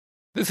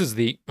This is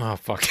the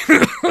fuck.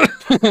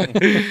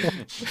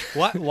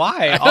 What?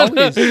 Why? I don't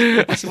Always know.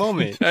 at this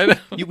moment. I know.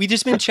 We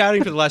just been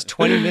chatting for the last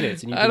 20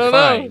 minutes, and you've I been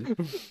don't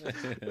fine.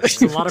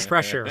 It's a lot of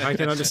pressure. I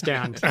can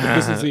understand.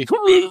 This is the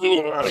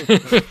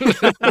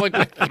Like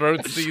my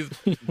throat seized.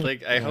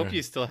 Like, I hope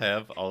you still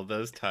have all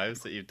those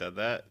times that you've done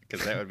that,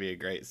 because that would be a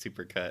great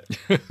super cut.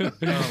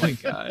 Oh my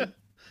god.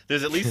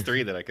 There's at least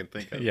 3 that I can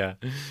think of. Yeah.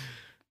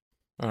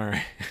 All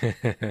right.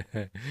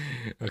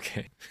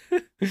 Okay.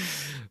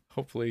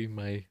 Hopefully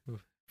my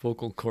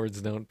vocal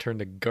cords don't turn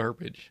to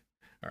garbage.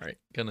 All right.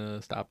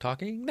 Gonna stop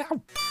talking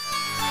now.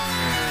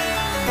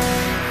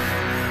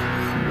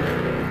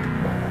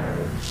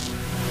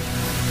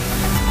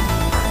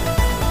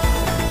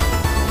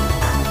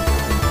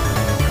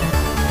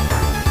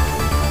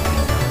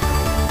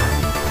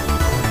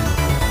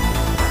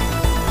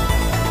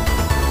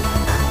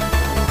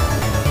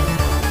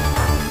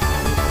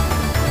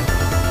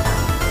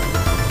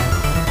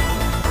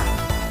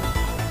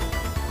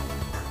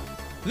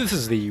 This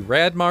is the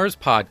Rad Mars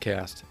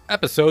Podcast,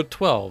 episode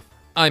 12.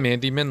 I'm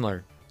Andy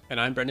Mindler. And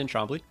I'm Brendan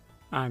Trombley.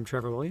 I'm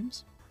Trevor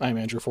Williams. I'm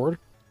Andrew Ford.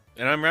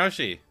 And I'm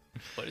Roushi.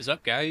 What is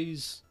up,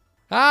 guys?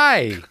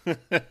 Hi.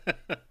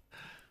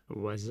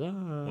 What's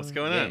up? What's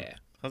going on? Yeah.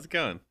 How's it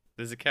going?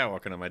 There's a cat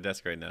walking on my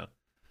desk right now.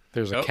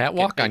 There's a Oh,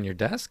 catwalk okay. on your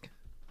desk?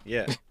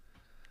 Yeah.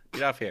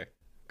 Get off here.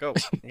 Go.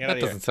 Get out That of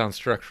here. doesn't sound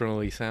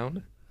structurally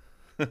sound.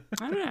 I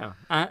don't know.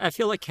 I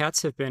feel like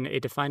cats have been a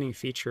defining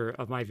feature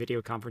of my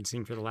video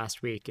conferencing for the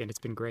last week, and it's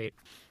been great.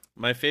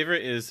 My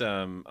favorite is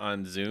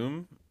on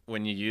Zoom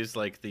when you use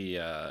like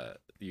the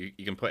you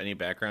can put any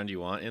background you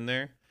want in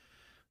there,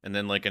 and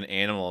then like an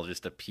animal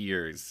just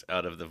appears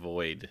out of the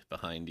void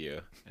behind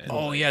you. And,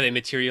 Oh yeah, they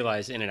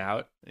materialize in and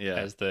out yeah,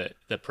 as the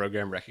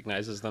program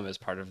recognizes them as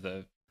part of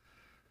the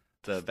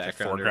the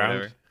background or foreground.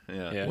 whatever.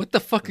 Yeah. Yeah. What the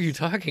fuck are you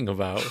talking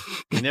about?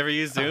 You never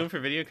use Zoom for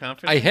video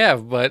conferencing? I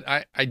have, but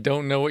I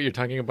don't know what you're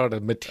talking about. A All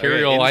right, in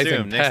materializing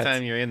Zoom, pet. next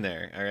time you're in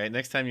there. All right,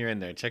 next time you're in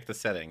there, check the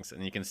settings,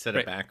 and you can set a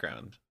Right.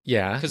 background.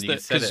 Yeah. Because You can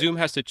set it. Zoom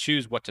has to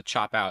choose what to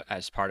chop out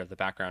as part of the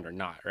background or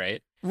not,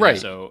 right? Right.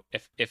 So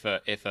if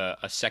a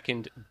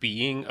second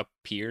being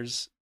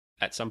appears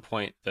at some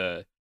point,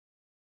 the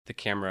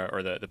camera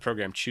or the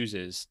program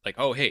chooses like,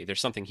 oh hey, there's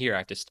something here.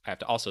 I have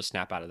to also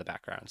snap out of the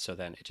background. So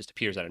then it just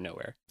appears out of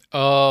nowhere.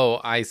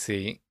 Oh, I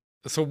see.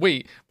 So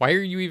wait, why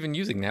are you even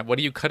using that? What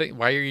are you cutting?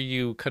 Why are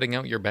you cutting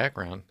out your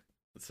background?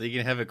 So you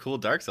can have a cool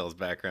Dark Souls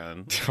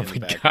background. Oh in my the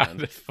background.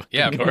 god. Fucking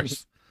Yeah, of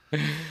course.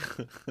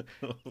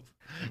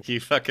 You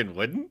fucking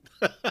wouldn't?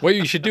 What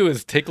you should do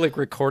is take like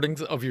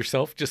recordings of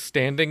yourself just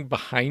standing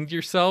behind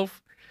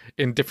yourself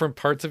in different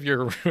parts of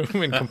your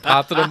room and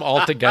composite them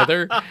all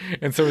together.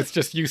 And so it's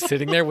just you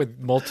sitting there with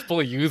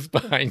multiple yous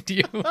behind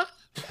you.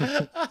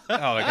 Oh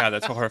my god,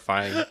 that's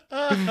horrifying.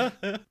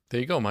 There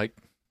you go, Mike.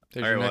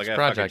 There's All right, your well, I next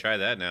gotta fucking project. try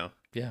that now.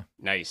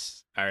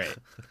 Nice. All right.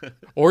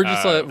 Or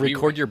just we-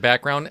 record your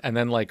background and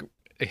then like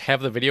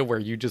have the video where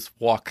you just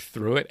walk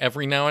through it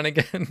every now and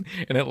again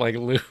and it like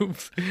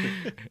loops.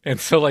 And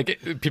so like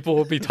people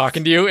will be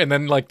talking to you and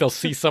then like they'll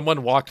see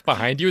someone walk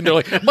behind you and they're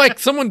like, Mike,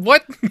 someone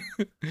what?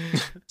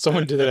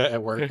 Someone did that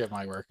at work, at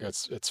my work.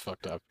 It's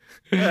fucked up.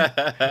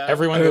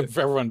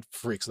 Everyone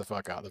freaks the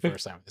fuck out the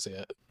first time they see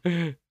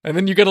it. And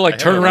then you gotta like I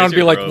turn have a around and be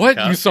Razor like, Grove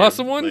what? You saw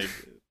costume, someone?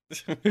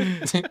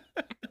 like-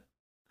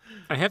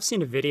 I have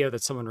seen a video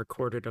that someone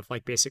recorded of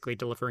like basically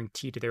delivering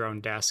tea to their own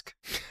desk.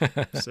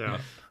 So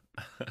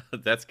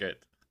That's good.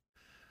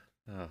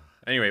 Oh.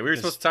 Anyway, we were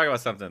supposed to talk about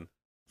something.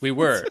 We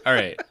were. All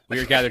right. We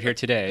were gathered here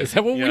today. Is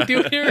that what we Yeah.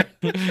 do here?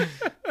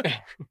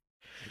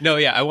 No,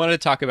 yeah, I wanted to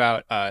talk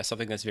about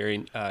something that's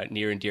very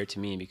near and dear to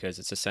me because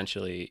it's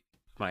essentially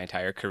my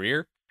entire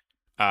career.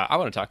 I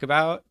want to talk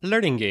about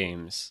learning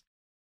games.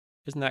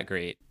 Isn't that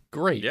great?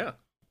 Great. Yeah.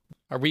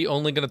 Are we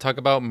only going to talk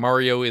about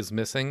Mario is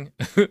Missing?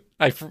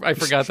 I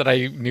forgot that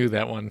I knew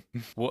that one.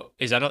 Well,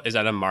 is that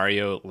a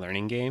Mario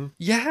learning game?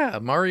 Yeah,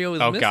 Mario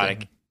is Oh Missing.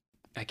 god,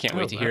 I can't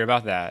wait to hear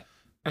about that.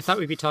 I thought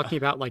we'd be talking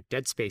about like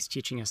Dead Space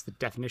teaching us the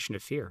definition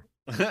of fear.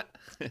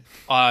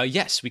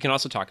 Yes, we can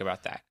also talk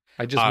about that.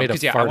 I just made a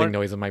 'cause, yeah, I farting want-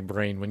 noise in my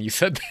brain when you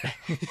said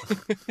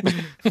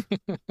that.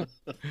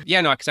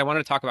 Yeah, no, because I wanted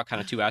to talk about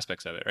kind of two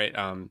aspects of it, right?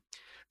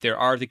 There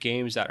are the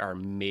games that are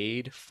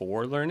made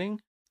for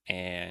learning,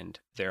 and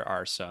there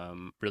are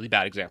some really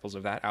bad examples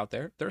of that out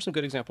there. There are some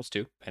good examples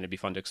too, and it'd be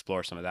fun to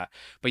explore some of that.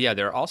 But yeah,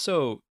 there are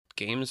also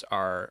games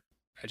are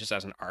just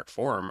as an art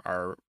form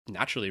are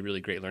naturally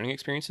really great learning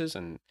experiences,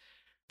 and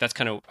that's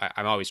kind of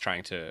I'm always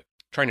trying to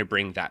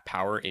bring that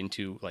power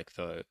into like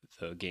the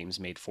games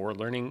made for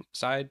learning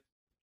side,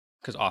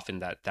 because often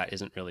that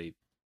isn't really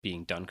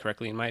being done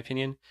correctly in my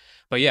opinion.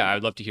 But yeah, I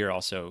would love to hear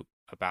also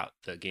about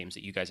the games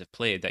that you guys have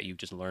played that you've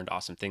just learned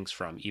awesome things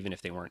from, even if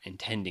they weren't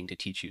intending to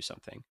teach you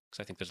something. Because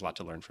I think there's a lot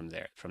to learn from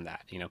that,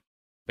 you know.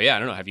 But yeah, I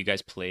don't know. Have you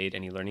guys played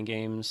any learning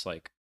games?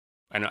 Like,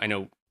 I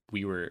know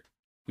we were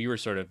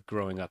sort of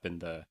growing up in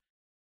the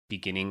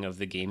beginning of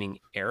the gaming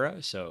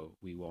era, so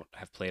we won't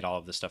have played all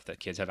of the stuff that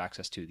kids have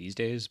access to these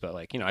days. But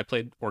like, you know, I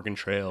played Oregon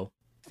Trail,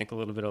 Think a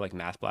little bit of like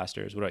Math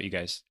Blasters. What about you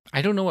guys?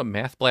 I don't know what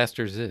Math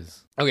Blasters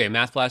is. Okay,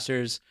 Math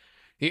Blasters.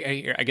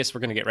 I guess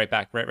we're gonna get right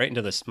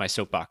into this my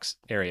soapbox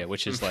area,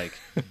 which is like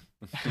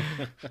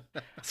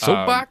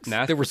Soapbox?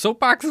 Math. There were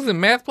soapboxes in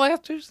Math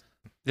Blasters?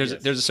 There's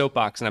Yes. there's a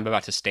soapbox, and I'm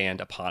about to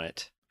stand upon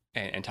it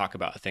and talk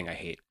about a thing I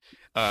hate,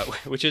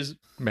 which is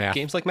Math.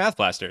 games like Math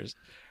Blasters.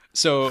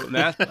 So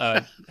math.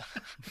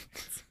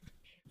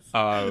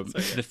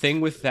 The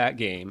thing with that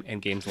game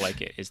and games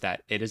like it is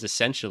that it is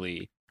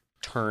essentially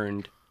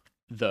turned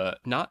the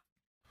not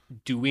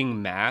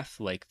doing math,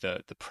 like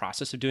the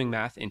process of doing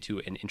math, into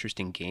an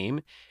interesting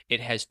game.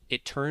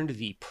 It turned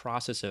the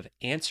process of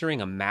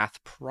answering a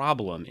math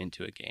problem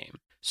into a game.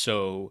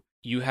 So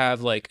you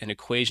have like an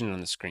equation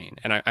on the screen,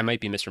 and I might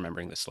be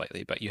misremembering this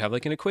slightly, but you have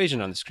like an equation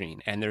on the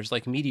screen, and there's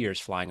like meteors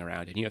flying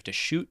around, and you have to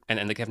shoot,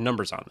 and they have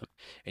numbers on them,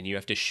 and you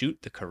have to shoot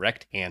the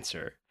correct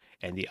answer,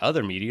 and the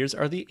other meteors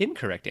are the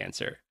incorrect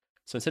answer.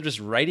 So instead of just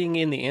writing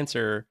in the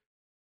answer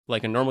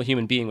like a normal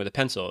human being with a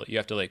pencil, you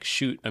have to like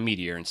shoot a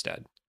meteor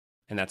instead.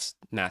 And that's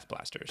Math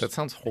Blasters. That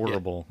sounds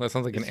horrible. That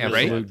sounds like an It's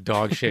really absolute fun.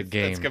 dog shit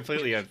game. That's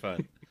completely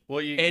unfun.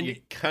 Well, you And- you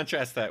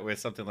contrast that with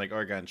something like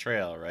Oregon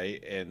Trail,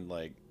 right? And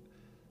like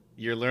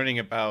you're learning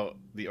about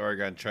the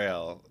Oregon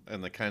Trail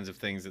and the kinds of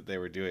things that they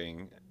were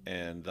doing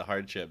and the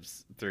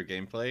hardships through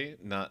gameplay,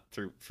 not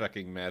through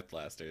fucking Math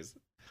Blasters.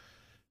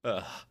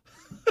 Ugh.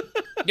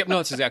 Yep, no,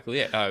 that's exactly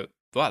it.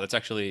 Wow, that's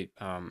actually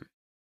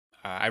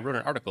I wrote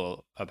an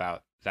article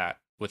about that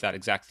with that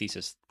exact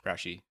thesis,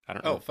 Rashi. I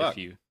don't know fuck. if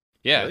you.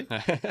 Yeah. Really?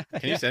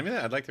 Can you send me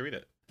that? I'd like to read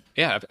it.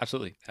 Yeah,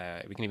 absolutely.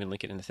 We can even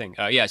link it in the thing.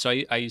 Yeah, so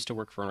I used to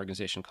work for an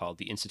organization called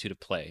the Institute of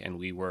Play, and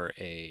we were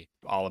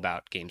all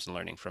about games and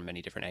learning from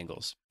many different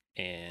angles.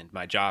 And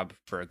my job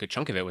for a good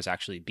chunk of it was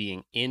actually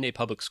being in a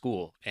public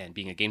school and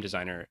being a game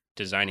designer,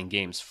 designing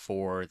games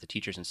for the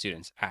teachers and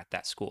students at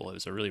that school. It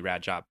was a really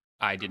rad job.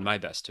 I did my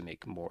best to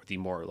make the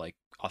more like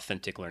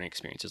authentic learning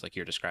experiences like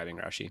you're describing,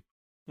 Rashi.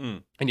 Hmm.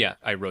 And yeah,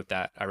 I wrote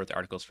the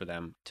articles for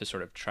them to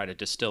sort of try to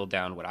distill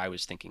down what I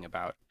was thinking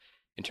about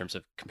in terms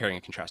of comparing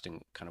and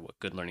contrasting kind of what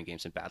good learning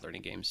games and bad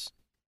learning games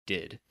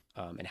did,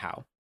 and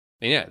how.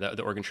 And yeah,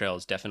 the Oregon Trail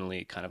is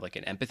definitely kind of like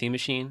an empathy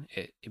machine.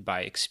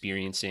 By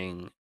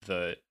experiencing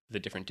the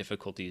different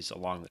difficulties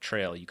along the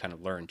trail, you kind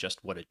of learn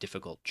just what a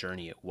difficult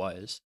journey it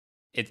was.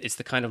 It's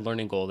the kind of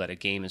learning goal that a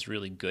game is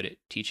really good at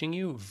teaching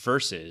you,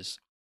 versus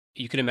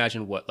you can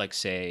imagine what, like,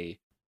 say,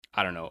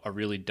 I don't know, a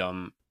really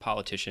dumb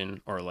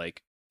politician or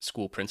like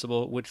school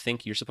principal would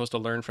think you're supposed to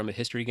learn from a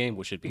history game,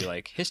 which would be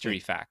like history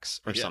facts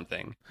or Yeah.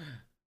 something.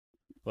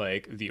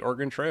 Like the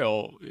Oregon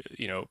Trail,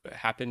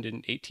 happened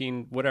in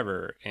 18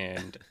 whatever,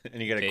 and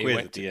And you got a They quiz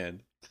went at the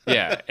end.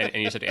 yeah, and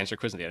you just have to answer a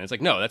quiz at the end. It's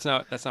like, no, that's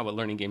not what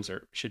learning games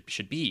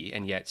should be,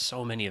 and yet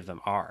so many of them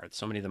are.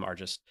 So many of them are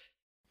just.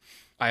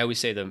 I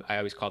always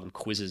call them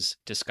quizzes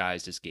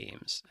disguised as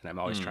games, and I'm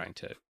always trying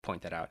to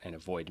point that out and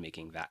avoid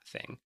making that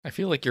thing. I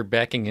feel like you're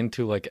backing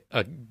into like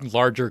a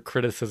larger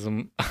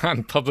criticism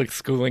on public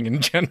schooling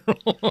in general.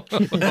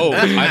 Oh,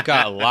 I've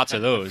got lots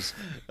of those,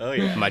 Oh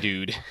yeah. my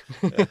dude.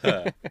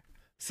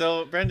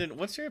 So, Brendan,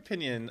 what's your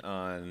opinion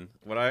on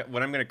what I'm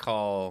going to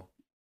call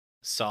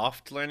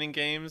soft learning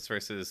games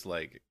versus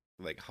like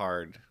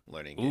hard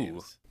learning Ooh.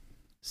 games?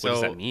 What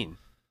does that mean?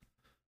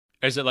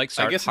 Is it like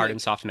I guess hard like-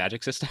 and soft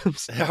magic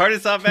systems? Hard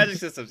and soft magic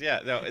systems.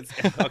 Yeah, no, it's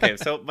okay.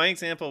 So my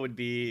example would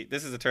be,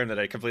 this is a term that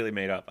I completely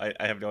made up. I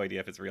have no idea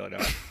if it's real or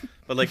not.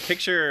 But like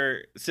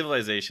picture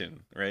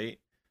Civilization, right?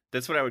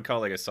 That's what I would call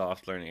like a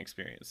soft learning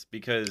experience,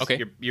 because Okay.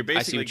 you're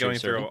I see basically what you're going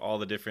through observing. all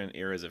the different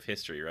eras of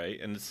history, right?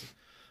 And it's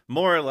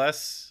more or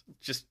less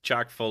just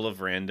chock full of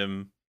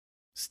random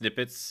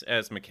snippets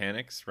as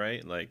mechanics,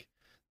 right? Like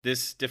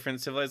this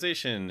different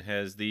civilization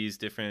has these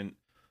different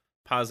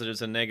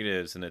positives and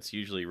negatives, and it's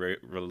usually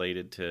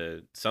related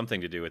to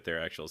something to do with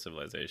their actual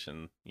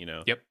civilization,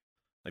 Yep.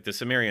 Like the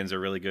Sumerians are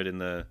really good in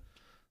the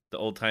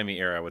old-timey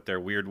era with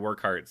their weird war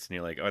carts, and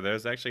you're like, oh,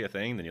 there's actually a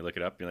thing. Then you look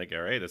it up and you're like,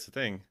 all right, that's a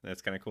thing.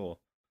 That's kind of cool.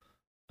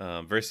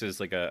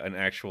 Versus like an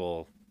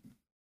actual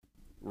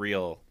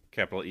real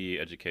capital E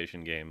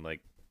education game,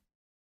 like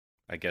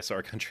I guess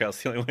Oregon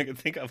Trail's the only one I can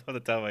think of off the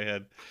top of my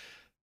head.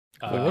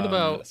 Well, what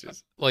about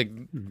Masters. like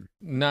Mhm.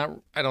 not?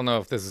 I don't know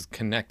if this is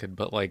connected,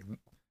 but like,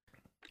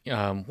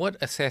 what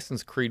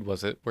Assassin's Creed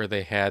was it where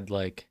they had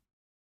like,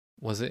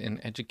 was it an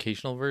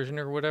educational version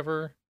or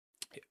whatever?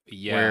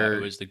 Yeah, Where-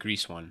 it was the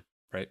Greece one,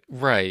 right?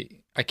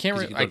 Right. I can't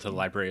 'Cause you could remember. go to the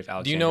Library of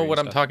Alexandria. Do you know what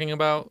and I'm stuff. talking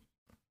about?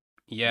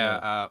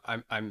 Yeah, I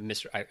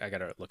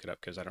gotta look it up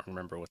because I don't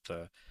remember what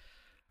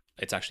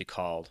it's actually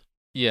called.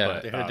 Yeah.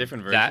 But- They had a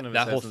different that- version of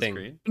that whole Assassin's thing-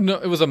 Creed? No,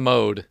 it was a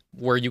mode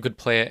where you could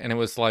play it, and it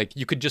was like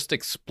you could just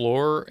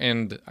explore.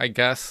 And I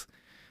guess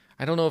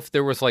I don't know if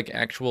there was like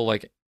actual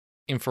like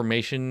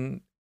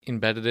information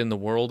embedded in the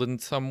world in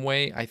some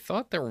way. I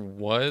thought there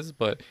was,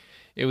 but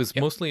it was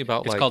Yep. mostly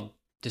about It's like. called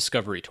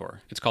Discovery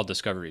Tour. It's called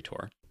Discovery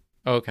Tour.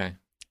 Okay.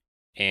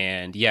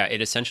 And yeah,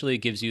 it essentially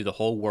gives you the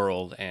whole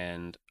world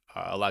and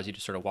allows you to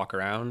sort of walk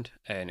around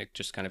and it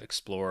just kind of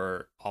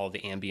explore all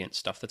the ambient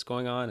stuff that's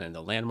going on and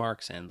the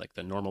landmarks and like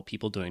the normal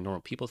people doing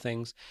normal people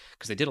things.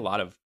 Because they did a lot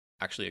of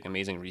actually like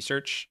amazing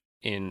research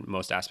in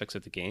most aspects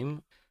of the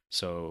game.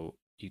 So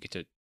you get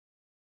to,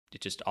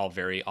 it's just all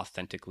very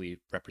authentically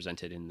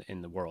represented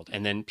in the world.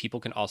 And then people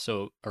can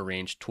also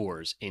arrange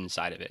tours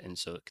inside of it, and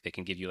so they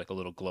can give you like a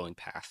little glowing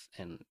path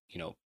and, you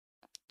know,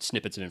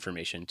 snippets of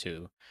information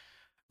to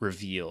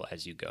reveal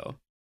as you go.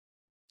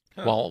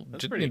 Huh, While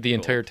that's pretty the cool.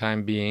 entire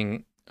time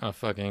being a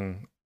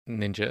fucking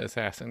ninja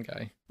assassin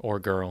guy or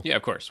girl. Yeah,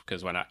 of course,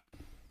 because why not?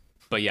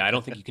 But yeah, I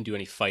don't think you can do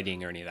any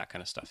fighting or any of that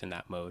kind of stuff in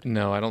that mode.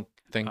 No, I don't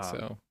think Um,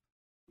 so.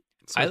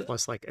 So I- it's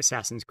less like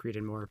Assassin's Creed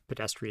and more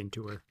pedestrian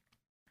tour.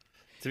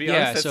 To be Yeah,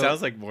 honest, that so-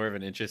 sounds like more of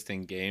an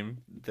interesting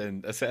game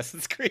than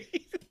Assassin's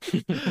Creed.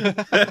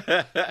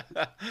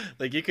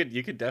 Like you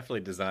could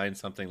definitely design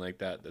something like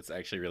that that's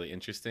actually really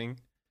interesting.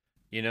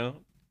 You know,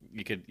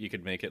 you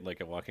could make it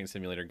like a walking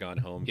simulator gone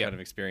home Yep. kind of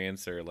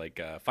experience, or like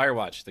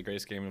Firewatch, the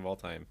greatest game of all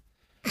time.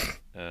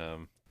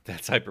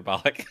 That's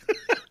hyperbolic.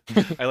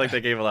 I like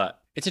that game a lot.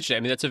 It's interesting. I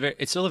mean,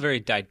 it's still a very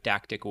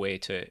didactic way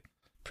to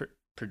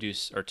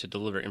produce or to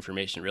deliver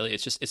information. Really,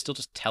 it's still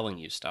just telling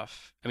you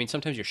stuff. I mean,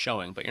 sometimes you're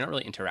showing, but you're not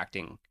really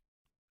interacting,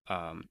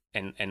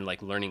 and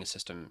like learning a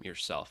system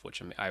yourself,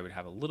 which I would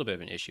have a little bit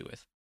of an issue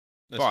with.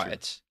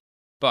 That's true.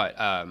 But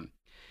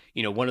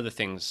you know, one of the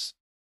things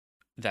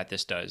that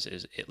this does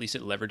is at least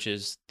it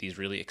leverages these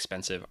really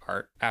expensive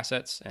art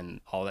assets and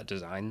all that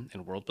design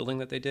and world building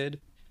that they did.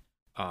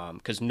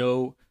 Because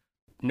no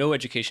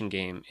education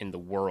game in the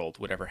world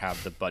would ever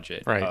have the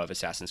budget Right. of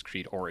Assassin's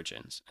Creed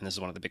Origins, and this is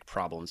one of the big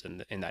problems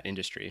in that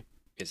industry,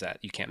 is that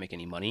you can't make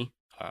any money,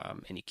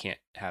 and you can't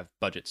have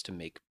budgets to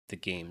make the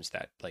games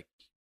that like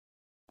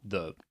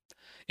the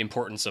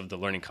importance of the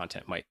learning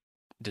content might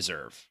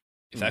deserve,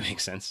 if that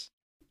makes sense.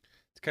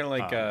 It's kind of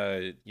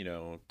like you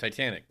know,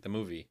 Titanic, the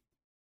movie,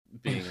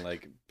 being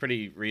like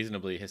pretty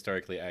reasonably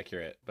historically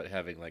accurate, but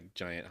having like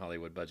giant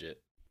Hollywood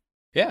budget.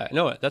 Yeah,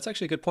 no, that's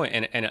actually a good point.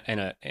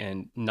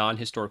 And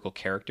non-historical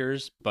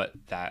characters, but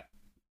that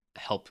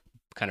help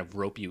kind of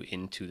rope you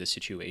into the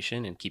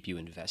situation and keep you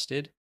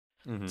invested.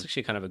 Mhm. It's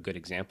actually kind of a good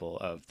example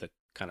of the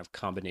kind of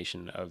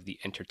combination of the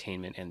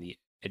entertainment and the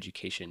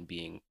education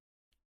being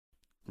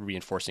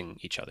reinforcing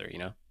each other, you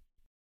know?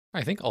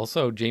 I think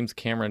also James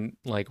Cameron,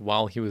 like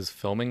while he was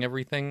filming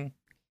everything,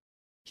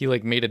 he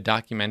like made a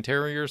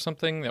documentary or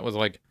something that was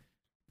like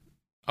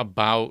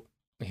about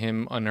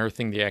him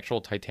unearthing the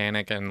actual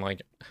Titanic and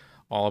like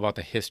all about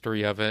the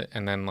history of it,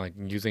 and then like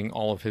using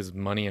all of his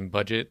money and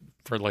budget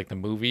for like the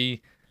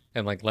movie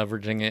and like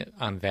leveraging it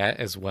on that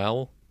as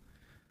well.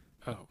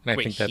 Oh, And I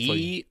wait, think that's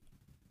he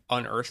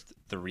unearthed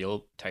the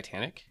real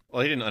Titanic?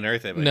 Well, he didn't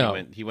unearth it, but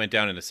No. he went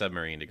down in a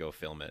submarine to go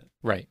film it.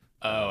 Right.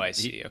 Oh, I He-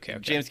 see. Okay.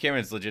 James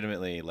Cameron's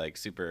legitimately like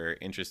super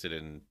interested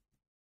in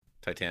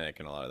Titanic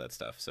and a lot of that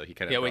stuff, so he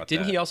kind of Yeah, wait,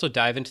 didn't he also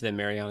dive into the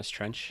Marianas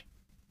Trench?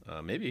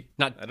 maybe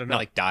Not, I don't know. not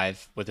like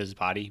dive with his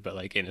body, but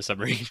like in a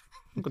submarine.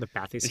 Look at the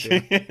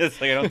bathysphere.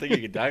 It's like I don't think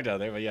you could dive down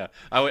there, but yeah,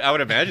 I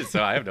would imagine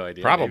so. I have no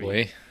idea. Probably.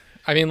 Maybe.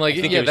 I mean, like,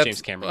 I think it yeah, was that's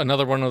James Cameron.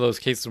 another one of those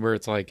cases where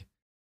it's like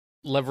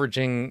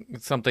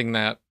leveraging something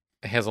that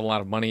has a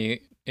lot of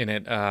money in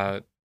it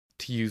to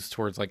use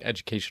towards like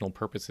educational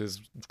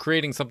purposes,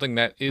 creating something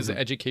that is Mhm.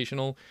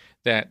 educational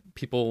that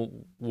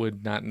people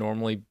would not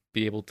normally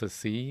be able to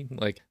see.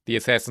 Like the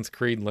Assassin's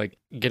Creed, like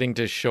getting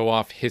to show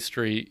off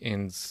history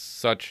in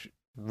such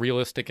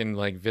realistic and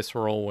like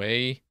visceral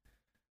way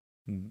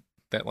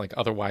that like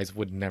otherwise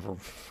would never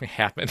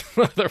happen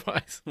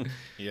otherwise.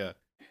 Yeah,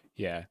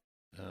 Yeah.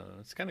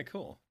 it's kind of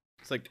cool.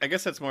 It's like I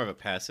guess that's more of a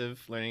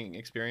passive learning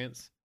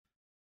experience.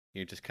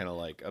 You're just kind of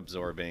like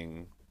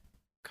absorbing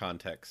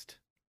context.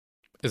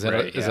 Is that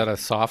Right, is yeah. that a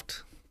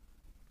soft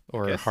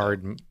or a Guess so.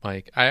 hard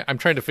mic? I'm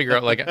trying to figure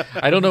out like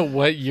I don't know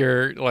what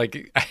your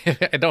like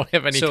I don't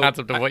have any So,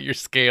 concept of what your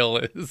scale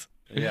is.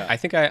 Yeah, I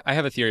think I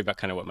have a theory about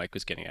kind of what Mike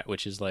was getting at,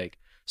 which is like,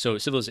 so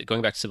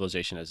going back to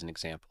Civilization as an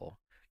example,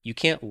 you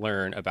can't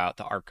learn about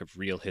the arc of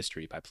real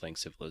history by playing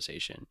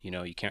Civilization. You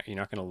know, you're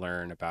not going to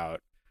learn about,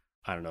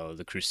 I don't know,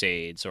 the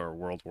Crusades or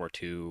World War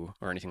II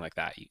or anything like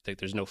that.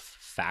 There's no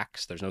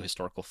facts, there's no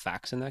historical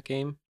facts in that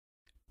game,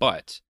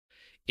 but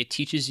it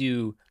teaches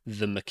you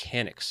the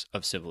mechanics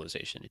of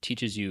civilization. It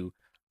teaches you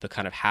the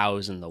kind of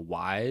hows and the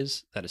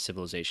whys that a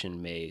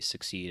civilization may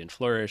succeed and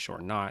flourish or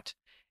not,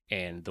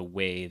 and the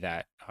way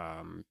that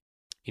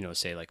you know,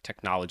 say like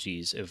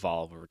technologies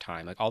evolve over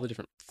time. Like all the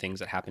different things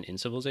that happen in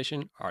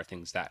civilization are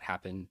things that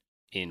happen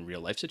in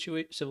real life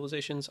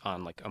civilizations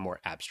on like a more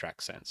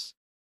abstract sense.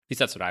 At least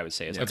that's what I would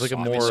say. Is It's like like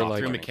a soft- more, soft like-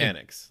 through learning.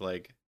 mechanics.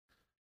 Like,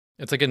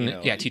 It's like an you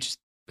know, Yeah, it teaches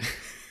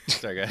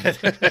Sorry, go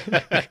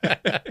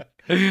ahead.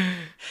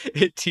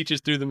 it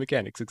teaches through the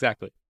mechanics,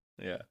 exactly.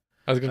 Yeah,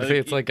 I was going to I say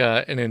think it's like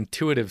an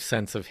intuitive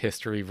sense of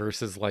history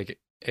versus like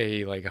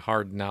a like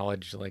hard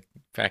knowledge, like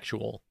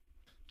factual.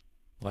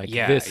 Like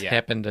Yeah, this yeah.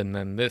 happened and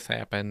then this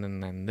happened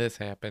and then this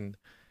happened.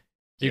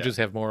 You Yeah. just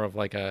have more of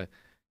like a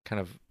kind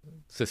of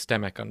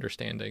systemic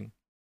understanding.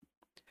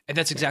 And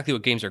that's exactly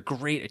what games are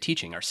great at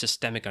teaching, are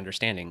systemic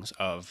understandings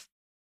of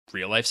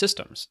real life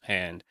systems.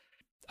 And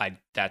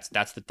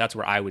that's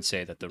where I would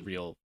say that the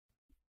real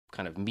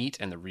kind of meat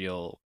and the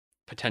real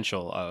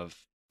potential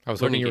of I was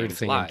hoping learning you were games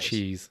saying lies.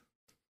 cheese.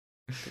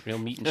 Real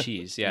meat and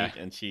cheese. Yeah. Meat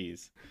and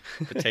cheese,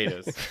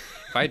 potatoes.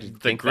 If I had to The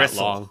think that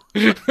gristle. long,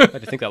 if I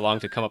had to think that long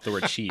to come up with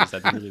the word cheese,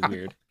 that'd be really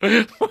weird.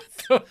 What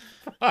the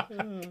fuck?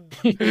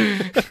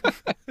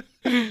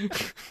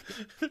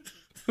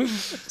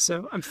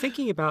 So I'm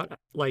thinking about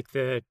like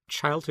the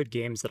childhood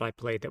games that I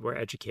played that were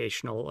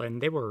educational,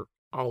 and they were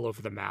all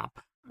over the map.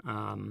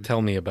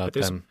 Tell me about But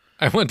there's- them.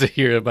 I want to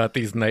hear about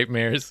these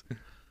nightmares.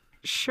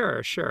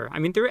 Sure. I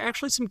mean, there are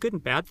actually some good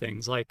and bad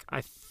things. Like,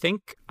 I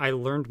think I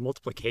learned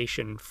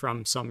multiplication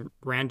from some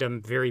random,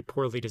 very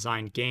poorly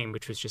designed game,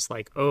 which was just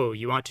like, oh,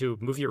 you want to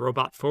move your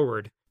robot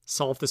forward,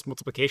 solve this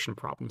multiplication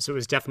problem. So it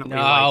was definitely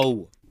like,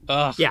 No.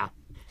 Ugh. yeah.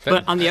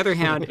 But on the other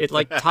hand, it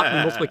like taught me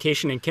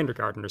multiplication in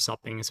kindergarten or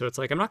something. So it's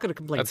like, I'm not going to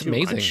complain That's too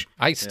amazing. much.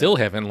 I still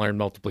haven't learned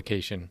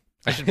multiplication.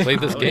 I should play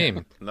this Oh, yeah.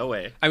 game. No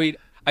way. I mean,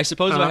 I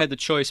suppose if Uh-huh. I had the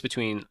choice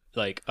between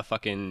like a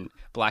fucking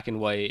black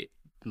and white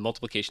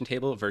multiplication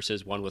table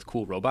versus one with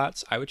cool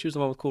robots, I would choose the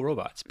one with cool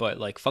robots. But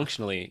like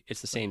functionally,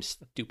 it's the same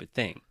stupid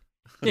thing.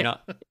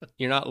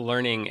 You're not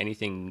learning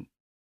anything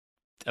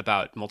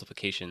about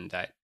multiplication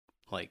that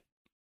like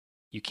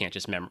you can't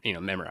just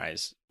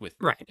memorize with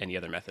Right. any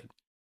other method.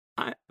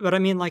 But I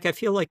mean, like, I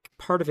feel like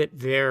part of it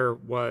there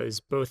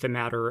was both a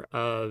matter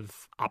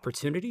of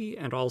opportunity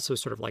and also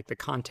sort of like the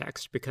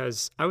context,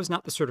 because I was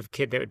not the sort of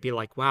kid that would be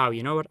like, wow,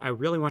 you know what? I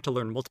really want to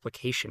learn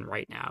multiplication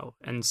right now.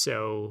 And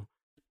so,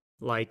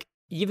 like,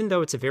 even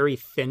though it's a very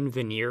thin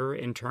veneer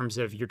in terms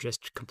of you're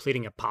just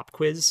completing a pop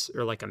quiz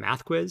or like a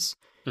math quiz,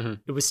 Mhm.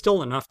 it was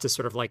still enough to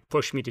sort of like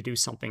push me to do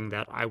something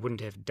that I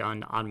wouldn't have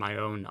done on my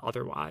own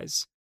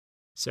otherwise.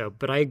 So,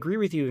 but I agree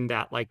with you in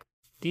that, like,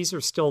 these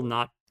are still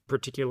not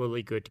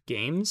particularly good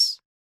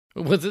games.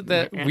 Was it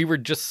that Yeah. we were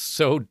just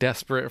so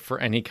desperate for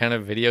any kind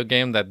of video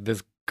game that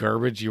this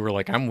garbage you were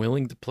like, I'm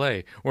willing to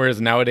play? Whereas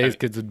nowadays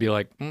kids would be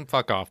like,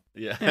 fuck off.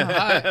 Yeah,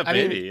 Yeah, I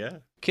mean- maybe. Yeah.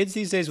 Kids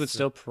these days would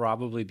still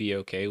probably be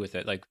okay with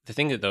it. Like the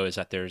thing though is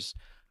that there's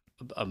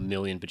a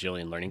million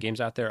bajillion learning games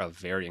out there of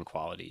varying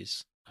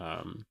qualities.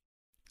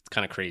 It's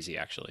kind of crazy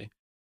actually.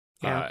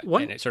 Yeah,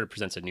 And it sort of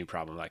presents a new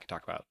problem that I can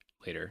talk about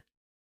later.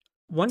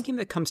 One game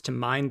that comes to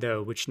mind,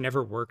 though, which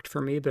never worked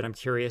for me, but I'm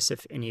curious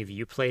if any of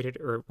you played it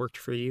or it worked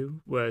for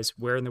you, was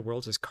Where in the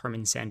World is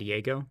Carmen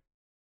Sandiego?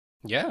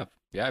 Yeah,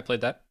 I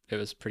played that. It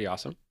was pretty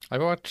awesome. I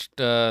watched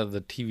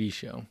the TV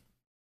show.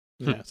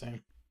 Yeah,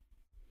 same.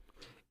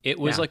 It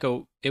was Yeah.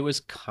 it was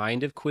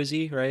kind of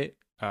quizzy, right?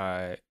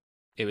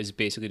 It was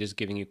basically just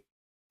giving you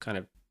kind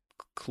of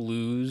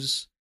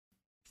clues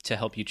to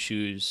help you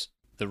choose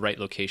the right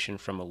location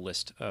from a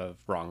list of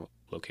wrong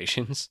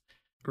locations.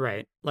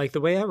 Right. Like,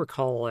 the way I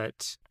recall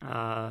it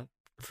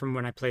from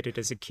when I played it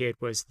as a kid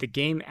was the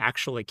game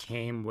actually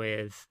came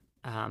with,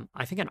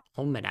 I think, an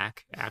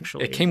almanac,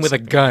 actually. It came with a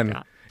something like gun,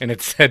 that. and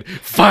it said,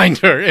 find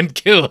her and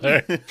kill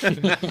her.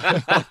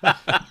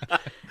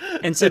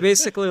 And so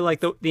basically,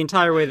 like, the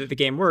entire way that the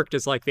game worked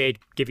is like they'd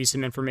give you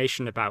some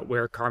information about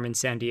where Carmen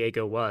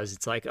Sandiego was.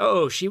 It's like,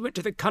 oh, she went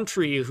to the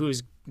country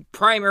whose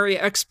primary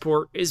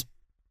export is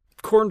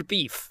corned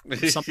beef, or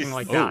something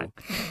like that.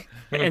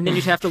 And then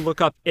you'd have to look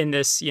up in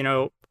this,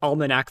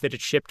 almanac that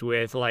it shipped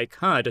with, like,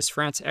 does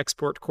France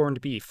export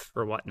corned beef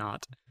or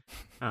whatnot?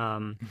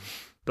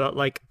 But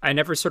like, I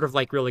never sort of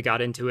like really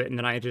got into it, and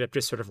then I ended up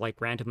just sort of like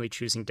randomly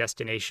choosing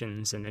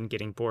destinations and then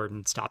getting bored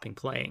and stopping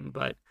playing.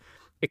 But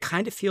it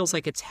kind of feels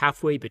like it's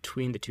halfway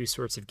between the two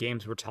sorts of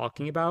games we're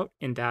talking about,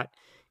 in that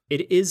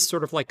it is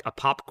sort of like a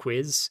pop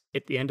quiz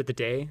at the end of the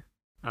day.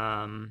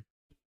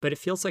 But it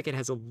feels like it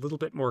has a little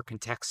bit more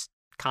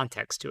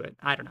context to it.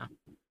 I don't know.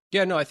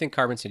 Yeah, no, I think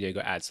Carmen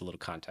Sandiego adds a little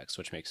context,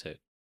 which makes it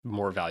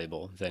more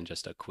valuable than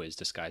just a quiz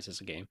disguised as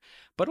a game,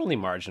 but only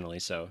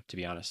marginally so, to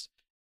be honest.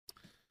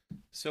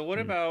 So what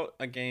about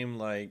a game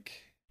like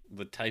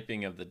The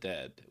Typing of the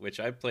Dead, which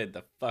I played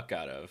the fuck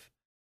out of,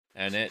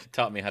 and it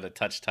taught me how to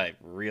touch type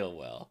real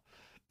well.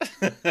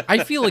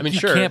 I feel like mean, you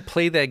sure. can't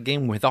play that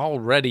game with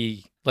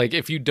already, like,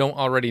 if you don't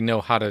already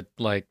know how to,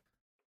 like,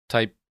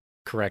 type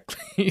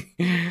correctly.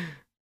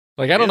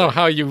 Like, I don't know Really?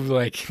 how you,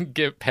 like,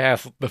 get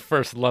past the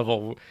first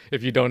level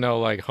if you don't know,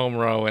 like, home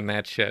row and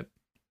that shit.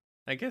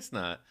 I guess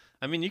not.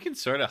 I mean, you can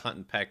sort of hunt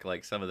and peck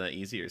like some of the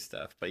easier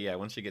stuff, but yeah,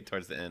 once you get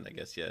towards the end, I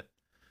guess you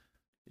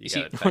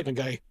See, gotta When type.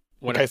 the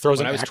When guy throws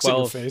when an I was axe in your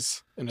 12,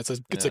 face, and it's a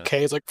Yeah.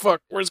 K. It's like,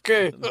 fuck, where's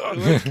K?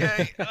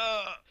 Okay.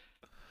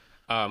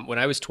 when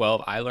I was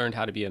 12, I learned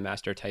how to be a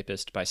master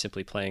typist by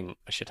simply playing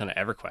a shit ton of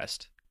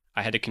EverQuest.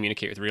 I had to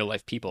communicate with real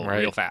life people Right.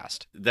 real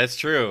fast. That's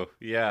true.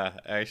 Yeah,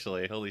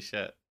 actually, holy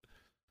shit.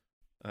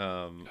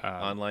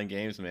 Online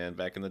games, man.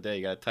 Back in the day,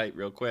 you gotta type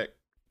real quick.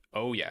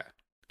 Oh yeah,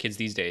 kids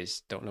these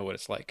days don't know what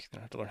it's like. They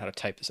don't have to learn how to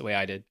type the way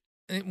I did.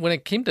 When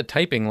it came to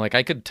typing, like,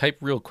 I could type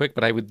real quick,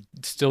 but I would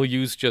still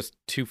use just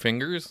 2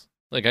 fingers.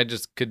 Like, I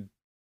just could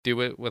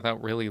do it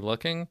without really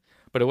looking.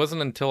 But it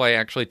wasn't until I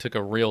actually took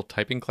a real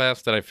typing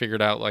class that I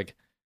figured out, like,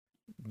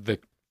 the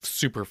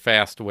super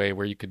fast way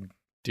where you could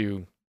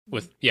do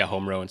with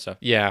home row and stuff.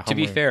 Yeah. To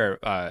be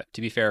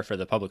homeroom. fair, for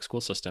the public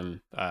school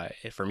system,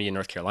 for me in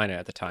North Carolina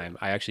at the time,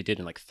 I actually did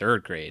in like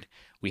third grade.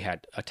 We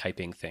had a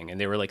typing thing, and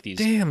they were like these.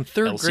 Damn,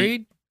 third LC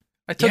grade.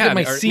 I took Yeah, it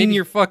my or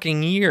senior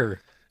fucking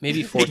year.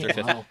 maybe fourth or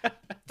fifth. Wow.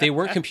 They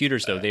weren't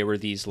computers though. They were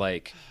these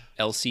like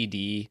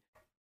LCD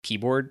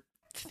keyboard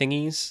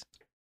thingies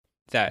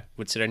that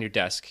would sit on your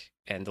desk,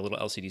 and the little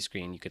LCD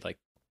screen you could like,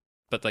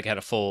 but like had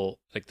a full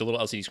like the little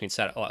LCD screen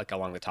sat like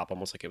along the top,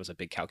 almost like it was a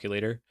big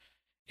calculator,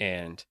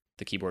 and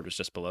the keyboard was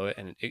just below it,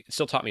 and it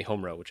still taught me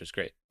home row, which was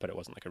great, but it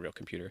wasn't like a real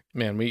computer.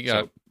 Man, we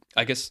got So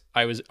I guess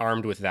I was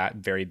armed with that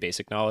very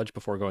basic knowledge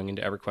before going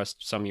into EverQuest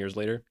some years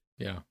later.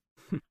 yeah,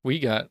 we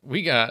got,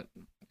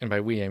 and by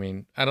we I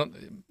mean I don't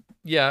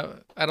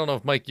know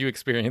if Mike you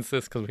experienced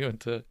this because we went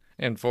to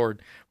and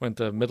Ford went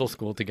to middle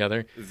school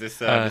together. Is this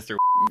Mr.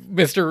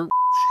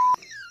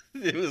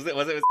 was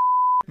it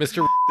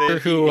Mr. the,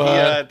 who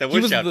the he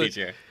was woodshop the-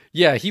 teacher?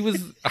 Yeah, he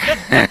was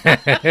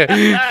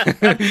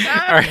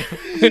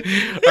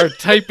our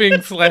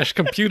typing /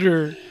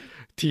 computer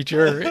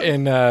teacher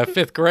in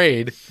fifth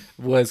grade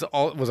was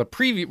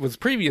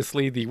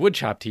previously the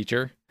woodshop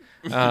teacher.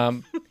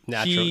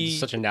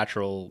 Such a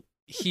natural.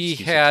 He use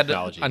of had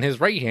technology. on his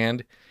right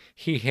hand,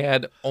 he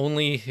had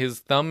only his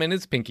thumb and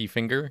his pinky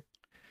finger,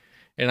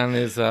 and on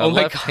his Oh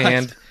my left God.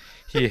 hand,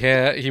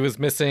 he was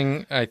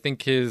missing, I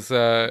think, his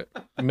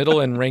middle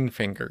and ring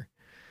finger.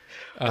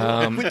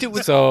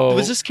 So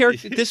Was this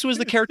character? This was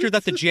the character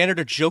that the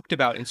janitor joked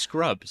about in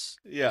Scrubs.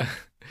 Yeah,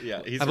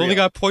 yeah. He's I've only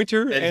real. got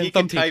pointer and and he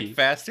thumb can type pinky.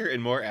 faster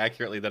and more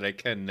accurately than I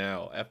can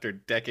now after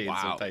decades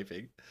Wow. of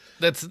typing.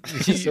 that's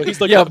So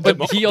he's like yeah, the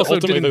but he also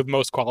ultimately didn't the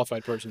most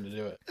qualified person to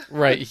do it.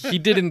 right. He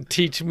didn't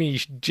teach me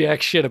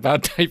jack shit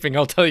about typing.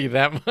 I'll tell you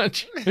that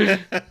much.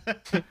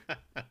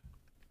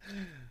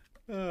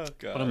 Oh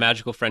god. What a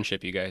magical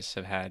friendship you guys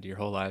have had your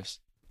whole lives.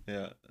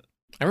 Yeah.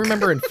 I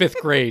remember in fifth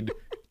grade,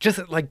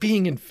 just like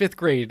being in fifth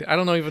grade. I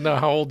don't even know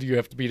how old you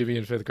have to be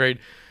in fifth grade,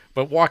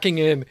 but walking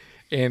in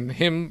and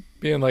him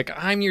being like,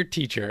 "I'm your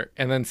teacher,"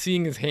 and then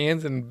seeing his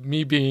hands and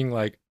me being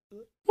like,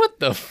 "What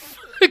the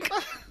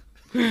fuck?"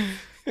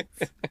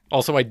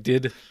 Also, I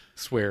did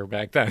swear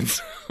back then.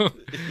 So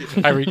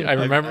I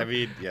remember. I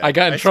mean, yeah. I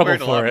got in trouble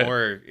sweared a lot for it.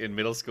 more in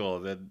middle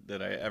school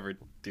than I ever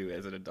do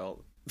as an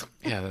adult.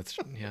 Yeah.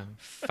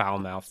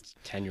 Foul-mouthed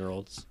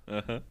 10-year-olds.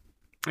 Uh-huh.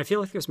 I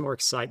feel like there's more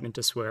excitement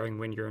to swearing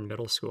when you're in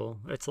middle school.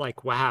 It's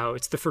like, wow,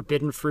 it's the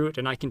forbidden fruit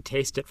and I can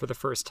taste it for the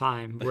first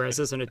time. Whereas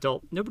as an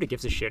adult, nobody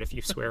gives a shit if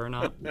you swear or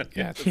not.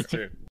 Yeah. That's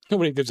true.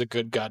 Nobody gives a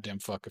good goddamn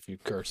fuck if you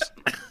curse.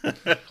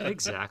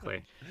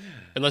 Exactly.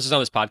 Unless it's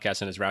on this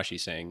podcast and it's Raushi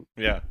saying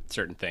Yeah.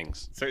 certain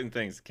things. Certain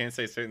things. Can't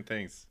say certain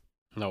things.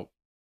 No.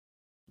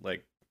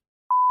 Like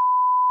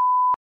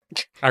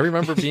I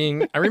remember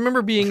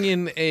being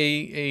in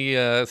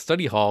a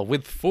study hall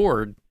with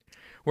Ford,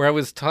 where I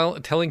was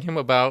telling him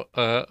about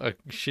a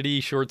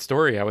shitty short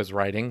story I was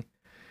writing,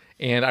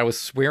 and I was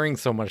swearing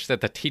so much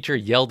that the teacher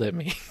yelled at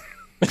me.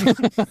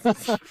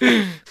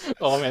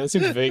 Oh man, that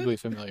seems vaguely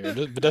familiar.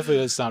 But definitely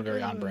does sound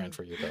very on brand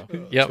for you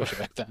though. Yep. Especially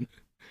back then.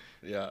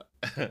 yeah.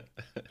 All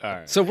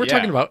right. So we're Yeah.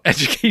 talking about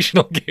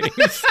educational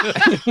games.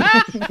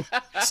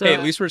 So, Hey,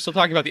 at least we're still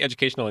talking about the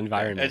educational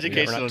environment. We're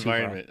Educational not too far.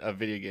 environment of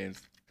video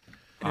games.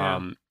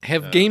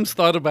 Have games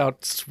thought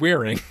about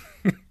swearing?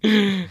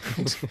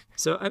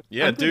 so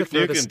Yeah, I'm gonna Duke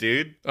throw Nukem, this-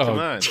 dude. Oh, Come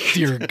on.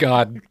 dear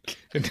God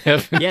in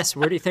heaven. Yes,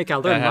 where do you think I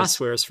That learned my has-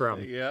 swears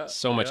from? Yeah.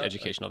 So much yeah.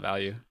 educational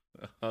value.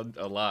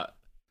 A lot.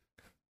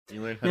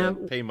 You learn how Yeah. to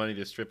pay money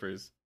to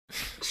strippers.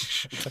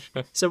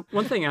 So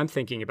one thing I'm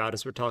thinking about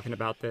as we're talking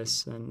about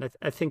this, and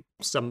I think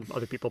some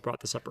other people brought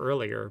this up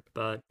earlier,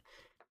 but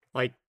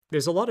like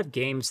there's a lot of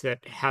games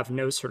that have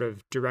no sort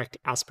of direct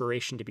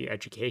aspiration to be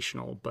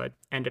educational, but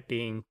end up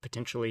being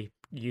potentially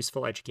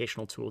useful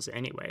educational tools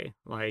anyway.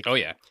 Like, Oh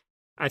yeah.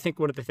 I think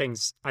one of the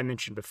things I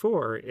mentioned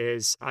before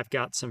is I've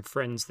got some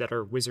friends that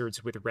are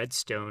wizards with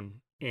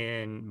redstone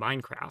in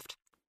Minecraft.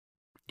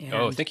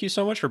 Oh, And- thank you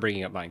so much for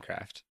bringing up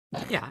Minecraft.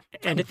 yeah,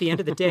 and at the end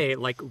of the day,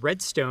 like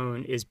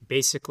redstone is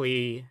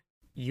basically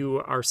you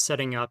are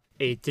setting up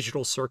a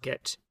digital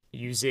circuit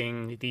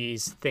using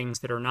these things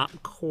that are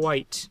not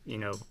quite,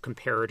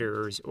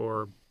 comparators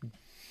or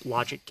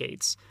logic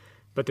gates,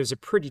 but there's a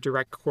pretty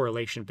direct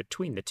correlation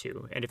between the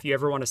two. And if you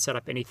ever want to set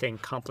up anything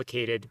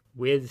complicated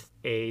with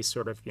a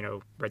sort of,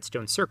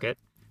 redstone circuit,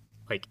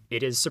 like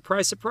it is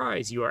surprise,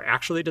 surprise, you are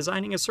actually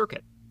designing a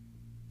circuit.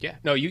 Yeah.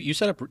 No, you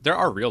set up. There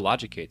are real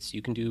logic gates.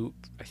 You can do,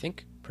 I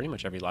think, pretty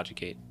much every logic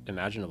gate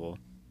imaginable.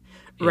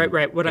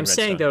 Right. What in I'm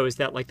saying Redstone. though is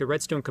that like the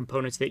redstone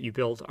components that you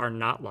build are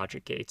not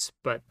logic gates,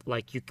 but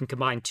like you can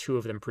combine two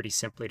of them pretty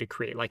simply to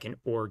create like an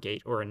OR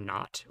gate or a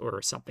NOT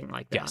or something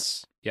like that.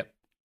 Yes. Yep.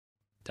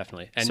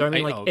 Definitely. And So I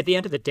mean, oh, at the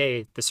end of the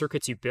day, the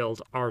circuits you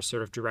build are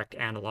sort of direct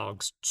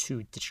analogs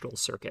to digital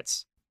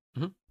circuits.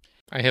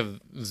 I have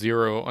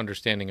zero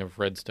understanding of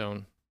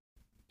redstone.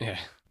 yeah.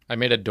 I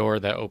made a door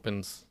that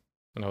opens,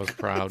 and I was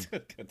proud.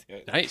 God damn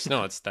it. Nice.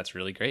 No, that's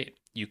really great.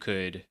 You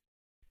could.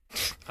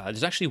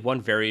 There's actually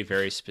one very,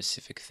 very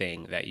specific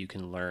thing that you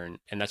can learn,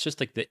 and that's just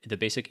like the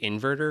basic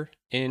inverter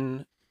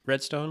in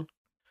redstone,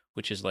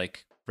 which is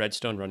like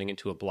redstone running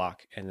into a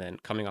block, and then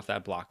coming off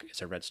that block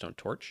is a redstone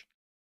torch.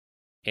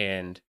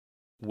 And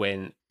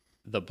when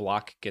the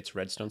block gets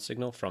redstone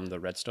signal from the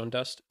redstone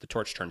dust, the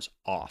torch turns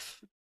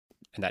off,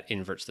 and that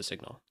inverts the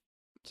signal.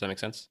 Does that make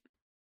sense?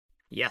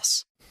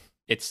 Yes.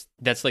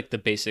 That's like the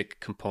basic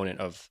component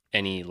of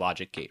any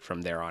logic gate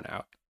from there on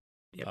out.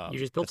 Yep. You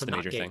just built That's a the NOT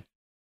major gate. thing.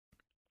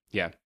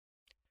 Yeah.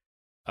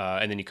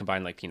 And then you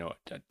combine like,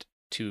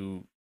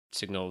 two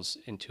signals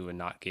into a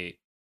NOT gate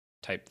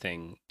type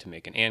thing to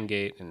make an AND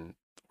gate and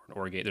or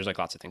an OR gate. There's like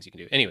lots of things you can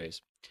do.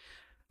 Anyways,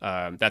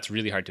 that's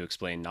really hard to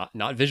explain,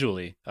 not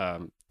visually,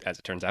 as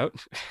it turns out.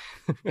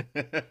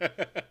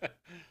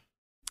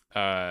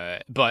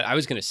 But I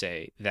was going to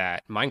say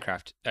that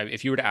Minecraft,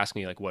 if you were to ask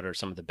me like what are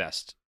some of the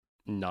best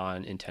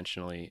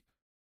non-intentionally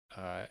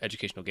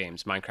educational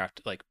games,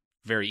 Minecraft like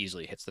very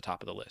easily hits the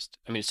top of the list.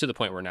 I mean, it's to the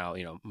point where now,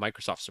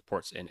 Microsoft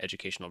supports an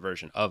educational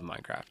version of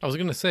Minecraft. I was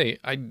going to say,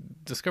 I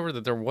discovered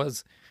that there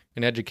was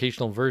an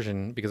educational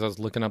version because I was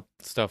looking up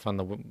stuff on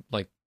the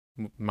like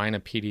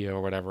Minopedia or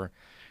whatever.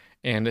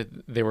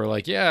 And they were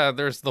like, yeah,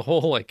 there's the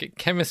whole like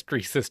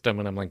chemistry system.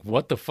 And I'm like,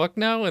 what the fuck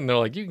now? And they're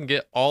like, you can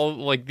get all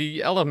like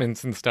the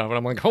elements and stuff. And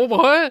I'm like, oh,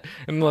 what?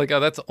 And they're like, oh,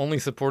 that's only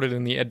supported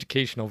in the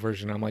educational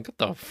version. I'm like, what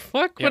the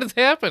fuck? Yep. What is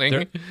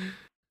happening?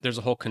 There's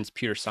a whole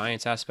computer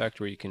science aspect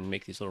where you can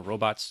make these little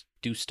robots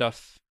do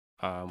stuff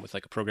with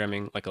like a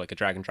programming, like a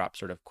drag and drop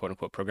sort of quote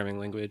unquote programming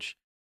language.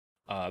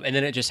 And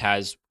then it just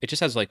has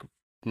like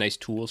nice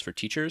tools for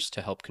teachers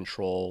to help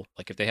control,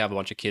 like if they have a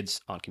bunch of kids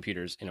on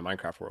computers in a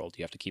Minecraft world,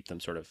 you have to keep them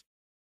sort of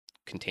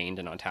contained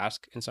and on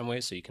task in some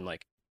ways. So you can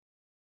like,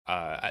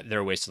 there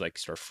are ways to like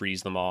sort of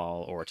freeze them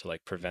all or to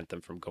like prevent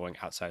them from going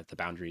outside the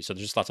boundaries. So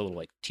there's just lots of little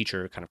like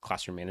teacher kind of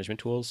classroom management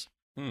tools.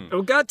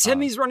 Oh God,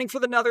 Timmy's running for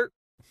the Nether.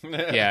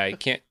 Yeah, you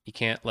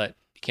can't let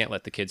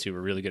the kids who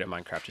are really good at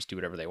Minecraft just do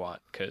whatever they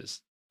want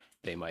because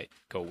they might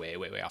go way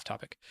off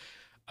topic.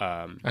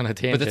 On a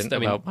tangent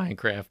about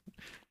Minecraft,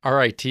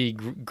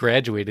 RIT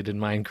graduated in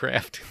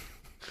Minecraft.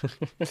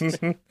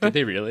 Did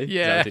they really?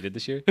 Yeah. Is that what they did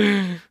this year?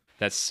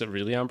 That's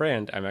really on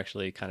brand. I'm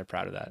actually kind of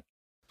proud of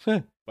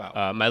that.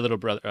 Wow. My little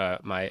brother,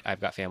 I've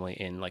got family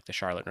in like the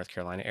Charlotte, North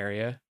Carolina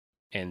area,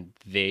 and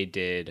they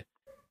did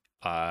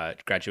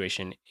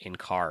graduation in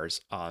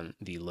cars on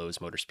the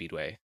Lowe's Motor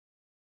Speedway,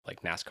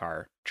 like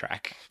NASCAR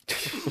track,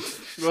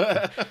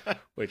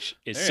 which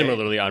is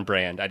similarly on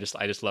brand. I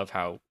just love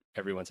how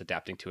everyone's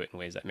adapting to it in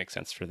ways that make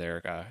sense for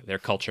their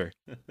culture.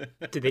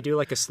 Did they do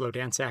like a slow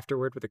dance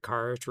afterward with the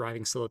cars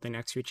driving slowly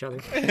next to each other?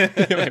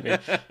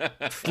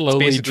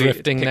 Slowly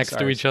drifting next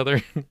to each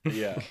other.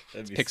 Yeah.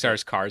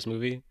 Pixar's Cars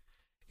movie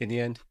in the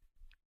end.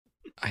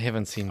 I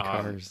haven't seen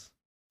Cars.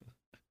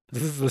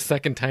 This is the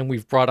second time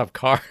we've brought up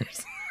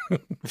Cars.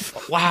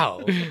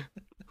 Wow.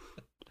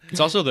 It's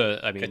also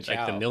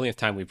the millionth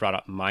time we brought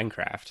up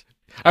Minecraft.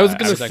 I was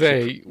going to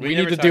say, we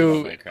need to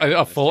do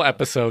a full channel.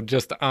 episode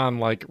just on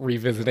like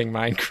revisiting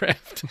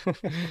Minecraft.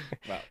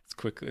 Wow,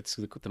 it's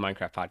the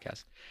Minecraft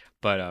podcast.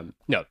 But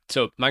no,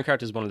 so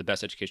Minecraft is one of the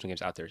best educational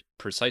games out there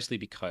precisely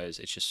because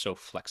it's just so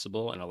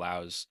flexible and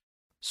allows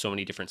so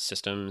many different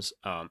systems.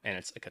 And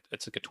it's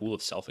like a tool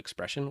of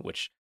self-expression,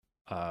 which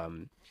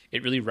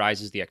it really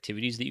rises the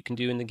activities that you can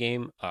do in the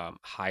game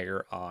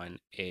higher on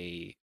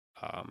a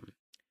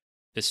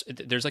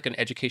there's like an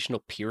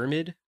educational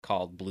pyramid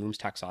called Bloom's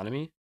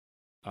taxonomy.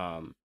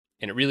 And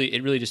it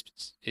really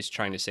just is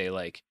trying to say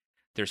like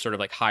there's sort of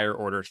like higher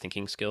order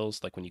thinking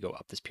skills like when you go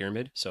up this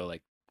pyramid. So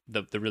like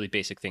the really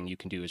basic thing you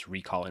can do is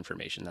recall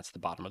information. That's the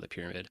bottom of the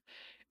pyramid.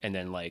 And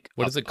then like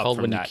what is it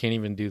called when you can't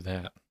even do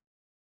that?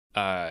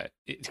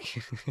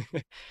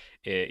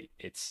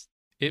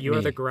 You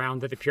are the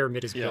ground that the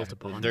pyramid is built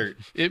upon. Dirt.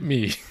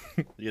 Me.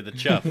 You're the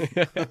chuff. Did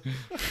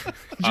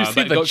you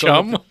see the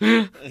chum?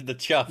 The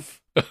chuff.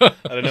 I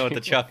don't know what the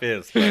chuff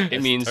is. But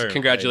it means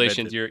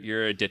congratulations,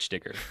 you're a ditch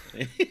digger.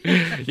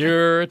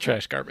 You're a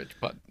trash garbage,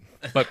 but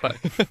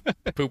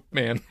poop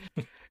man.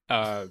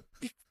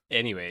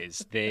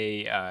 Anyways,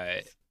 they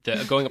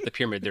going up the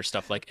pyramid, there's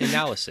stuff like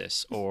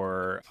analysis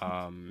or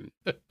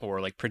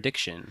like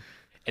prediction,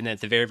 and then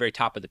at the very very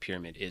top of the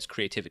pyramid is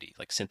creativity,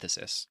 like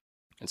synthesis.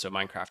 And so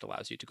Minecraft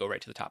allows you to go right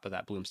to the top of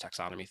that Bloom's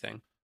taxonomy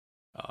thing.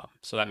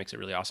 So that makes it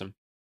really awesome.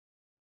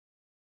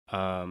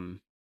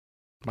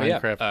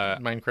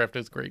 Minecraft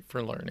is great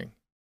for learning.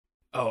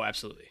 Oh,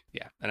 absolutely.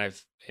 Yeah. And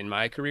in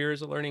my career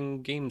as a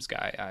learning games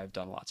guy, I've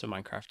done lots of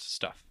Minecraft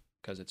stuff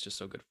because it's just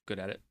so good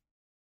at it.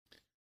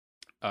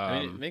 I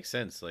mean, it makes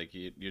sense. Like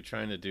you're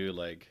trying to do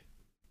like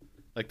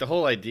the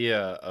whole idea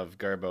of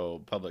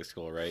Garbo Public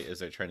School, right? Is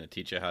they're trying to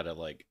teach you how to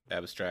like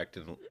abstract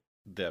and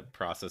the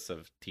process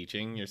of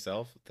teaching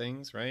yourself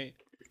things, right?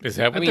 Is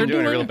that what they're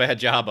doing? A real bad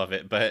job of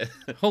it, but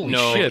holy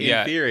no, shit!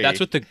 Yeah, in theory, that's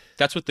what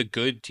the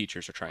good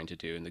teachers are trying to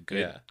do in the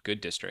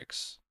good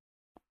districts,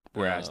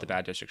 whereas the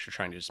bad districts are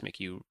trying to just make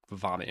you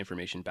vomit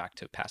information back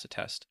to pass a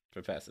test.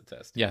 To pass a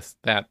test. Yes,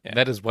 that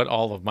is what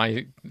all of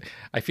my.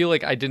 I feel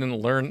like I didn't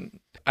learn.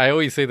 I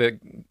always say that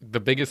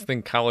the biggest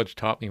thing college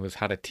taught me was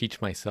how to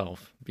teach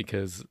myself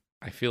because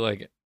I feel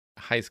like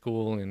high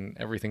school and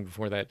everything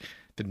before that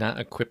did not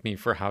equip me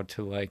for how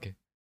to like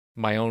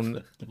my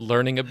own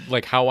learning of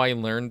like how I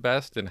learn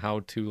best and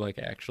how to like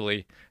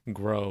actually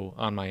grow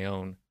on my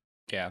own.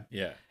 Yeah.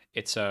 Yeah.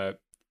 It's I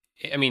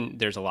mean,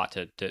 there's a lot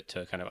to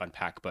kind of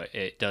unpack, but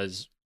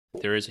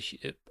there is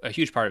a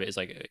huge part of it is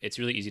like it's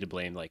really easy to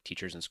blame like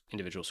teachers and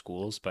individual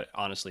schools, but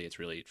honestly, it's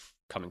really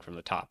coming from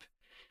the top.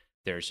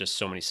 There's just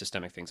so many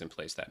systemic things in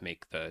place that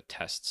make the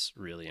tests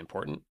really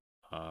important.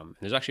 And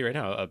there's actually right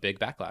now a big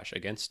backlash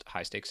against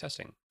high stakes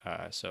testing.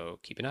 So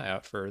keep an eye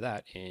out for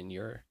that in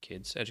your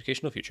kids'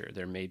 educational future.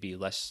 There may be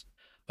less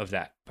of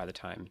that by the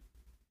time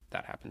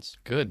that happens,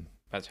 Good.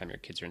 by the time your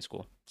kids are in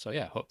school. So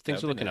yeah, hope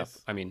things That'd are be looking up.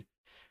 nice. I mean,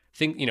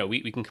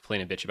 we can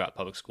complain and bitch about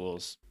public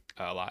schools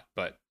a lot,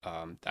 but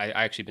I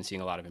actually been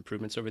seeing a lot of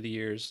improvements over the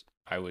years.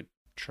 I would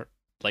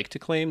like to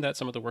claim that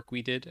some of the work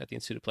we did at the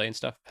Institute of Play and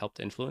stuff helped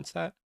influence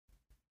that.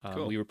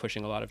 Cool. We were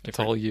pushing a lot of It's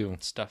different all you.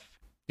 stuff.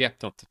 Yeah,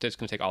 don't just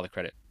gonna take all the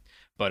credit,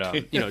 but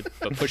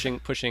but pushing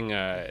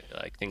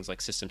like things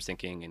like systems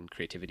thinking and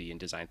creativity and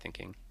design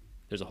thinking.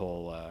 There's a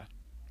whole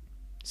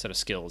set of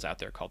skills out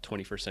there called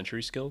 21st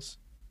century skills.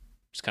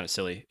 It's kind of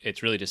silly.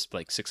 It's really just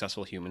like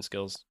successful human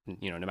skills.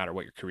 No matter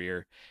what your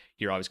career,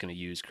 you're always going to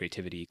use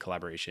creativity,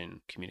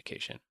 collaboration,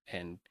 communication,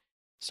 and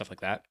stuff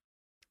like that.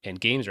 And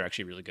games are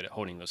actually really good at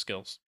honing those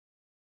skills,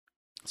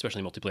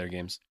 especially multiplayer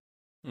games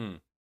Yeah,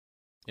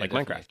 like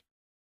definitely. Minecraft.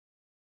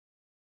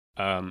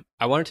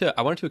 I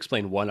wanted to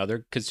explain one other,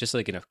 because just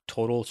like in a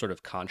total sort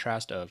of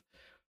contrast of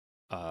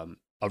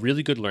a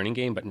really good learning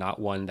game, but not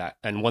one that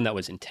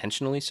was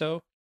intentionally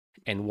so,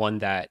 and one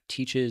that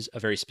teaches a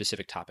very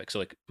specific topic. So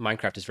like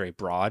Minecraft is very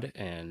broad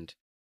and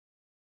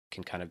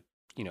can kind of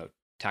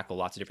tackle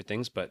lots of different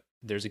things. But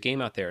there's a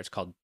game out there. It's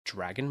called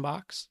Dragon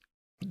Box.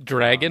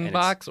 Dragon and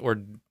it's- box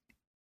or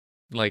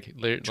like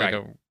like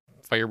a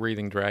fire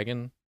breathing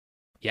dragon?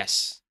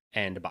 Yes,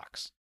 and a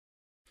box.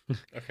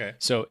 Okay.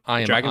 So I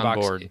am Dragon on Box,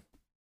 board.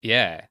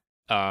 yeah.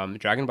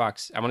 Dragon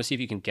Box. I want to see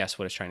if you can guess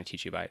what it's trying to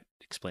teach you by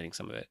explaining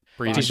some of it.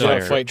 Breathing Teach you how to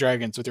fire. fight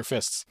dragons with your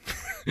fists.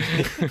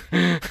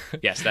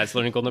 Yes, that's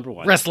learning goal number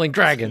 1. Wrestling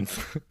dragons.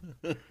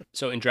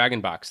 So in Dragon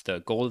Box, the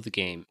goal of the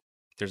game,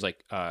 there's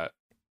like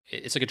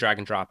it's like a drag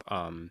and drop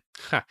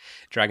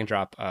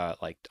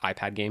like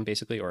iPad game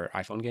basically, or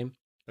iPhone game.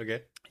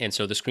 Okay. And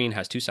so the screen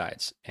has 2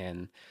 sides,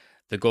 and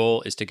the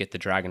goal is to get the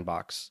Dragon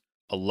Box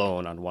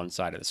alone on one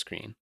side of the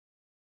screen.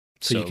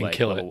 So you can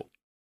kill it.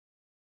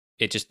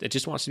 It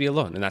just wants to be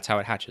alone, and that's how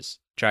it hatches.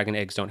 Dragon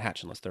eggs don't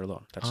hatch unless they're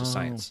alone. That's just Oh.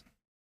 science.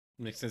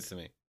 Makes sense to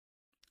me.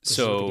 This is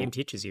what the So game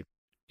teaches you.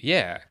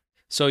 yeah.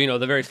 So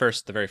the very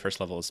first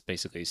level is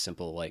basically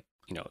simple. Like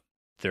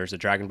there's a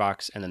Dragon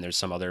Box, and then there's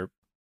some other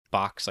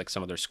box, like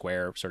some other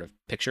square sort of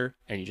picture,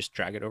 and you just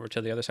drag it over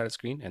to the other side of the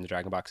screen, and the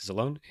Dragon Box is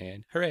alone,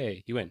 and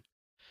hooray, you win.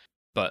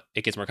 But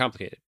it gets more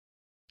complicated.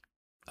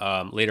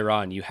 Later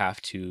on, you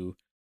have to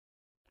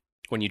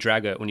when you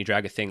drag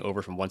a thing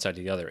over from one side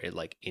to the other, it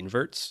like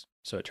inverts,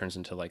 so it turns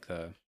into like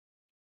the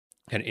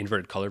kind of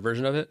inverted color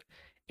version of it.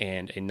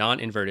 And a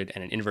non-inverted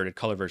and an inverted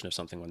color version of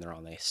something, when they're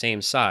on the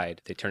same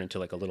side, they turn into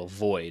like a little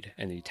void,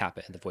 and then you tap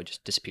it, and the void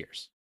just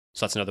disappears.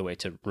 So that's another way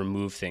to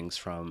remove things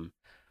from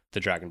the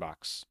Dragon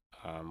Box.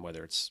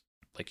 Whether it's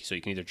like, so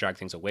you can either drag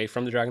things away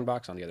from the Dragon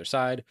Box on the other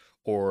side,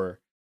 or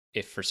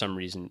if for some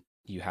reason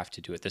you have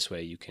to do it this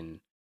way, you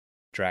can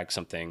drag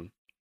something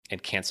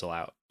and cancel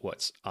out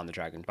what's on the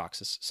Dragon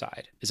Box's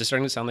side. Is this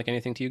starting to sound like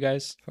anything to you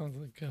guys? Sounds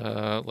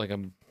like a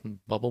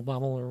bubble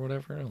bobble or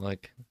whatever,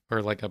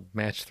 or like a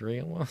match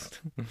 3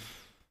 almost.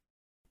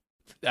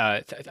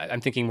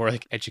 I'm thinking more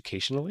like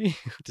educationally.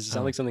 Does it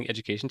sound Oh. like something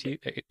educational to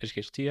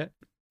you yet?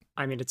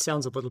 I mean, it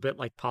sounds a little bit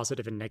like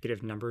positive and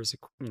negative numbers,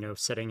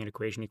 setting an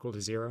equation equal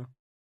to 0.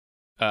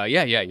 Yeah,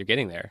 you're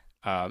getting there.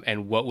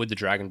 And what would the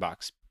Dragon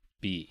Box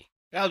be?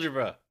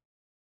 Algebra.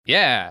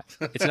 Yeah,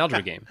 it's an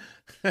algebra game.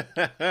 You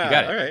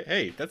got it. All right.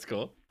 Hey, that's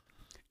cool.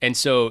 And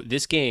so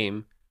this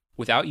game,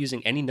 without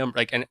using any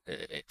number,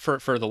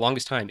 for the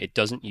longest time, it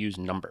doesn't use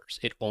numbers.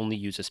 It only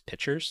uses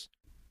pictures.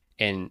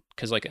 And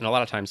because and a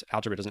lot of times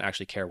algebra doesn't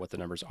actually care what the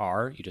numbers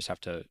are. You just have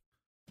to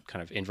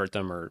kind of invert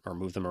them or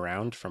move them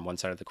around from one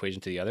side of the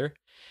equation to the other.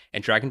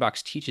 And Dragon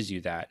Box teaches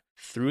you that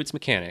through its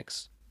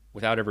mechanics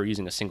without ever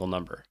using a single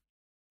number.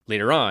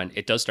 Later on,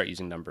 it does start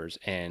using numbers,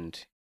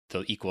 and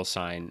the equal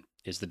sign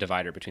is the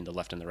divider between the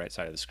left and the right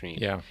side of the screen.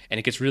 Yeah. And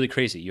it gets really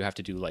crazy. You have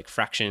to do like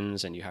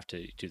fractions, and you have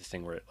to do the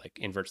thing where it like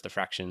inverts the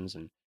fractions,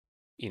 and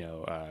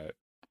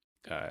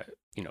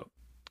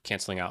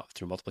canceling out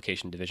through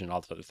multiplication, division,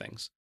 all those other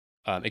things.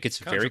 It gets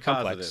very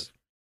complex. Contrapositive.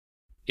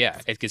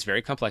 Yeah, it gets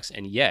very complex,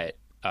 and yet,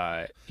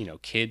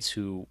 kids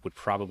who would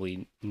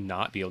probably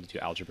not be able to do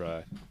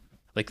algebra,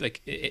 at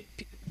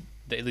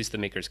least the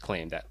makers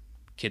claim that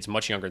kids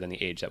much younger than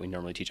the age that we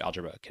normally teach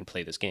algebra can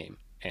play this game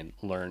and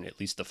learn at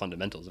least the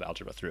fundamentals of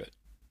algebra through it.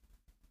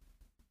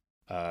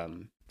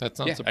 That's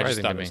not yeah, I just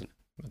surprising thought to it me. was-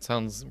 That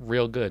sounds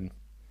real good.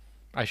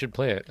 I should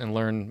play it and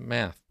learn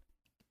math.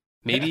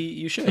 Maybe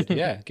you should,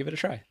 yeah, give it a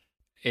try.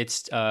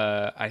 It's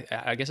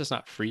I guess it's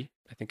not free.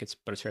 I think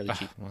but it's fairly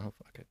cheap. Well,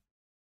 fuck it.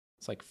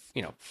 It's like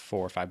 $4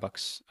 or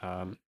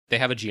 $5. They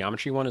have a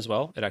geometry one as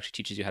well. It actually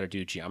teaches you how to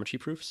do geometry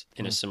proofs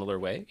in a similar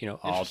way. You know,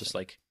 all just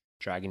like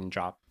drag and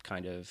drop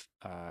kind of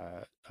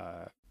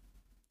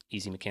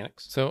easy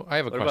mechanics. So I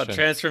have a What question. about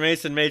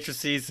transformation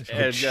matrices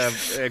and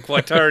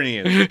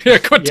quaternions?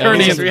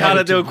 Quaternions. Teach me how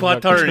to do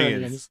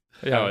quaternions.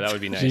 Yeah, Oh, that would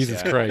be nice.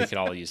 Jesus yeah. Christ. We could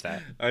all use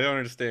that. I don't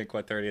understand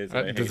quaternions. and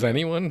I hate Does them.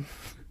 anyone?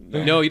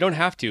 No, you don't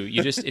have to.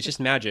 It's just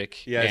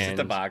magic. Yeah, it's just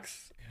a and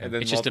box, and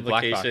then It's just a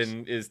black box.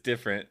 multiplication is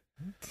different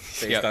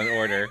based Yep. on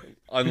order,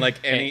 unlike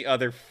any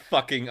other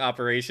fucking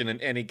operation in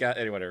any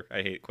whatever.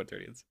 I hate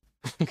quaternions.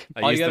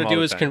 All you got to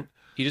do is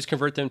you just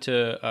convert them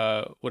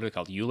to what are they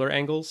called? Euler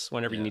angles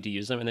whenever you need to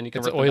use them, and then you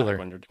convert them Euler.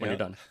 back when you're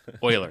done.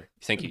 Euler.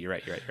 Thank you. You're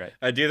right.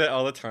 I do that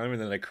all the time,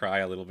 and then I cry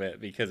a little bit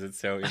because it's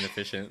so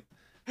inefficient.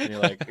 And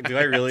you're like, do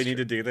I really need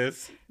to do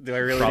this? Do I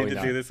really Probably need to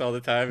not. do this all the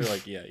time? You're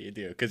like, yeah, you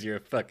do, because you're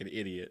a fucking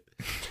idiot.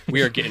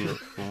 We are getting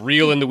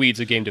real in the weeds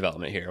of game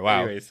development here.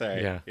 Wow. Anyway,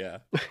 sorry. Yeah. Yeah.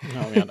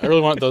 Oh man, I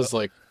really want those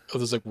like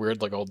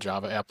weird like old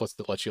Java applets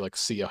that let you like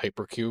see a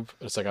hypercube.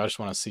 It's like I just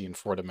want to see in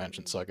 4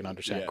 dimensions so I can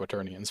understand Yeah.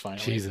 quaternions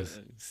finally. Jesus.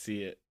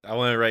 See it. I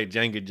want to write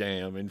Jenga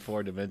Jam in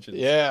 4 dimensions.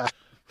 Yeah.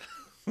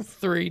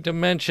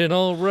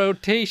 3-dimensional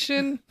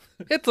rotation.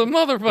 It's a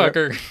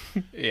motherfucker.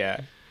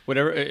 Yeah.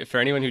 Whatever. For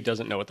anyone who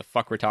doesn't know what the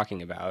fuck we're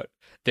talking about,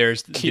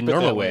 there's Keep the it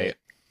normal that way. way.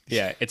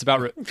 Yeah, it's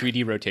about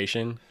 3D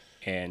rotation,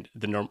 and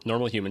the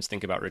normal humans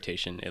think about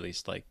rotation at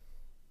least like,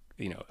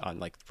 on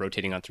like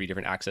rotating on 3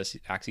 different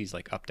axes,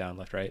 like up, down,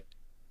 left, right.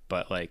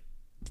 But like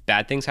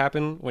bad things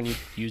happen when you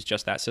use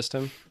just that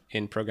system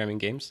in programming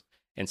games,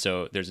 and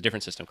so there's a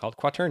different system called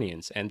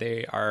quaternions, and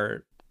they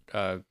are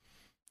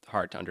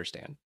hard to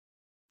understand.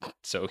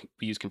 So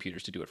we use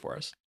computers to do it for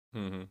us,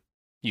 Mm-hmm.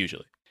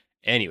 usually.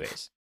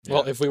 Anyways.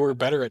 Well, if we were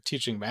better at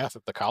teaching math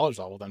at the college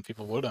level, then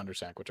people would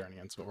understand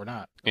quaternions, but we're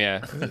not.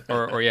 Yeah,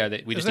 or yeah,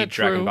 we just that need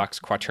Dragon true?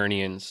 Box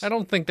quaternions. I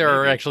don't think there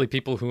are Maybe. actually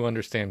people who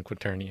understand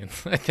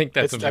quaternions. I think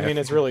that's. I mean,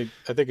 it's really.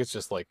 I think it's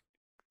just like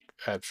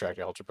abstract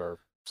algebra or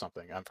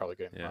something. I'm probably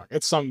getting it Yeah. wrong.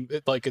 It's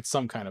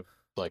some kind of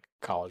like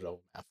college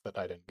level math that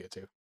I didn't get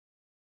to.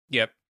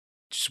 Yep,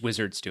 just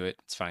wizards do it.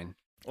 It's fine.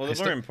 Well, I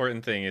the more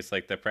important thing is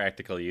like the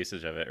practical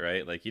usage of it,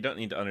 right? Like you don't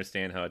need to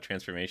understand how a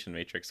transformation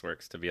matrix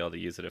works to be able to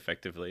use it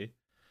effectively.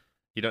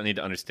 You don't need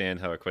to understand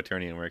how a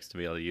quaternion works to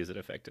be able to use it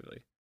effectively.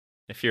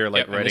 If you're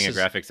like Yep, and writing a this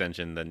is- graphics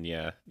engine, then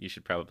yeah, you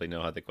should probably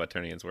know how the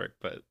quaternions work.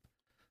 But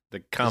the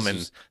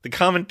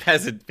common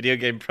peasant video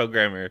game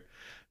programmer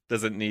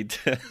doesn't need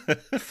to.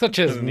 Such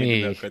as doesn't need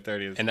to know me.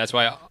 quaternions. And that's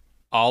why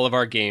all of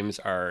our games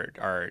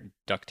are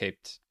duct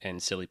taped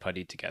and silly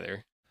puttied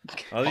together.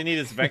 All you need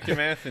is vector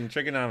math and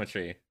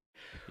trigonometry.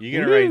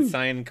 You're gonna write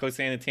sine,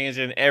 cosine, and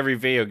tangent in every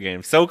video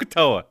game.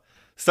 SOHCAHTOA.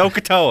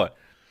 SOHCAHTOA.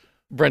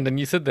 Brendan,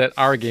 you said that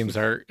our games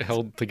are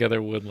held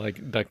together with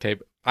like duct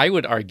tape. I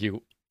would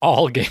argue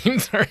all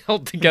games are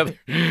held together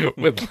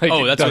with like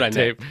Oh, that's duct what I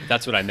tape. meant.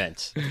 That's what I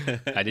meant.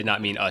 I did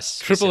not mean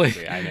us AAA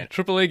specifically. I meant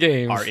AAA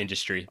games our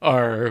industry.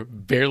 are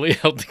barely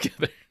held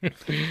together.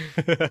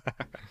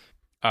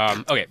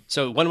 Okay,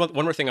 so one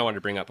more thing I wanted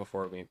to bring up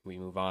before we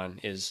move on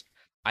is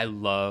I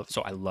love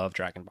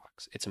Dragon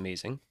Box. It's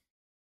amazing.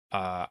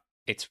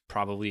 It's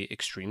probably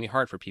extremely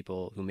hard for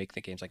people who make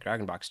the games like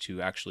Dragon Box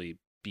to actually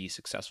be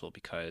successful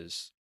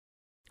because,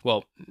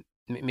 well,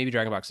 maybe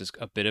Dragon Box is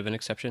a bit of an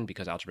exception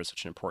because algebra is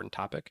such an important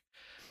topic.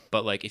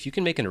 But like, if you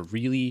can make a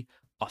really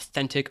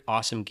authentic,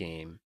 awesome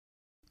game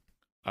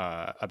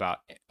about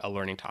a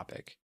learning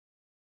topic,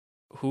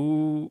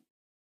 who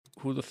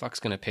the fuck's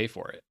gonna pay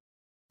for it?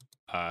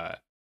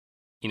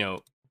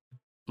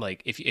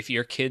 Like if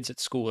your kids at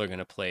school are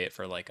gonna play it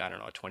for like, I don't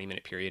know, a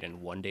 20-minute period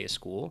and 1 day of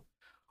school,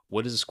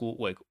 what is a school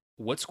like?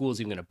 What school is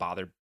even gonna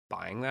bother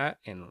buying that,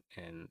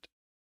 and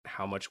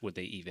how much would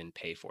they even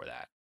pay for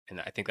that? And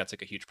I think that's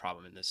like a huge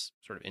problem in this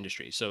sort of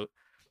industry.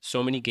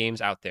 So many games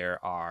out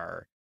there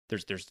are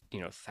there's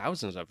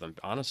thousands of them,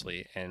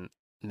 honestly, and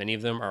many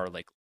of them are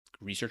like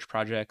research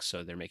projects.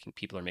 So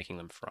people are making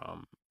them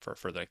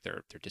for like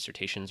their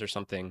dissertations or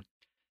something,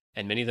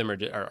 and many of them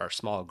are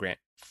small grant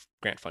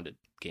funded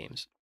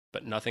games.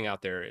 But nothing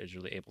out there is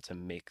really able to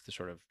make the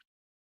sort of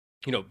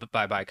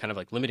by kind of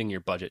like limiting your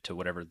budget to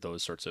whatever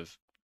those sorts of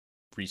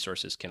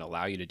resources can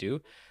allow you to do.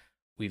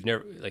 We've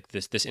never like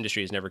this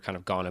industry has never kind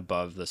of gone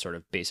above the sort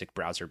of basic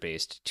browser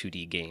based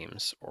 2D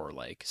games or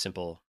like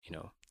simple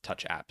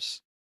touch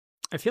apps.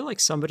 I feel like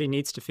somebody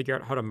needs to figure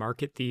out how to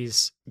market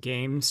these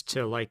games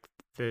to like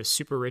the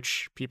super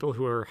rich people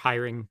who are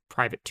hiring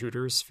private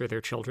tutors for their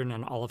children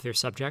on all of their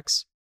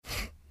subjects.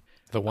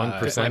 The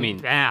 1%. I mean,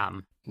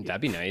 Bam.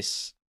 that'd be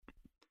nice,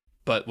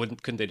 but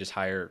couldn't they just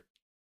hire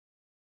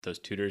those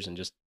tutors and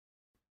just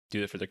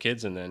do it for their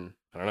kids? And then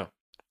I don't know.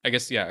 I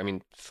guess yeah. I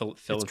mean,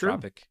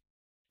 philanthropic.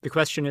 The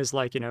question is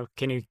like,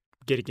 can you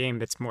get a game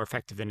that's more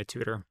effective than a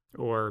tutor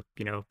or,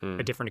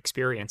 a different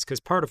experience? Because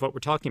part of what we're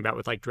talking about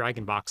with like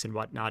Dragon Box and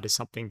whatnot is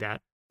something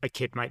that a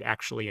kid might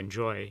actually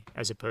enjoy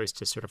as opposed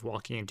to sort of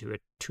walking into a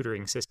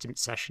tutoring system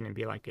session and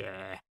be like,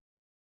 eh.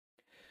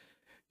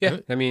 Yeah,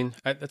 I mean,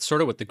 that's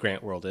sort of what the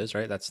grant world is,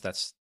 right?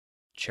 That's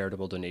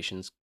charitable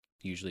donations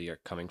usually are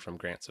coming from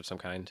grants of some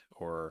kind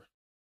or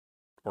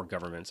or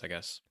governments, I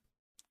guess.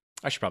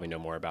 I should probably know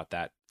more about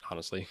that,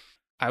 honestly.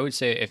 I would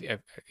say if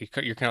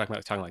you're kind of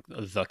like talking like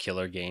the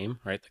killer game,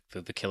 right?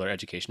 The killer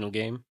educational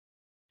game,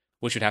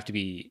 which would have to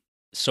be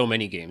so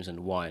many games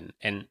in one.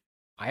 And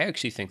I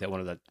actually think that one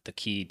of the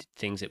key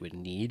things it would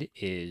need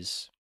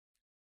is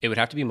it would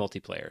have to be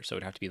multiplayer. So it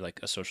would have to be like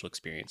a social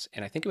experience.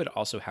 And I think it would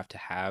also have to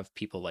have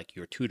people like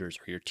your tutors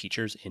or your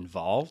teachers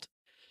involved.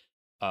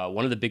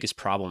 One of the biggest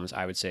problems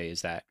I would say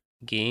is that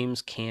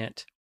games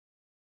can't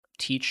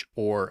teach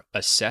or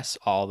assess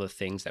all the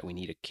things that we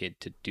need a kid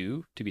to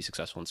do to be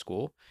successful in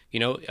school. You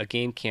know, a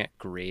game can't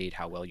grade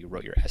how well you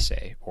wrote your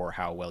essay or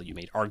how well you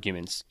made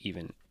arguments,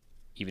 even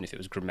if it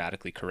was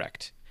grammatically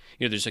correct.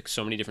 You know, there's like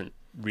so many different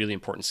really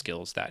important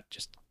skills that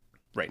just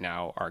right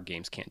now our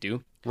games can't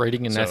do.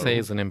 Writing an essay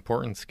is an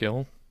important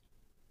skill.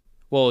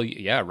 Well,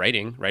 yeah,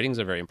 writing's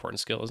a very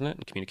important skill, isn't it?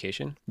 And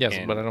communication. Yes,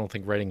 but I don't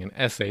think writing an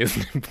essay is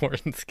an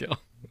important skill.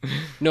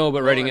 No,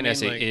 but writing an I mean,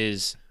 essay like,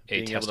 is a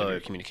being test able of to-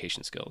 your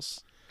communication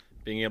skills.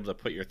 Being able to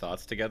put your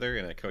thoughts together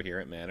in a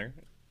coherent manner.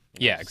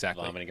 Yeah, just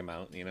exactly. Vomiting them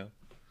out, you know?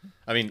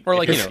 I mean, Or if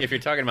like, you're, you know- if you're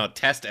talking about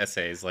test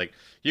essays, like,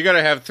 you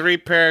gotta have 3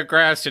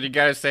 paragraphs and you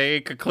gotta say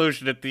a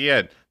conclusion at the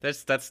end. That's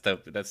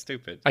stupid. That's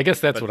stupid. I guess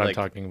that's But, what I'm like,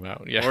 talking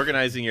about. Yeah.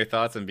 Organizing your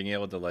thoughts and being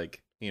able to,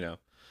 like, you know,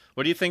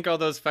 what do you think all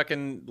those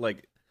fucking,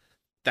 like,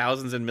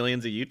 thousands and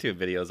millions of YouTube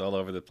videos all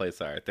over the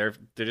place are? They're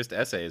just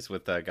essays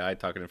with a guy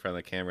talking in front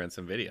of the camera and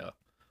some video.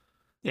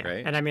 Yeah.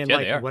 Right? And I mean, Yeah,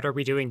 they are. like, what are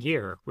we doing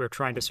here? We're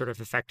trying to sort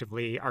of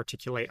effectively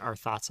articulate our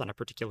thoughts on a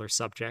particular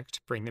subject,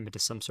 bring them into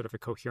some sort of a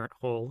coherent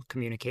whole,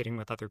 communicating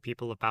with other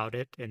people about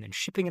it, and then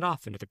shipping it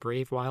off into the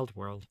brave, wild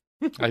world.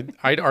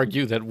 I'd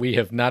argue that we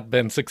have not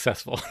been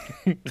successful.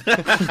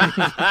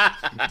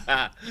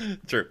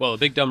 True. Well, a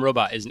big dumb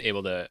robot isn't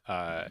able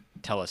to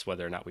tell us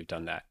whether or not we've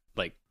done that,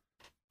 like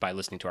by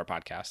listening to our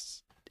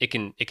podcasts. It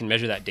can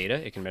measure that data.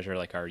 It can measure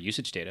like our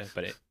usage data,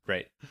 but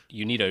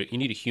you need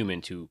a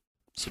human to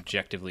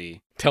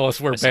subjectively Tell us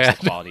we're assess bad.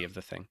 the quality of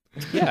the thing.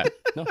 Yeah,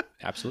 no,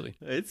 absolutely.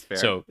 It's fair.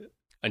 So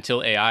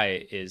until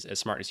AI is as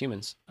smart as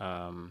humans,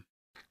 some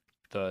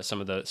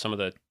of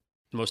the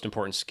most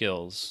important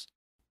skills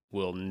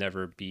will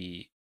never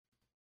be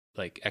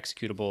like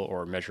executable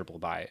or measurable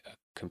by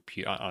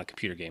on a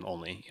computer game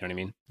only. You know what I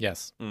mean?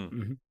 Yes.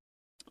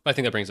 I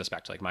think that brings us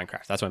back to like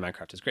Minecraft. That's why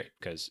Minecraft is great,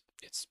 because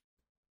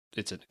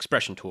it's an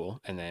expression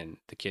tool, and then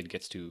the kid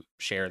gets to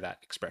share that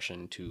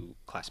expression to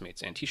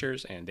classmates and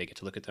teachers, and they get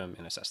to look at them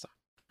and assess them.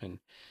 And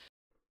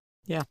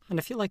Yeah, and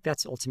I feel like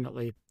that's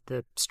ultimately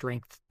the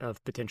strength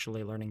of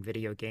potentially learning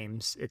video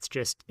games. It's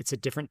a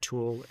different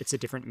tool, it's a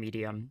different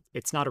medium.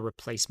 It's not a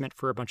replacement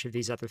for a bunch of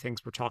these other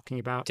things we're talking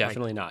about. like-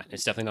 definitely not.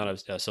 It's definitely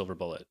not a silver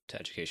bullet to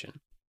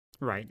education.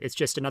 right. It's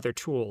just another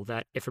tool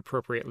that, if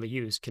appropriately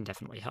used, can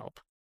definitely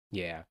help.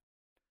 Yeah.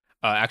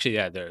 Actually,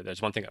 yeah. There's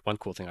one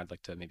cool thing I'd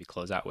like to maybe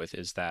close out with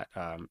is that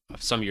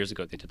some years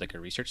ago they did like a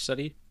research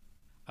study,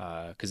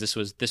 because this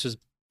was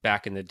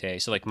back in the day.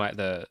 So like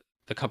the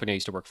company I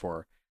used to work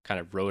for kind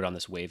of rode on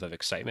this wave of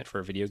excitement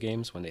for video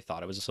games when they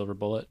thought it was a silver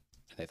bullet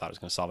and they thought it was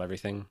going to solve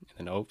everything.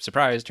 And then, oh,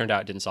 surprise, turned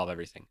out it didn't solve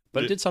everything,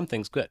 but it did some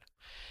things good.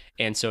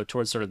 And so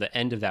towards sort of the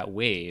end of that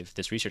wave,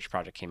 this research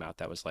project came out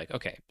that was like,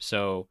 okay,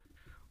 so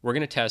we're going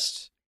to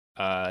test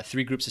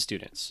 3 groups of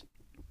students.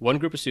 One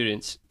group of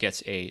students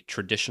gets a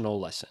traditional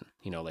lesson,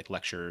 you know, like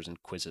lectures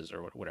and quizzes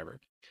or whatever.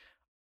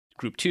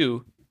 Group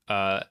 2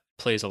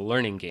 plays a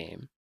learning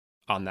game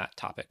on that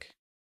topic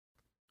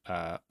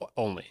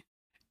only.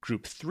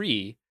 Group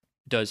 3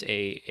 does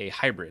a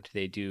hybrid.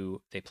 They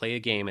play a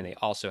game and they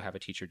also have a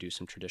teacher do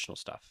some traditional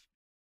stuff.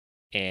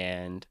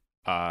 And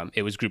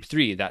it was Group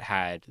 3 that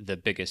had the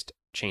biggest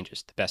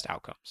changes, the best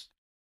outcomes.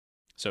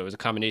 So it was a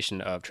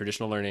combination of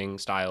traditional learning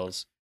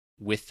styles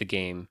with the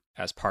game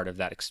as part of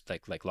that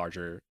like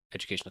larger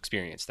educational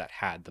experience that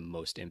had the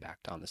most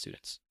impact on the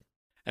students.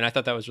 And I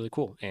thought that was really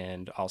cool,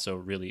 and also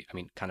really, I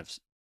mean, kind of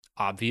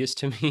obvious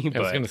to me. I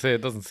was But going to say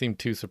it doesn't seem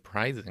too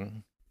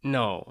surprising.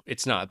 no,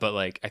 it's not. But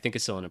like, I think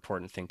it's still an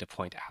important thing to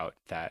point out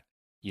that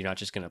you're not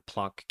just going to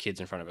plonk kids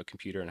in front of a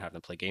computer and have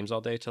them play games all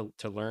day to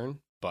learn,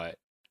 but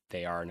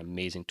they are an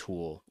amazing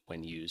tool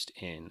when used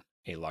in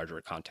a larger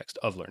context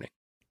of learning.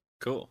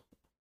 Cool.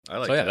 I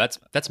like So yeah, that.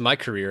 that's my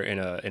career in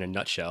a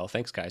nutshell.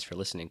 Thanks guys for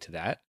listening to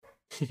that.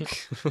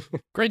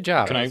 Great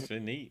job. Can I- That's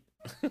neat.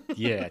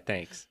 Yeah,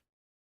 thanks.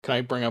 Can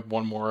I bring up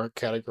one more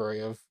category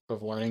of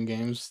learning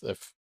games?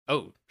 If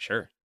Oh,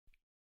 sure.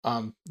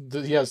 so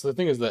the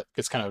thing is that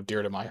it's kind of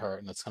dear to my heart,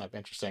 and it's kind of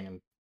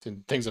interesting,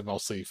 and things have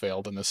mostly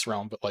failed in this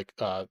realm. But like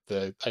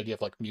the idea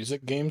of like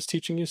music games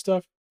teaching you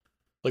stuff.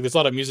 Like there's a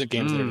lot of music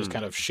games that are just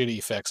kind of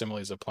shitty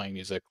facsimiles of playing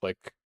music.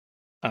 Like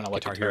I don't know,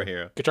 like Guitar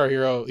Hero. Guitar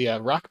Hero. Yeah,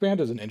 Rock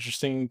Band is an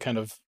interesting kind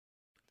of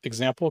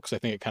example because I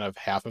think it kind of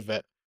half of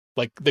it,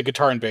 like the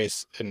guitar and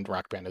bass in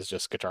Rock Band is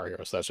just Guitar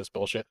Hero, so that's just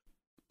bullshit.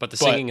 But the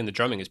But- singing and the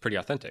drumming is pretty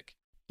authentic.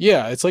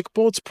 Yeah, it's like,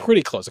 well, it's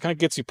pretty close. It kind of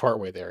gets you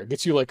partway there. It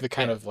gets you like the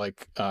kind of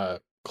like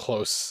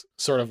close,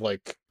 sort of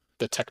like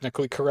the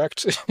technically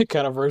correct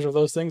kind of version of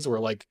those things, where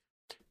like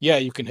yeah,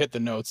 you can hit the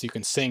notes, you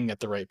can sing at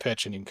the right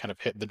pitch, and you can kind of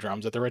hit the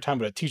drums at the right time,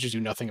 but it teaches you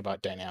nothing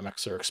about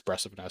dynamics or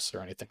expressiveness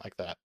or anything like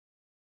that.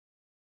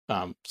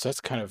 So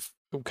that's kind of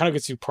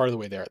gets you part of the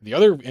way there. The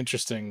other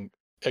interesting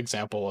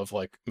example of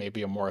like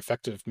maybe a more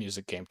effective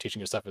music game teaching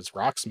you stuff is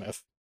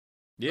Rocksmith.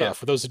 Yeah.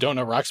 For those who don't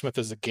know, Rocksmith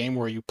is a game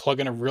where you plug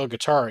in a real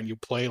guitar and you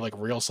play like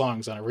real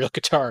songs on a real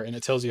guitar, and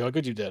it tells you how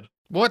good you did.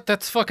 What?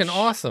 That's fucking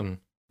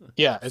awesome.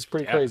 Yeah, it's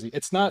pretty Yeah. crazy.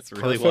 It's not It's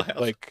really perfect,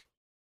 wild. like,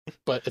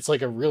 but it's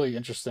like a really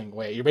interesting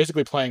way. You're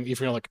basically playing, if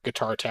you know, like a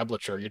guitar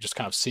tablature, you're just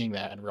kind of seeing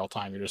that in real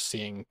time. You're just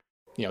seeing,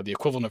 the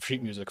equivalent of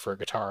sheet music for a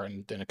guitar,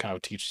 and then it kind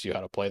of teaches you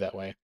how to play that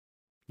way.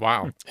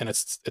 Wow. And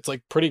it's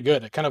like pretty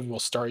good. It kind of will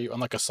start you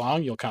on like a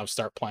song. You'll kind of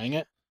start playing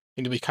it,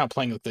 and you'll be kind of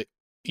playing with the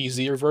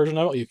easier version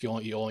of it. You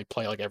only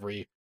play like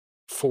every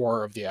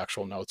 4 of the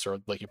actual notes, or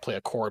like you play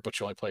a chord, but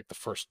you only play like the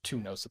first 2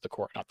 notes of the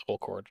chord, not the whole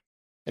chord.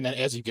 And then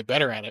as you get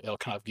better at it, it'll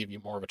kind of give you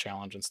more of a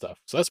challenge and stuff.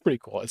 So that's pretty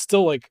cool. It's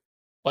still like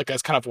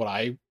that's kind of what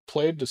I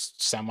played,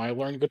 just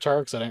semi-learned guitar,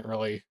 because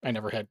I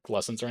never had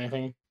lessons or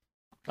anything.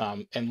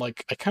 And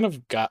like I kind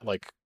of got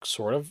like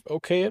sort of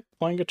okay at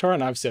playing guitar,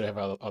 and obviously I have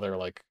other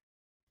like,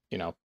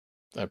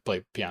 I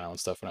played piano and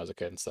stuff when I was a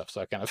kid and stuff,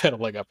 so I kind of had a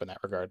leg up in that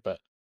regard. But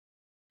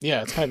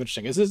yeah, it's kind of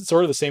interesting. Is this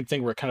sort of the same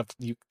thing where kind of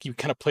you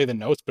kind of play the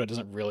notes, but it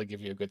doesn't really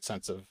give you a good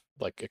sense of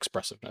like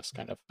expressiveness,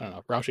 kind of? I don't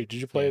know. Raushi, did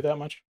you play that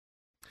much?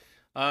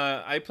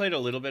 I played a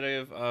little bit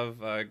of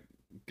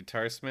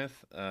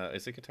Guitarsmith.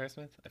 Is it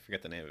Guitarsmith? I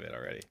forget the name of it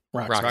already.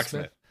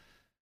 Rocksmith.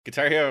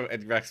 Guitar Hero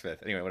and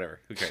Rocksmith. Anyway, whatever.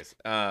 Who cares?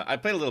 I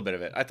played a little bit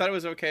of it. I thought it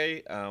was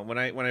okay. When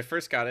I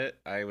first got it,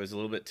 I was a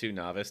little bit too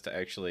novice to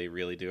actually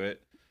really do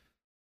it.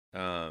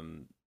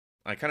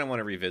 I kind of want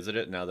to revisit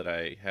it now that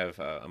I have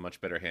a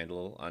much better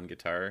handle on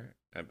guitar.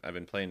 I've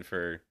been playing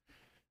for,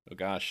 oh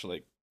gosh,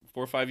 like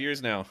 4 or 5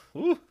 years now.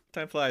 Woo,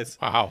 time flies.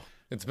 Wow.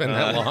 It's been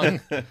that long.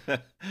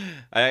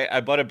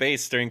 I bought a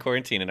bass during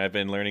quarantine, and I've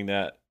been learning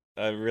that.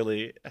 I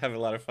really have a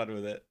lot of fun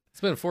with it. It's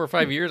been 4 or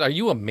 5 years. Are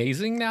you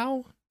amazing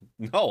now?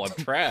 No, I'm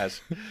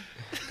trash.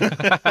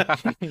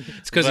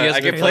 It's because he has I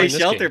been can play playing this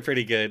Shelter game.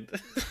 pretty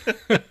good.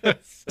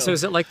 So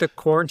is it like the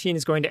quarantine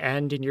is going to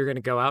end and you're going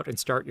to go out and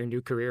start your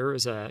new career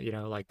as a,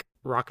 like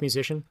rock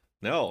musician?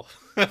 No,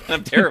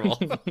 I'm terrible.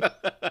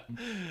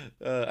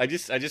 I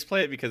just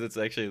play it because it's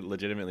actually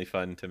legitimately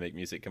fun to make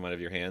music come out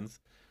of your hands.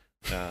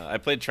 I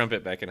played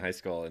trumpet back in high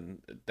school, and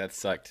that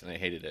sucked, and I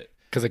hated it.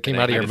 Because it came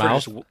And out of your prefer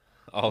mouth? just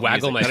all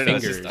waggle music. my I don't know,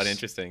 it's just fingers.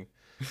 uninteresting.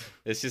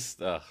 It's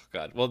just, oh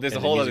god. Well, there's And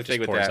a the whole other music thing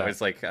just with pours that. out.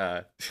 It's like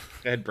I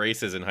had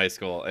braces in high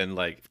school, and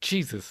like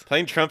Jesus.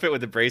 playing trumpet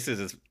with the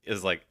braces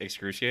is like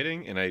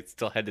excruciating, and I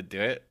still had to do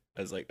it.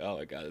 I was like, oh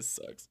my god, this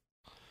sucks.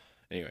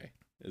 Anyway,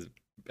 it was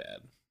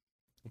bad,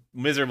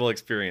 miserable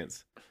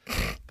experience.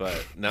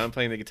 But now I'm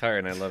playing the guitar,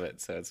 and I love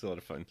it, so it's a lot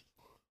of fun.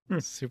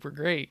 Super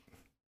great.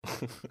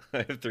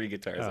 I have 3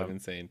 guitars. Oh. I'm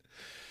insane.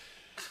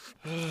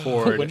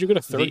 Ford. When'd you get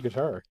a third the-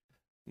 guitar?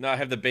 No, I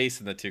have the bass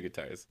and the 2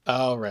 guitars.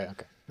 Oh, right.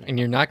 Okay. And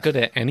you're not good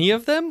at any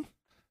of them?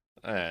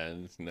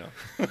 And no.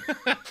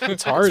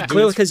 It's hard.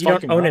 Clearly It's because you don't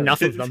fucking own hard.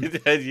 enough of them. I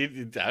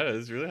don't know,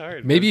 it's really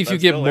hard. Maybe if I'm you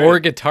get still more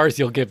learning. guitars,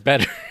 you'll get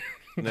better.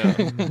 No.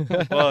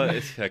 Well,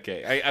 it's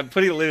okay. I'm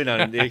putting a limit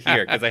on it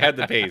here because I had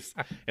the bass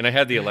and I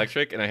had the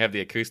electric and I have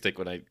the acoustic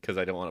because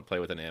I don't want to play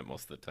with an amp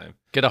most of the time.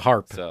 Get a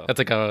harp. So, That's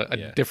like a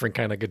yeah. different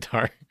kind of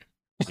guitar.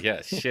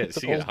 Yeah, shit.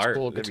 It's So an you get a harp.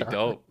 old-school That'd be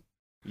guitar. dope.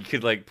 You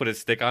could like put a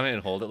stick on it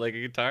and hold it like a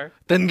guitar.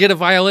 Then get a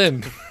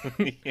violin.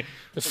 Yeah.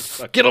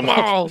 Get them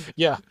all.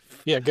 Yeah.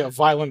 Get a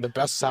violin, the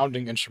best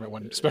sounding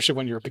instrument, especially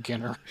when you're a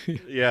beginner.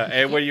 Yeah,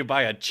 and when you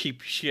buy a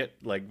cheap shit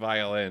like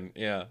violin,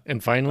 yeah.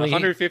 And finally,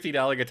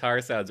 $150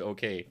 guitar sounds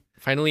okay.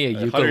 finally a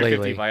 150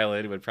 ukulele.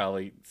 violin would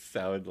probably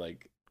sound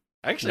like.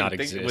 I actually Not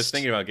was exist.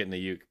 thinking about getting a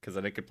uke because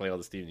then I could play all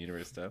the Steven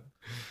Universe stuff.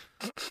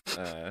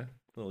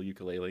 Little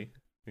ukulele,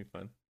 be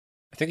fun.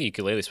 I think the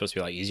ukulele is supposed to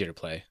be a lot easier to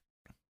play.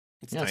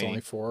 It's Yeah, it's tiny.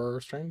 only 4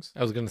 strings.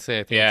 I was going to say,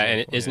 I think Yeah,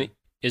 it's and awful.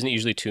 isn't it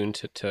usually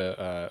tuned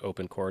to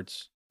open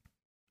chords?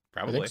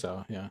 Probably. I think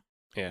so.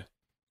 Yeah.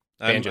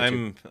 Banjo,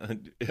 I'm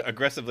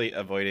aggressively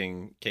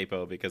avoiding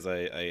capo because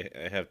I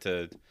have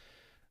to.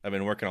 I've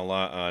been working a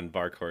lot on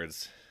bar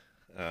chords.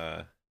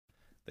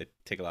 They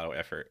take a lot of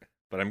effort,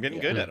 but I'm getting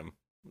good at them.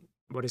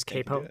 What is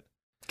capo?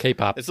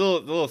 K-pop. It's a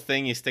little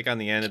thing you stick on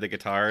the end of the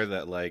guitar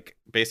that like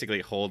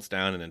basically holds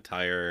down an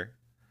entire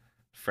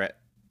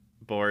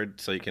fretboard,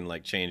 so you can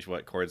like change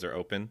what chords are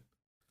open.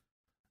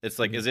 It's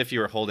like as if you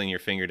were holding your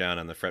finger down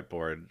on the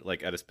fretboard,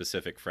 like at a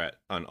specific fret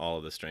on all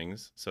of the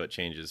strings, so it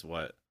changes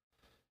what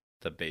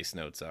the bass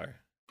notes are.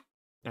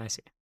 I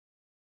see.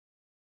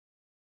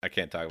 I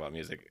can't talk about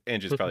music.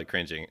 Andrew's probably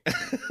cringing.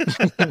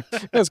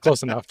 That's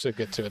close enough to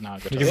get to it now.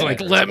 He's Yeah,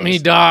 like, I let me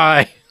suppose.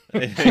 die. He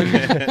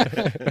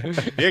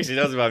actually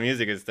knows about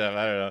music and stuff.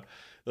 I don't know.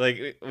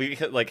 Like we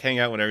like hang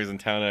out whenever he's in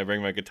town, and I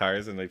bring my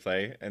guitars and they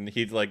play, and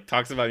he like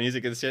talks about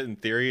music and shit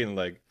and theory and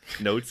like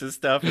notes and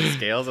stuff and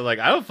scales. I'm like,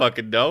 I don't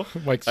fucking know.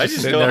 Mike's I just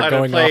just sitting know there how to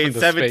going off play into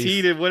 17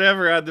 space. and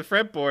whatever on the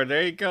fretboard.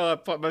 There you go. I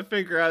put my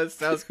finger on it.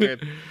 Sounds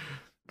good.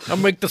 I'll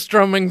make the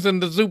strummings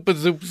and the zoopa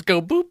zoops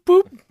go boop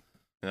boop.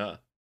 Yeah.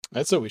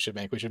 That's what we should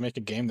make. We should make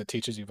a game that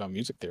teaches you about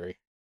music theory.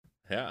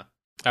 Yeah.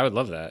 I would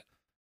love that.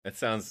 That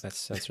sounds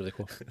That's really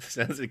cool.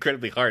 sounds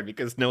incredibly hard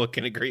because no one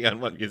can agree on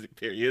what music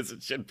theory is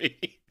and should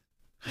be.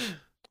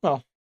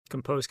 Well,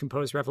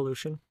 Compose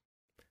revolution.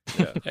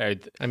 Yeah.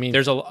 I mean,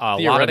 There's a lot of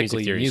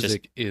theoretically, music theory.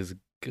 music is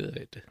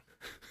good.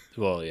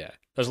 Well, yeah.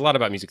 There's a lot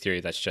about music theory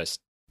that's just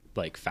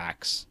like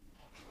facts.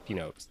 You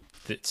know,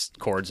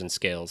 chords and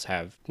scales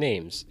have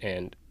names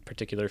and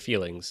particular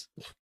feelings.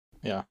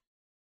 yeah.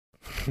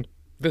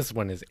 This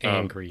one is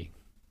angry.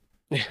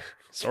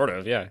 Sort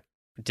of, yeah.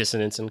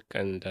 Dissonance and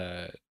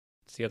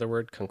what's the other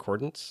word?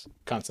 Concordance?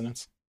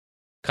 Consonants.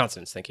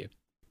 Consonance, thank you.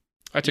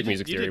 I took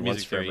music You theory did once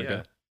music theory, forever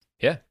ago.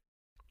 Yeah.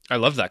 I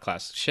loved that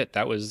class. Shit,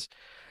 that was...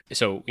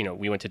 So, you know,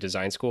 we went to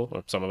design school,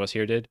 or some of us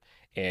here did,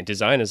 and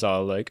design is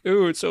all like,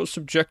 oh, it's so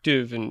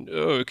subjective, and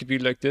oh, it could be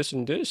like this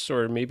and this,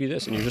 or maybe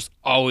this, and you're just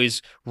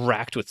always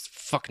racked with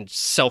fucking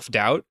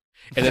self-doubt.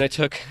 And then I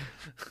took...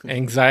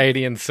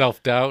 Anxiety and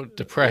self-doubt,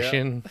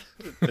 depression,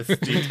 That's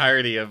the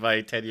entirety of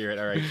my tenure at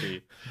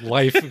RIT.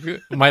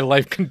 my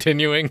life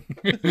continuing.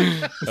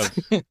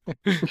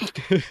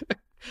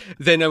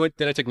 Then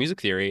I took music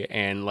theory,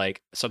 and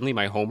like suddenly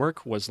my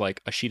homework was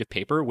like a sheet of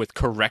paper with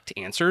correct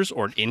answers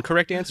or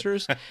incorrect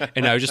answers,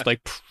 and I was just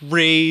like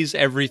praise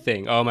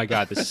everything. Oh my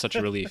god, this is such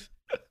a relief.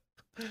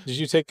 Did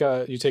you take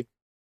this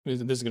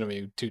is gonna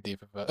be too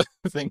deep of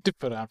a thing to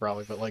put on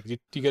probably, but like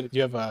you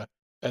have a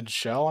Ed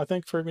Shell, I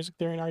think, for music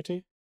theory in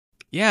RT?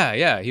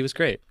 Yeah, he was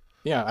great.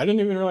 Yeah, I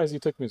didn't even realize you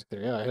took music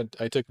theory. Yeah,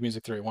 I took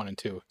music theory 1 and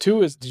 2.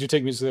 Did you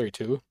take music theory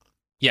 2?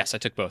 Yes, I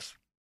took both.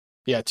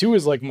 Yeah, 2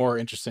 is like more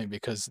interesting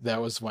because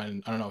that was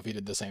when, I don't know if he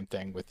did the same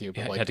thing with you,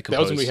 but Yeah, like had to that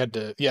was when we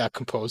compose. had to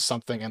compose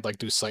something and like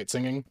do sight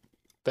singing.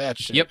 That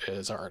shit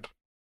is hard.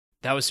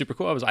 That was super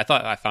cool.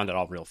 I found it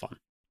all real fun.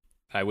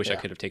 I wish I Yeah.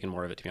 could have taken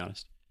more of it, to be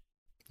honest.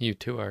 You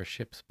two are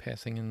ships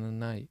passing in the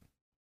night.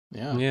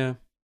 Yeah. Yeah.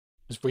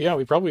 But yeah,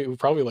 we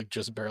probably like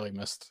just barely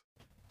missed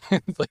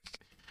like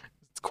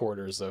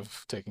quarters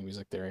of taking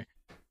music theory.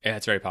 Yeah,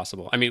 it's very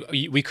possible. I mean,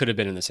 we could have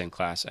been in the same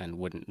class and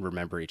wouldn't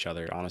remember each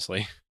other,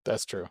 honestly.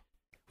 That's true.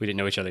 We didn't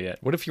know each other yet.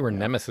 What if you were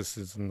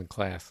nemesis in the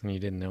class and you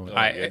didn't know it? Oh,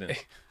 my goodness.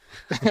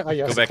 Oh,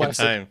 yes, Go back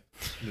classic. in time.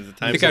 There's a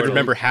time I think I portal.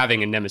 remember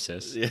having a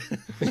nemesis. Yeah.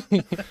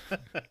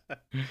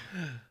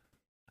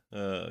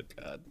 Oh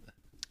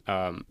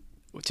god.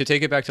 To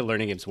take it back to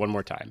learning games one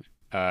more time,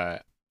 I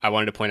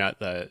wanted to point out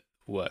the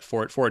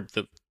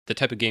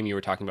type of game you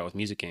were talking about with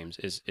music games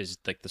is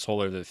like this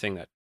whole other thing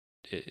that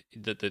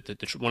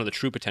one of the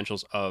true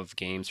potentials of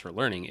games for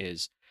learning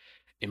is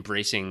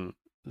embracing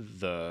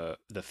the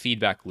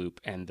feedback loop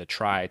and the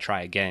try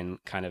again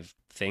kind of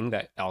thing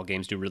that all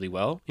games do really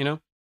well. You know,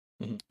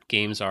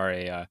 games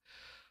are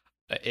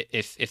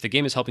if the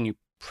game is helping you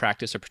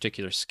practice a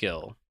particular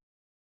skill,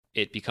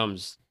 it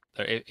becomes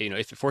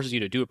if it forces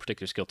you to do a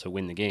particular skill to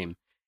win the game,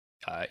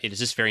 it is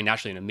just very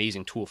naturally an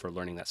amazing tool for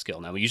learning that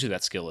skill. Now, usually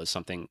that skill is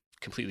something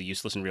completely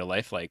useless in real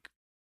life, like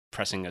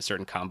pressing a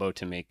certain combo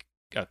to make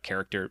a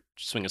character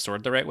swing a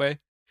sword the right way,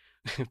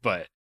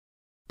 but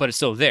it's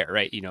still there,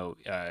 right?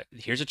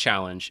 Here's a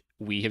challenge.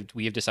 We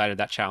have decided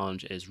that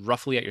challenge is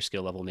roughly at your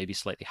skill level, maybe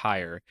slightly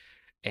higher,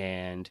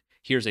 and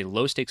here's a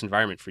low stakes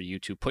environment for you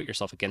to put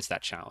yourself against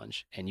that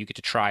challenge, and you get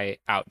to try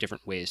out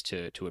different ways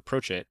to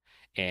approach it,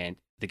 and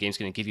the game's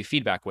going to give you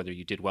feedback whether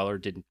you did well or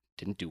didn't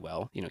do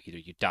well. Either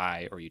you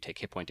die or you take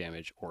hit point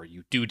damage or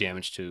you do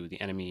damage to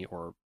the enemy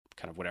or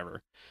kind of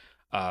whatever.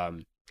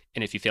 And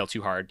if you fail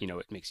too hard,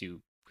 it makes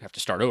you have to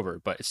start over,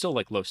 but it's still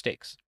like low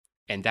stakes.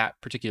 And that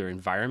particular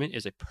environment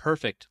is a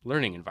perfect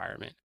learning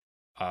environment.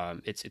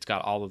 It's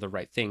got all of the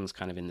right things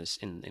kind of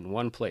in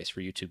one place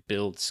for you to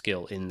build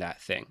skill in that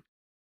thing.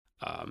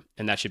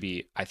 And that should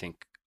be, I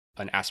think,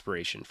 an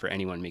aspiration for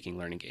anyone making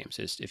learning games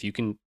is if you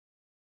can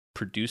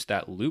produce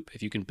that loop,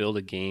 if you can build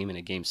a game and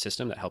a game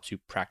system that helps you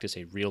practice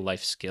a real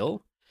life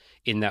skill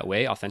in that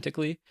way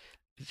authentically,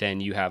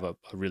 then you have a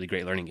really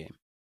great learning game.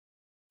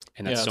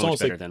 And that's so much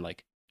better than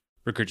like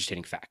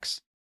regurgitating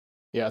facts.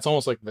 Yeah, it's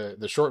almost like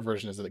the short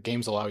version is that the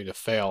games allow you to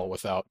fail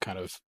without kind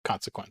of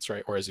consequence,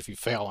 right? Whereas if you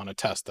fail on a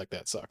test, like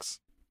that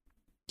sucks.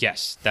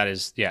 Yes, that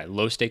is,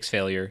 low stakes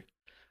failure,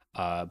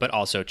 but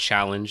also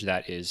challenge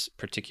that is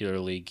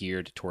particularly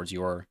geared towards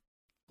your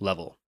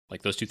level.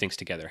 Like those two things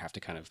together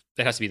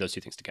it has to be those two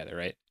things together,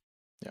 right?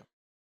 Yeah.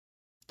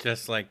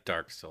 Just like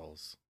Dark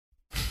Souls.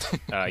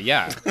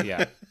 Yeah.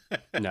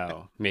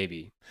 No,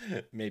 maybe.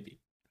 Maybe.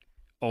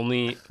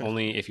 Only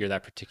if you're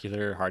that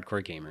particular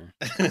hardcore gamer.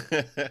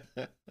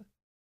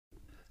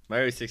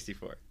 Mario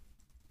 64.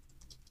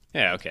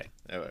 Yeah, okay.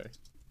 Anyway.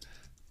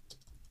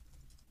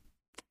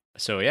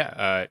 So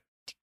yeah,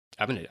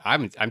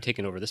 I'm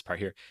taking over this part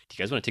here. Do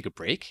you guys want to take a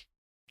break?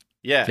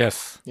 Yeah.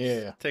 Yes.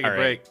 Yeah. Take All a right.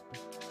 break.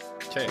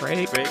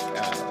 Break.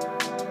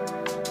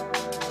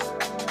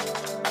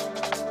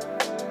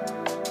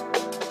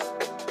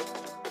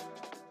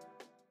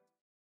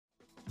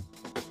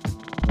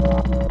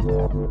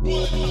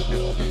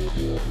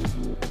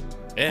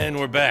 And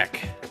we're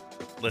back.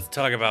 Let's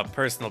talk about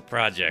personal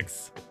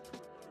projects.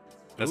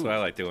 That's what I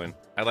like doing.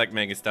 I like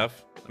making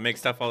stuff. I make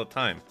stuff all the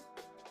time.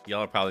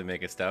 Y'all are probably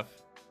making stuff.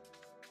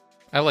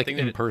 I like think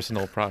that-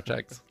 impersonal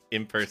projects.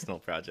 Impersonal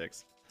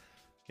projects.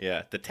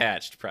 Yeah,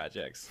 detached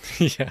projects.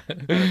 Yeah. I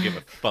don't give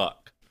a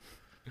fuck.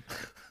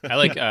 I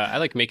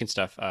like making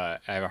stuff. I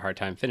have a hard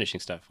time finishing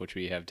stuff, which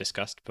we have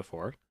discussed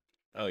before.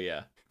 Oh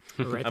yeah.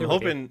 Right I'm there with you.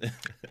 hoping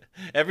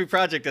every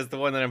project is the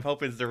one that I'm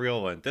hoping is the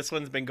real one. This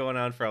one's been going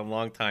on for a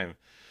long time.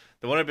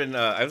 The one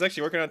I was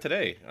actually working on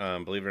today,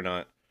 believe it or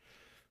not.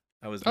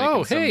 I was making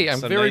Oh, hey, I'm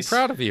some very nice-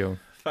 proud of you.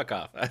 Fuck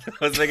off. I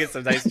was making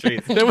some nice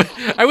treats.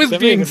 I was That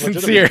being makes it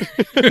sincere.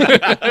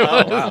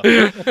 Oh, wow.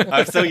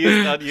 I'm so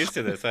not used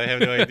to this. I have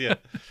no idea.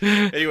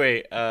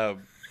 Anyway,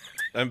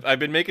 I've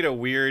been making a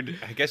weird,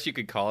 I guess you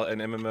could call it an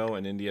MMO,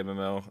 an indie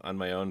MMO on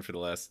my own for the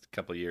last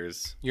couple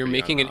years. You're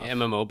pretty making on an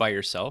and off. MMO by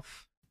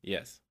yourself?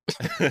 Yes.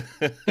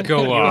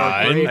 Go You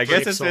are on. brave, I guess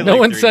brave it's soul. been No like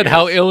one 3 said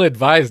how years.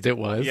 ill-advised it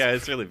was. Yeah,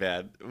 it's really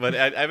bad, but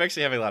I'm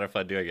actually having a lot of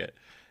fun doing it.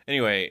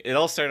 Anyway, it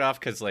all started off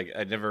because like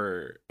I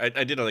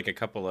did like a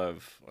couple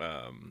of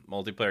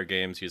multiplayer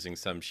games using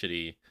some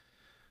shitty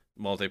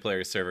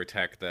multiplayer server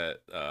tech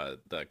that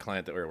the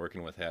client that we were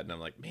working with had, and I'm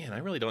like, man, I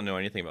really don't know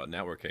anything about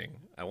networking.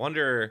 I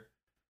wonder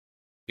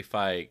if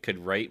I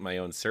could write my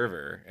own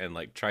server and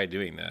like try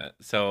doing that.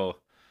 So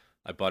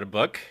I bought a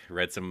book,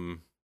 read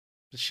some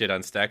shit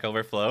on Stack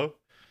Overflow,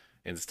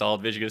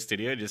 installed Visual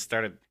Studio, just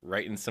started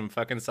writing some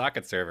fucking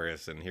socket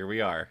servers, and here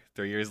we are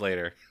 3 years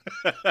later.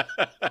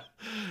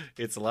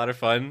 It's a lot of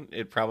fun.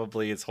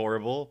 It's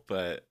horrible,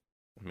 but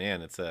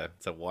man, it's a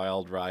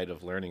wild ride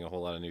of learning a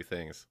whole lot of new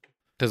things.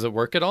 Does it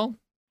work at all?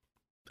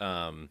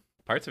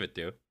 Parts of it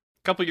do. A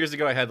couple years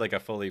ago, I had like a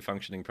fully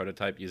functioning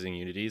prototype using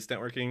Unity's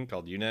networking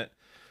called Unet.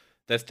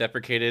 That's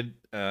deprecated,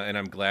 and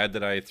I'm glad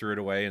that I threw it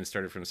away and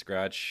started from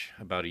scratch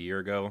about a year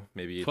ago,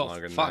 maybe Well,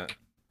 longer than fuck.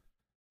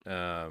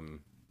 that.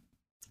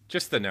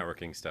 Just the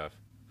networking stuff.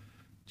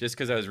 Just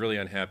because I was really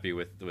unhappy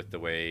with the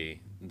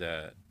way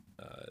that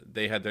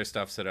they had their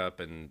stuff set up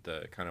and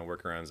the kind of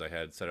workarounds I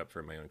had set up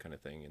for my own kind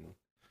of thing, and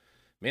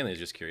mainly I was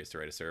just curious to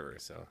write a server.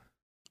 So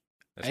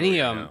that's where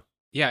we are now.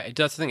 Yeah,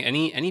 that's the thing.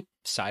 Any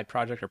side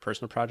project or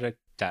personal project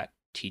that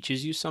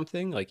teaches you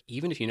something, like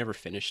even if you never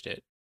finished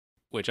it,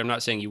 which I'm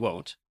not saying you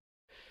won't,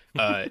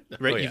 right?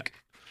 Oh, yeah.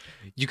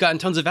 You've gotten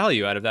tons of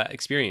value out of that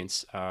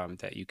experience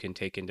that you can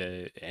take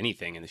into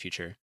anything in the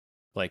future.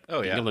 Like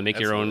Oh, being yeah, able to make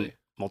your own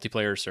absolutely.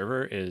 multiplayer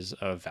server is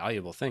a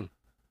valuable thing.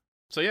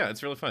 So yeah,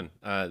 it's really fun.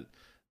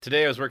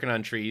 Today I was working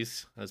on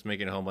trees. I was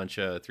making a whole bunch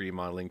of 3D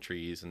modeling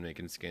trees and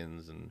making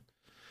skins, and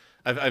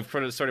I've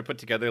sort of put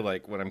together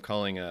like what I'm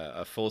calling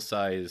a full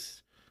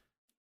size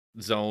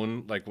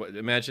zone. Like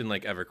imagine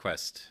like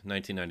EverQuest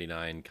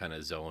 1999 kind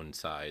of zone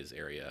size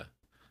area.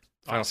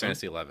 Final Awesome.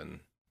 Fantasy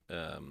 11.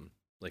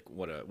 Like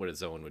what a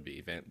zone would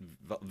be.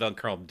 Van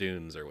Carl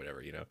Dunes or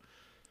whatever, you know.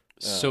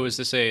 So is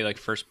this a like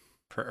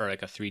or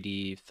like a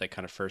 3D like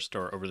kind of first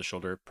or over the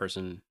shoulder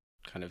person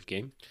kind of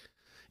game?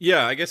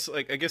 Yeah, I guess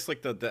like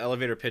the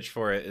elevator pitch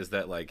for it is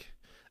that like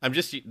I'm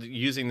just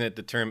using the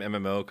term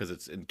MMO because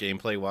it's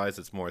gameplay wise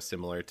it's more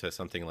similar to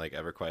something like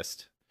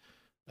EverQuest,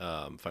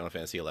 Final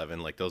Fantasy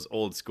 11, like those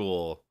old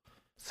school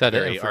Set it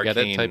very and forget it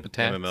arcane type of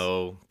tax.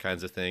 MMO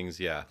kinds of things.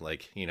 Yeah,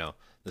 like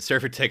the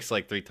server takes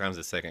like 3 times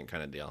a second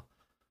kind of deal.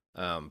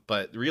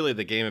 But really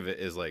the game of it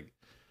is like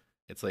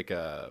it's like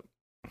a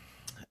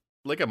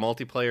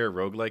multiplayer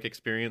roguelike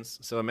experience.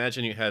 So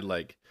imagine you had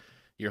like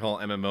your whole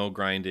MMO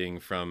grinding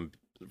from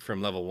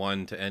level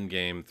 1 to end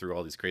game through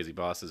all these crazy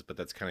bosses, but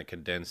that's kind of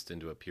condensed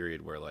into a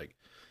period where like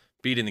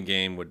beating the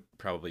game would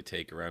probably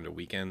take around a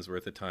weekend's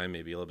worth of time,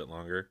 maybe a little bit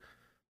longer.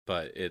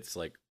 But it's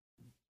like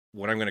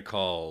what I'm going to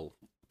call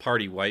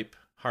party wipe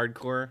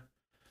hardcore.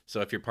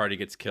 So if your party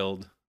gets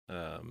killed,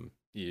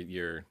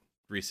 you're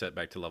reset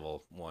back to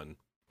level 1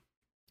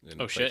 and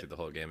play shit. through the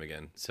whole game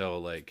again. So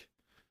like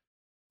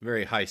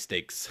very high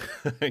stakes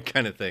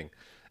kind of thing.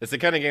 It's the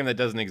kind of game that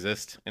doesn't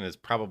exist and is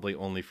probably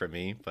only for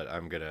me, but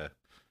I'm gonna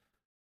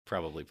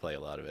probably play a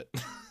lot of it.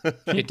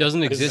 It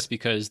doesn't exist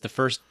because the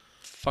first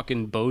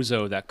fucking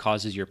bozo that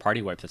causes your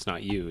party wipe that's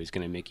not you is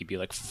going to make you be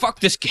like, fuck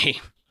this game.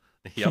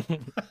 Yep.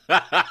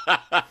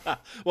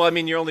 Well, I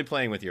mean, you're only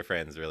playing with your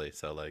friends, really.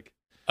 So like,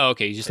 Oh,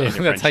 okay, you just end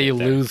your That's how you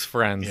friendship there. lose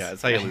friends. yeah,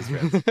 it's how you lose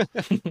friends.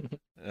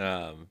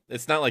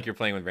 It's not like you're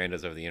playing with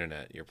randos over the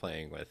internet. You're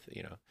playing with,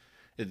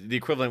 the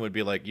equivalent would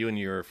be like you and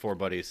your 4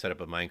 buddies set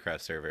up a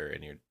Minecraft server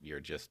and you're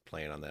just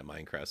playing on that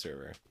Minecraft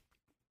server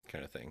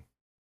kind of thing.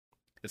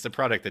 It's a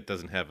product that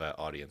doesn't have an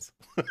audience.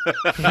 But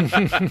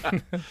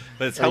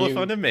it's Are hella you-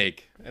 fun to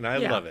make, and I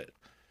Yeah. love it.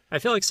 I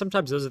feel like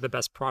sometimes those are the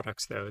best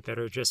products, though, that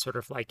are just sort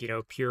of like,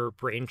 pure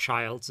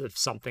brainchilds of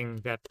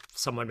something that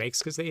someone makes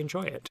because they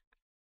enjoy it.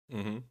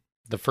 Hmm.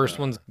 The first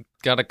one's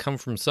got to come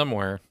from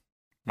somewhere.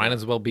 Might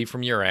as well be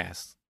from your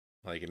ass.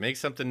 Like, you can make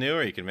something new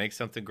or you can make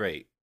something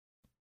great.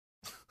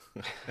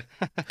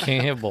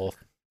 Can't have both.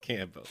 Can't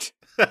have both.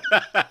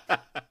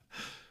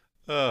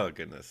 Oh,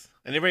 goodness.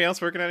 Anybody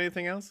else working on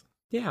anything else?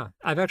 Yeah,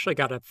 I've actually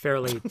got a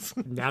fairly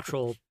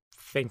natural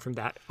thing from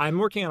that. I'm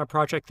working on a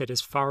project that is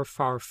far,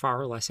 far,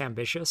 far less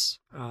ambitious.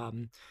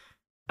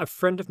 A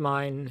friend of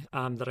mine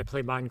that I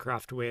play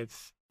Minecraft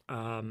with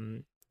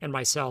and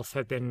myself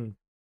have been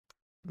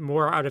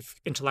more out of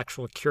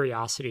intellectual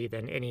curiosity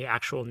than any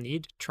actual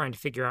need, trying to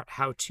figure out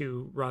how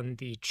to run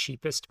the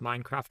cheapest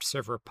Minecraft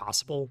server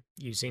possible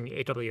using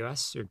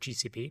AWS or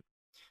GCP.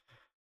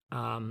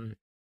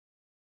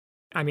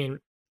 I mean,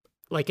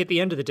 like at the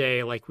end of the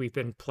day, like we've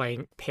been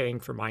paying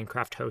for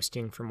Minecraft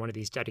hosting from one of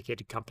these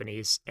dedicated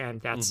companies,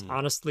 and that's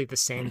honestly the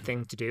same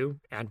thing to do,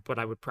 and what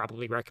I would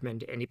probably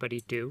recommend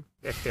anybody do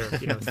if they're,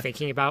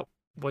 thinking about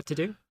what to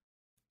do.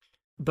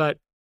 But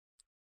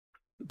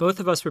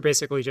both of us were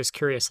basically just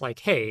curious, like,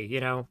 hey,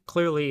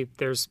 clearly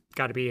there's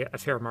got to be a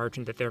fair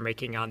margin that they're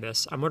making on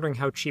this. I'm wondering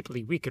how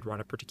cheaply we could run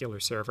a particular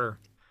server.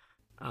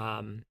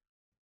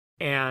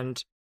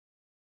 And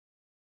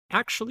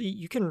actually,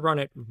 you can run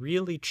it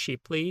really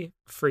cheaply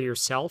for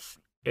yourself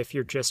if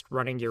you're just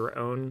running your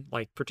own,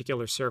 like,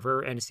 particular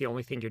server and it's the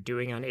only thing you're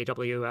doing on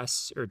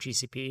AWS or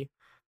GCP,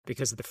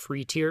 because of the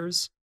free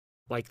tiers.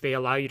 Like, they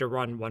allow you to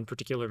run one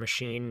particular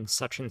machine,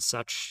 such and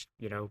such,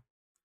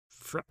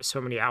 so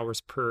many hours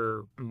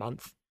per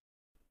month.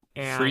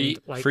 And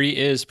free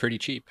is pretty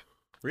cheap.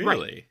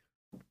 Really?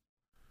 Right.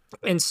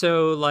 And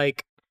so,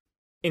 like,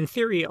 in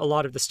theory, a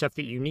lot of the stuff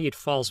that you need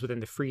falls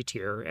within the free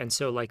tier. And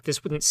so, like,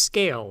 this wouldn't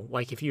scale.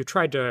 Like, if you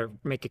tried to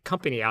make a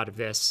company out of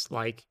this,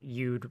 like,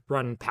 you'd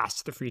run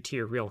past the free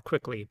tier real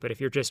quickly. But if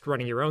you're just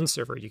running your own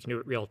server, you can do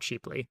it real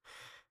cheaply.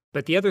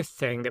 But the other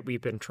thing that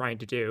we've been trying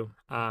to do,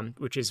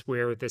 which is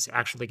where this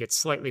actually gets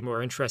slightly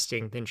more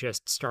interesting than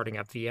just starting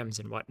up VMs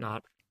and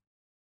whatnot,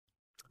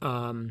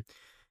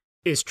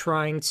 is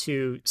trying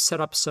to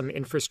set up some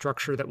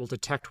infrastructure that will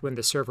detect when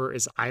the server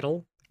is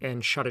idle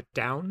and shut it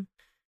down,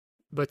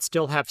 but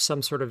still have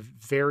some sort of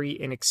very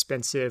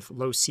inexpensive,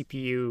 low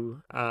CPU,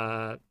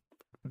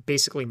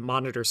 basically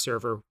monitor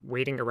server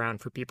waiting around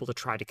for people to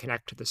try to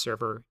connect to the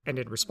server, and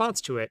in response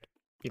to it,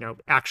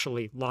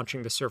 actually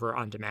launching the server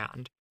on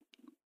demand.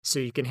 So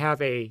you can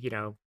have a,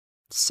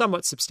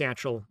 somewhat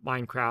substantial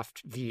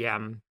Minecraft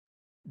VM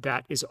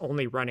that is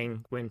only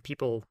running when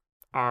people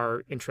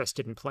are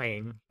interested in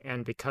playing.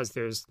 And because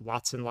there's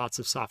lots and lots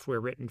of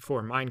software written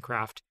for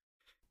Minecraft,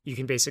 you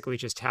can basically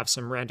just have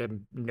some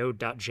random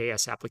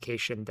node.js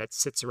application that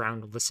sits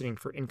around listening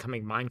for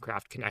incoming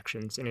Minecraft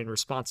connections, and in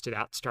response to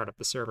that, start up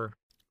the server.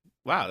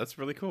 Wow, that's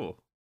really cool.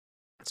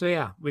 So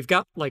yeah, we've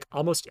got like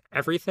almost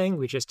everything.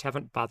 We just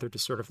haven't bothered to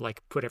sort of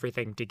like put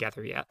everything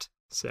together yet.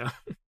 So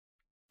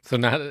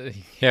you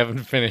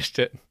haven't finished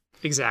it.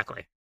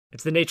 Exactly.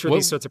 It's the nature of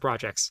these sorts of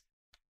projects.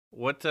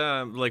 What,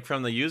 like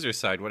from the user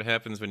side, what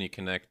happens when you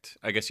connect?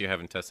 I guess you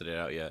haven't tested it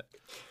out yet.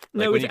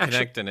 Like No, when you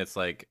connect and it's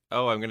like,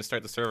 oh, I'm going to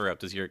start the server up.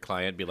 Does your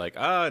client be like,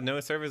 no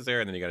server's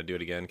there, and then you got to do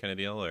it again kind of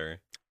deal? Or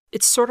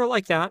it's sort of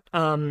like that.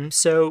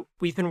 So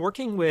we've been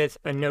working with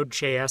a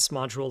Node.js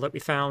module that we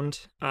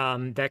found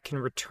that can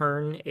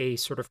return a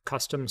sort of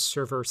custom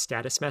server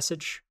status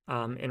message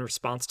in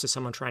response to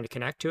someone trying to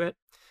connect to it.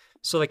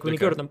 So like when you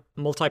go to the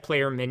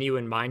multiplayer menu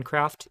in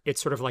Minecraft, it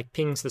sort of like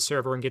pings the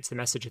server and gets the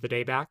message of the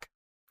day back.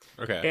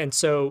 Okay. And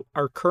so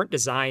our current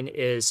design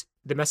is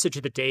the message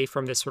of the day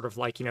from this sort of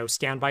like,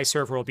 standby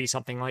server will be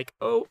something like,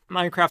 oh,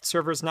 Minecraft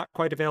server is not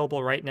quite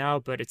available right now,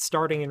 but it's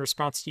starting in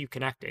response to you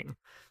connecting.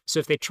 So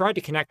if they tried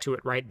to connect to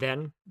it right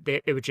then,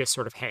 it would just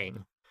sort of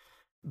hang.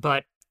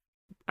 But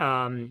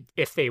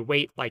if they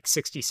wait like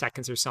 60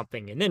 seconds or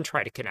something and then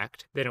try to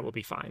connect, then it will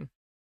be fine.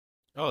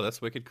 Oh,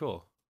 that's wicked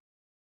cool.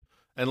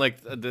 And like,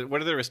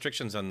 what are the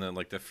restrictions on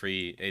the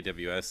free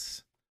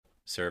AWS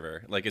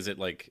server? Like, is it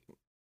like,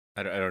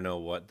 I don't know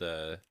what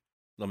the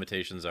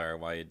limitations are,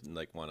 why you'd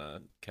like want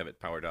to have it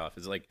powered off.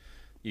 Is it like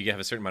you have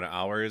a certain amount of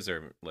hours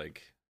or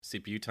like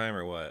CPU time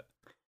or what?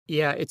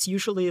 Yeah, it's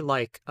usually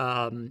like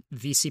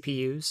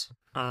vCPUs.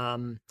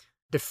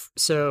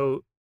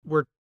 So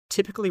we're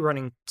typically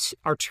running,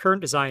 our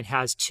current design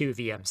has 2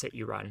 VMs that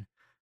you run.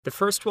 The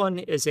first one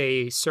is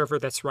a server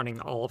that's running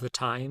all of the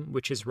time,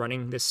 which is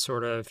running this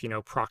sort of,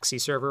 proxy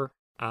server.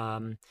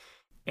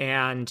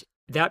 And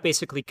that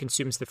basically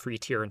consumes the free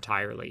tier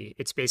entirely.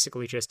 It's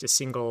basically just a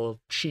single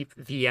cheap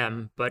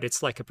VM, but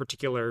it's like a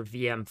particular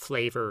VM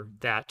flavor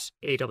that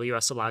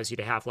AWS allows you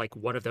to have like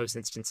one of those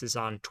instances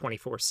on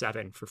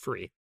 24/7 for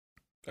free.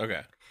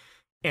 Okay.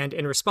 And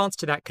in response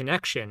to that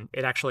connection,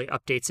 it actually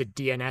updates a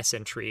DNS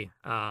entry.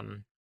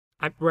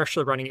 We're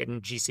actually running it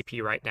in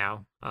GCP right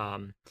now,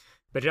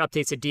 but it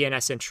updates a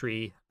DNS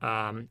entry,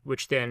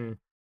 which then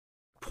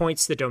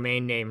points the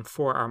domain name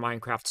for our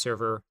Minecraft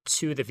server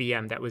to the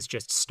VM that was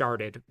just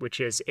started, which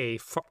is a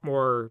far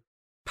more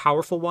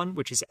powerful one,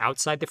 which is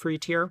outside the free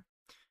tier.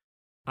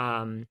 But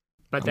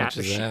How that much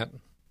is that?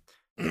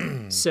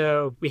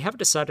 So we haven't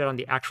decided on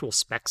the actual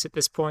specs at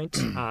this point.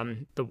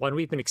 The one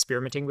we've been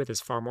experimenting with is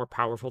far more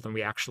powerful than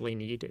we actually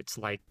need. It's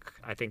like,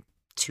 I think,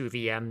 2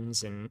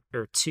 VMs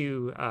or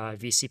 2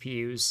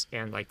 vCPUs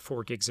and like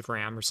 4 gigs of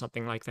RAM or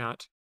something like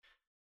that.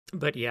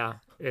 But yeah,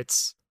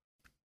 it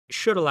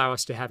should allow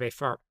us to have a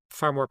far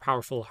more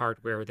powerful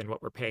hardware than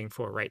what we're paying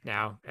for right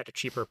now at a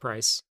cheaper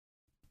price,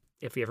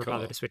 if we ever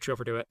bother to switch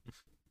over to it.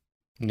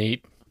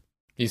 Neat.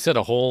 You said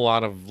a whole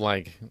lot of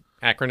like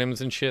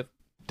acronyms and shit.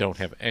 Don't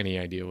have any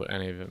idea what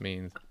any of it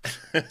means.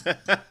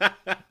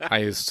 I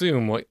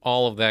assume what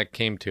all of that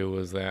came to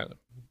was that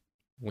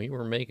we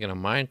were making a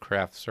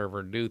Minecraft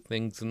server do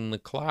things in the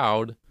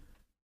cloud,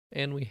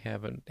 and we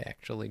haven't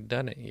actually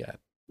done it yet.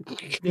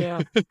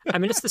 Yeah. I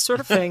mean, it's the sort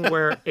of thing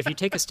where if you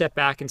take a step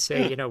back and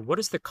say, you know, what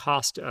is the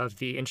cost of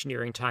the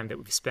engineering time that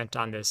we've spent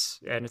on this?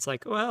 And it's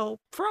like, well,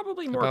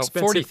 probably more About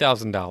expensive.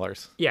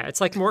 $40,000. Yeah,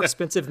 it's like more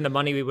expensive than the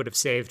money we would have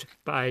saved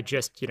by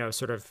just, you know,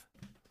 sort of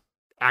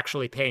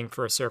actually paying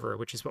for a server,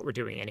 which is what we're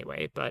doing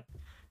anyway. But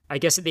I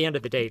guess at the end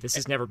of the day, this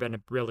has never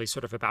been really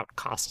sort of about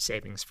cost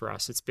savings for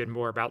us. It's been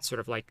more about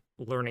sort of like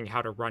learning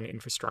how to run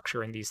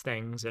infrastructure in these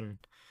things and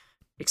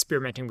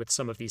experimenting with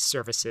some of these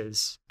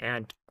services.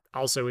 And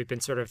also, we've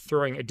been sort of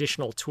throwing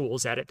additional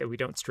tools at it that we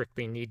don't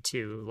strictly need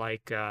to,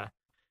 like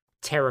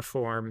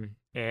Terraform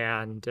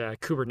and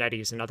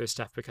Kubernetes and other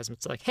stuff, because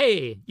it's like,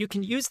 hey, you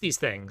can use these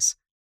things.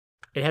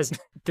 It has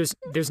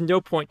there's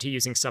no point to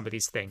using some of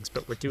these things,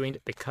 but we're doing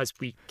it because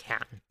we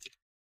can.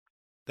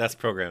 That's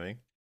programming.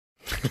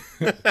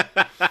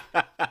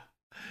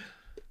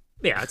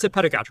 Yeah, it's a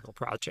pedagogical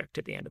project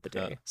at the end of the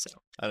day. So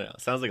I don't know.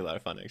 Sounds like a lot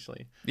of fun,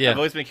 actually. Yeah. I've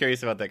always been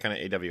curious about that kind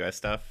of AWS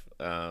stuff.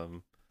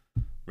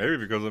 Maybe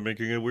because I'm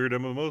making a weird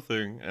MMO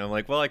thing. And I'm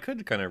like, well, I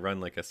could kind of run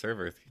like a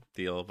server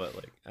deal, but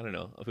like, I don't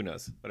know. Who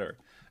knows? Whatever.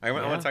 I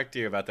want to talk to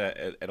you about that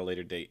at a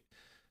later date.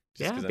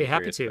 Yeah, I'd be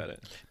happy to.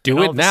 It.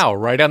 Do it now,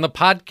 right on the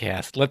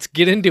podcast. Let's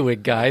get into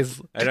it, guys.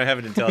 I don't have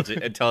an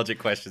intelligent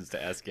questions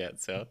to ask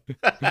yet, so.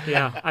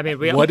 Yeah, I mean,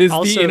 what is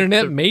the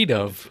internet made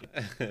of?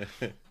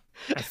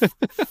 I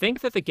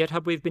think that the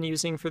GitHub we've been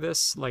using for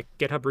this, like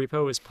GitHub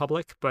repo, is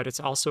public, but it's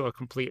also a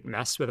complete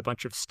mess with a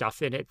bunch of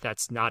stuff in it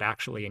that's not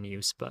actually in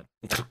use, but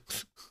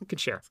you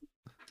could share.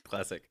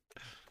 Classic.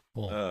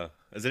 Cool.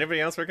 Is anybody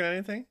else working on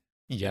anything?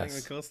 Yes.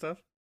 Any cool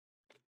stuff?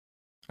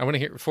 I want to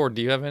hear, Ford,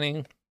 do you have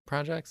any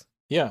projects?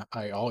 Yeah,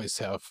 I always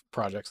have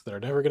projects that are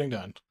never getting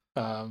done.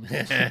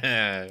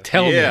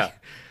 Tell me.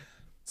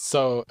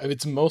 So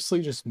it's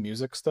mostly just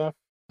music stuff.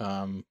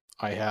 I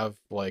have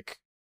like,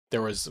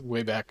 there was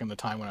way back in the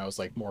time when I was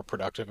like more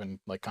productive and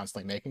like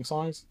constantly making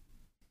songs.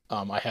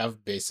 I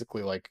have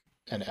basically like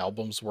an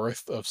album's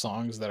worth of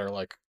songs that are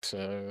like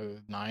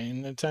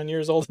 9 to 10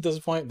 years old at this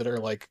point, that are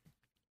like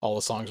all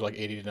the songs are like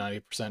 80 to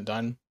 90%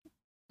 done.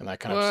 And I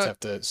kind of just have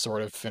to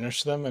sort of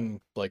finish them and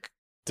like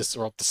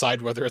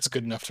decide whether it's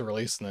good enough to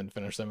release and then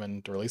finish them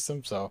and release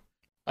them. So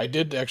I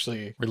did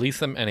actually release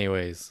them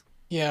anyways.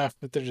 Yeah,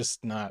 but they're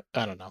just not,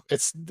 I don't know.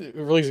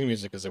 Releasing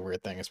music is a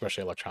weird thing,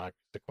 especially electronic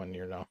music, when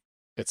you know,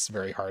 it's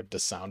very hard to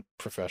sound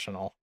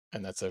professional,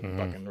 and that's a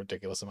fucking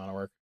ridiculous amount of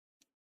work.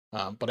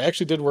 But I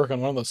actually did work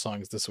on one of those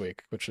songs this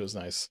week, which was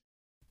nice.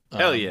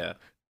 Hell yeah.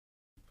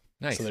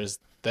 Nice. So there's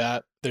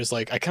that. There's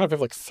like, I kind of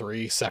have like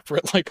 3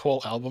 separate like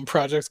whole album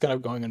projects kind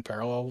of going in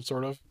parallel,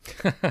 sort of.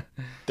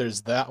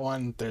 There's that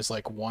one. There's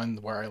like one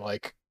where I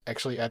like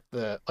actually at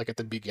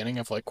the beginning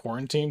of like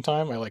quarantine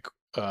time, I like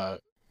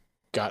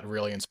got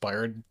really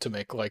inspired to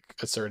make like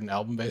a certain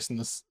album based on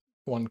this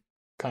one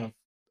kind of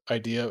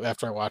idea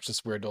after I watched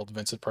this weird old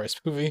Vincent Price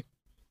movie.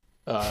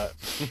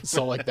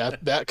 So like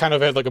that kind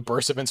of had like a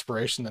burst of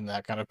inspiration, and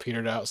that kind of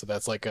petered out. So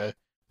that's like a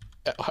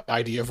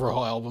idea for a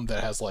whole album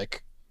that has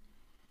like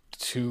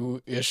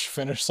 2-ish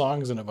finished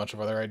songs and a bunch of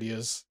other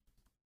ideas.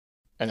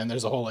 And then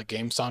there's a whole like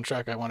game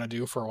soundtrack I want to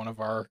do for one of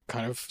our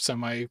kind of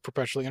semi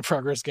perpetually in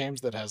progress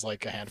games that has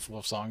like a handful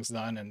of songs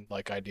done and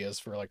like ideas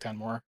for like 10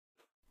 more.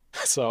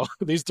 So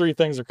these 3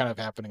 things are kind of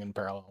happening in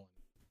parallel,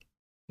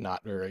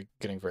 not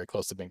getting very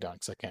close to being done,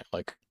 because I can't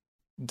like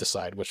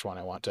decide which one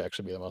I want to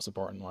actually be the most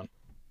important one.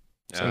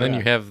 So then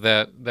you have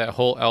that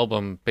whole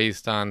album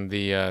based on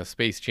the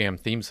Space Jam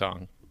theme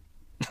song.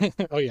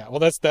 Oh yeah, well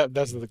that's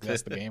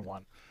the game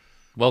one.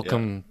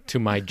 Welcome to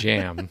my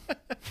jam.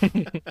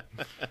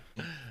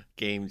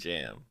 Game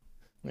Jam.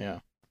 Yeah.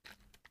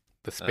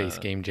 The Space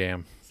Game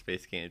Jam.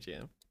 Space Game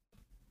Jam.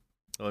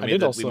 Well,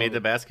 we made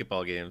the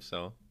basketball game,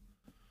 so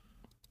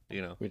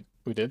you know.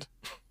 We did?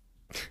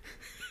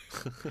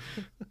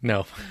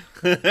 No.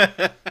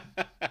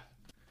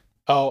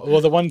 Oh,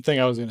 well, the one thing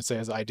I was going to say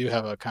is I do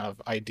have a kind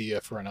of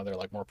idea for another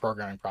like more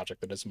programming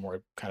project that is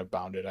more kind of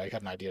bounded. I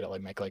have an idea to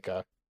like make like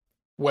a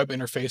web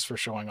interface for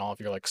showing all of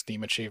your like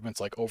Steam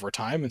achievements like over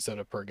time instead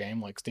of per game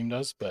like Steam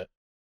does, but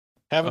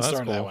haven't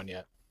started that one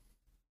yet.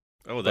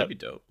 Oh, that'd be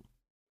dope.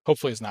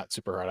 Hopefully it's not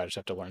super hard. I just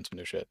have to learn some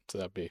new shit. So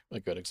that'd be a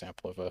good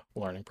example of a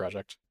learning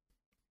project.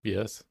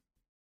 Yes.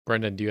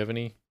 Brendan, do you have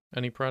any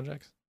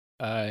projects?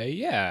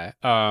 Yeah.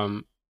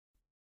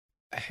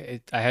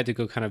 I had to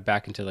go kind of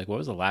back into like, what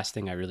was the last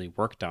thing I really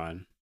worked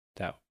on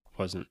that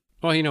wasn't,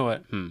 well, you know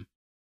what? I'm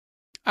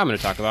going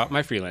to talk about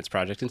my freelance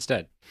project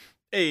instead.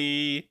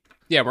 Hey.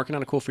 Yeah, I'm working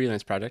on a cool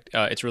freelance project.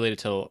 It's related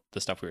to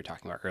the stuff we were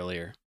talking about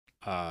earlier.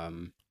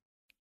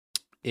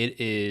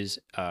 It is,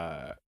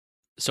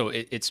 so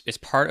it's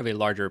part of a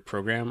larger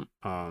program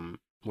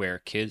where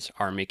kids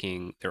are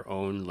making their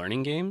own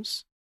learning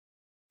games.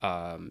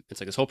 It's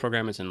like this whole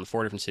program is in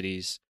 4 different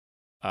cities.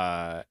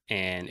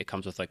 And it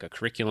comes with like a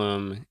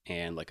curriculum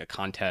and like a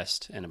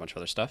contest and a bunch of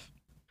other stuff.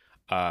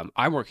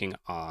 I'm working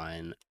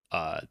on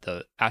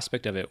the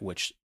aspect of it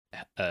which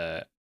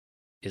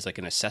is like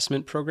an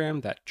assessment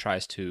program that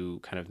tries to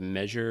kind of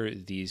measure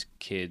these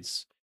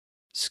kids'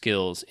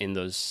 skills in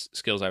those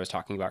skills I was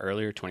talking about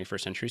earlier,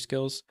 21st century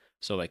skills.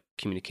 So like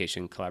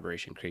communication,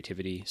 collaboration,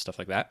 creativity, stuff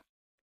like that.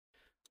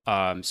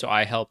 So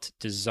I helped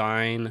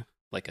design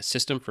like a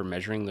system for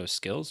measuring those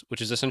skills,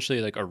 which is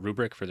essentially like a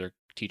rubric for their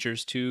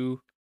teachers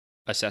to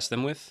assess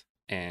them with.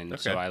 And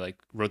so Okay. I like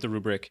wrote the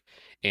rubric,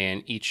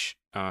 and each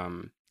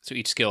so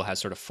each skill has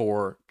sort of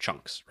 4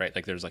 chunks, right?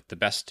 Like there's like the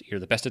best, you're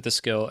the best at this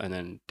skill, and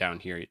then down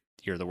here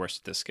you're the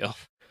worst at this skill,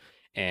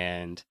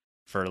 and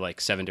for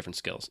like 7 different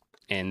skills.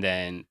 And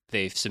then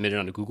they've submitted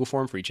on a Google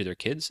form for each of their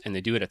kids, and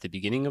they do it at the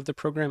beginning of the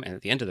program and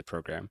at the end of the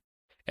program.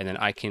 And then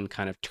I can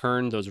kind of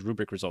turn those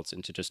rubric results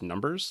into just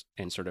numbers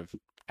and sort of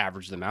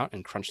average them out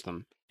and crunch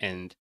them.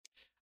 And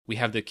we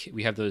have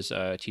those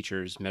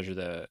teachers measure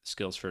the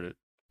skills for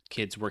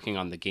kids working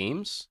on the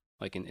games,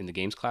 like in the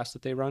games class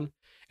that they run.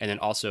 And then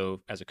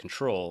also as a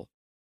control,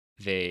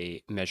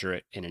 they measure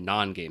it in a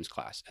non-games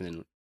class. And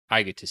then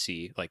I get to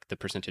see like the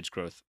percentage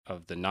growth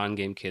of the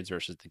non-game kids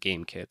versus the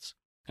game kids.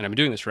 And I've been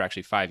doing this for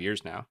actually 5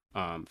 years now.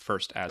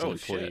 First as an Oh,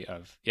 employee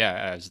shit.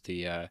 as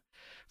the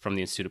from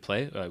the Institute of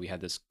Play. We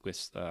had this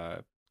with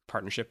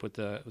partnership with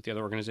the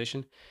other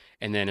organization,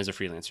 and then as a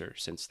freelancer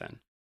since then.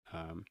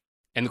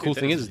 And the cool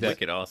thing is that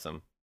wicked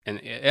awesome.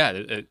 and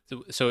yeah,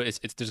 so it's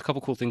there's a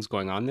couple cool things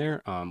going on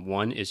there.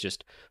 One is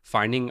just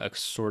finding a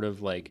sort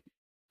of like,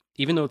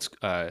 even though it's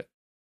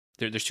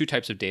there's 2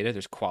 types of data.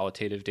 There's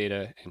qualitative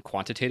data and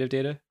quantitative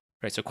data,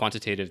 right? So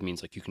quantitative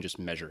means like you can just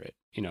measure it,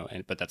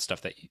 but that's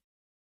stuff that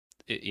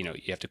you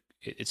have to.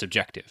 It's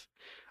objective.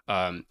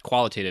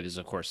 Qualitative is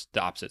of course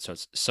the opposite, so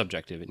it's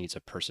subjective. It needs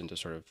a person to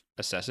sort of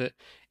assess it,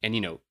 and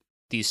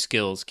these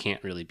skills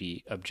can't really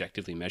be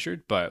objectively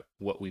measured. But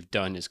what we've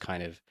done is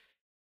kind of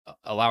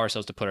allow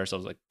ourselves to put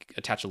ourselves like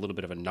attach a little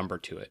bit of a number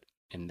to it,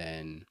 and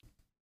then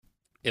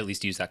at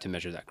least use that to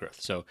measure that growth.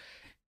 So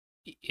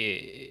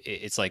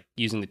it's like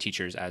using the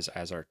teachers as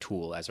our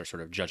tool, as our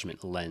sort of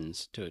judgment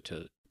lens to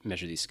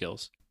measure these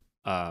skills.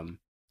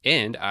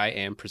 And I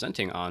am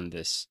presenting on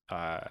this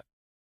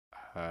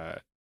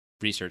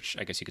research,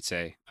 I guess you could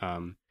say,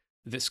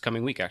 this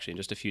coming week, actually, in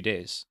just a few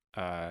days,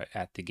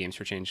 at the Games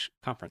for Change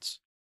conference.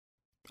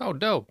 Oh,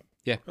 dope.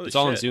 Yeah, Holy it's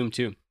all on shit. Zoom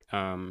too.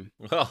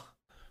 Well,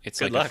 It's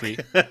good like luck. a free.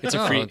 It's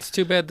a Oh, free. it's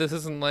too bad this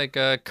isn't like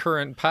a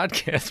current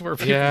podcast where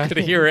people Yeah. could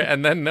hear it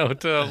and then know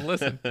to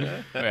listen.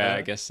 Yeah,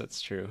 I guess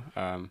that's true. We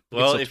can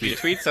Well, still if tweet you it.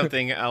 tweet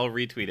something, I'll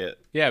retweet it.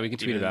 Yeah, we can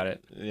tweet Even- about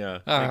it. Yeah,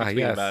 Ah, I can tweet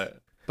yes. about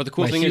it. But the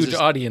cool My thing huge is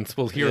audience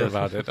will hear Yeah.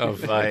 about it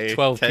of By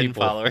 12 10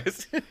 people.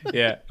 followers.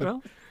 yeah,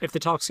 Well, if the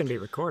talk's going to be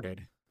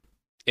recorded.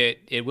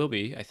 it will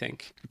be, I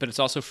think, but it's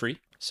also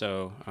free.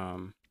 So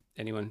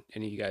any of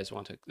you guys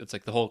want to? It's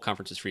like the whole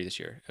conference is free this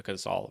year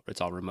because it's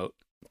all remote.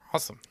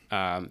 Awesome.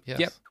 Yes.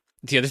 Yep.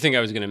 The other thing I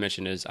was going to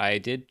mention is I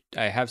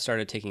have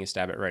started taking a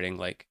stab at writing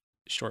like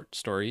short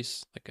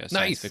stories, like a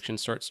science Nice. fiction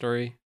short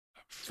story.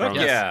 Fuck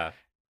Yes. yeah.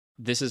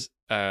 This is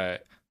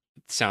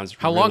sounds.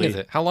 How long really- is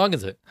it? How long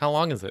is it? How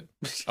long is it?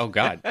 Oh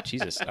God,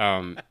 Jesus.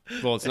 Well,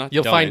 it's not.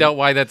 You'll find done. out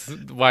why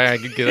I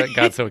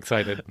got so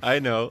excited. I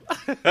know.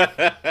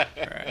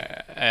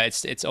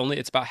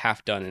 It's about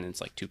half done, and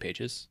it's like 2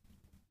 pages.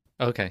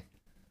 Okay.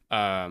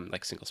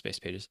 Like single space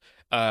pages.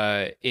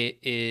 It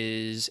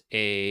is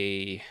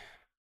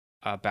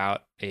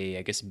about a,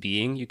 I guess,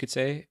 being, you could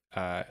say,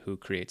 who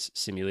creates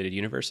simulated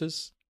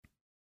universes.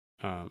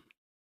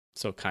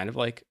 So kind of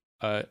like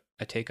a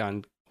take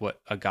on what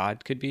a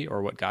god could be,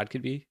 or what God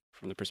could be,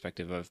 from the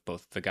perspective of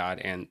both the god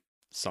and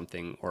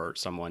something or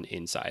someone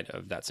inside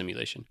of that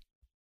simulation.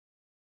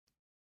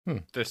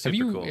 They're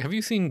super cool. Have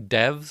you seen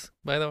Devs,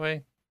 by the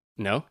way?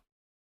 No?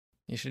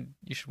 You should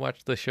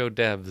watch the show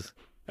Devs.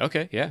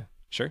 Okay, yeah,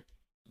 sure.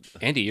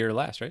 Andy, you're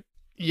last, right?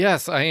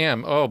 Yes, I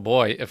am. Oh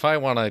boy, if I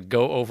want to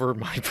go over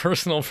my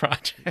personal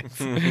projects,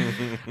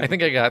 I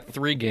think I got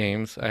 3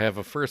 games. I have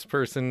a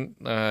first-person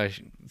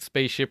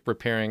spaceship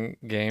repairing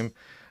game.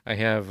 I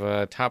have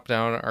a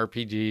top-down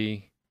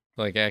RPG,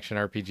 like action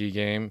RPG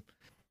game.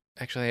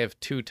 Actually, I have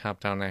 2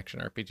 top-down action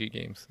RPG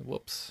games.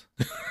 Whoops.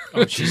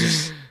 Oh,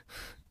 Jesus.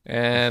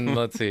 And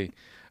let's see.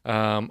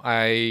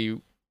 I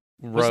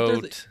Wasn't there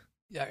wrote.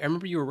 Yeah, I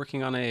remember you were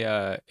working on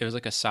it was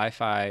like a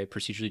sci-fi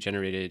procedurally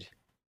generated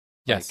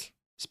Yes. like,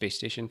 space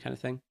station kind of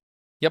thing.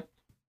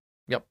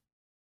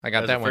 I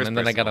got That was that the one, and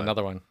then I first-person got one.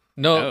 another one.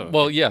 No, Oh,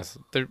 well, yes.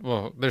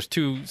 There's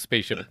 2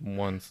 spaceship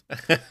ones.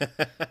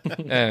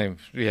 And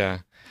yeah,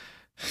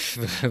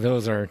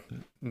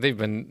 they've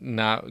been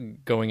not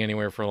going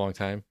anywhere for a long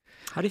time.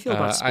 How do you feel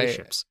about I-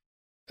 spaceships?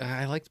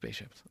 I like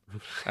spaceships.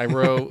 I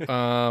wrote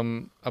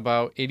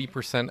about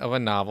 80% of a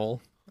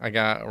novel. I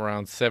got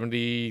around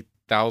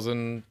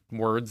 70,000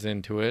 words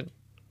into it,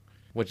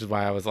 which is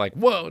why I was like,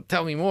 "Whoa,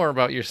 tell me more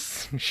about your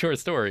short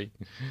story."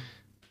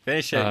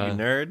 Finish it, you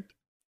nerd.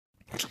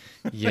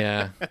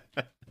 Yeah.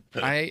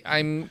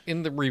 I'm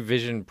in the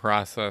revision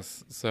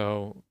process,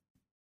 so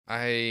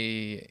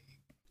yeah.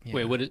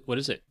 Wait, what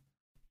is it?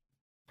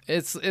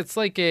 It's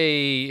like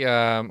a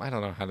I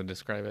don't know how to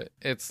describe it.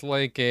 It's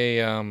like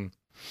a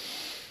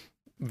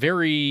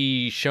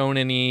very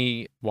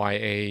shonen-y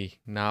YA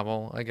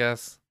novel, I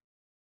guess.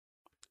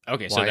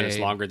 Okay, so then it's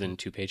YA. longer than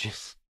 2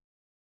 pages.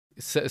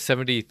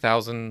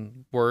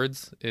 70,000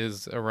 words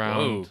is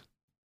around, Whoa.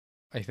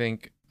 I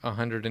think,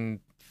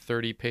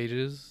 130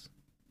 pages,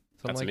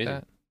 something That's like amazing.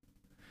 that.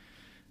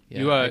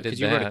 Because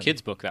you wrote a that.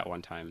 kid's book that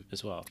one time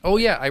as well. Oh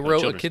yeah, I wrote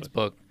a children's kid's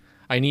book.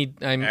 I'm in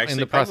Actually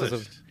the process of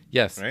published,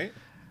 yes. right?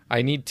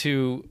 I need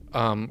to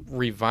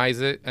revise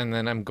it, and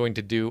then I'm going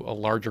to do a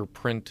larger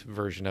print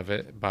version of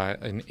it by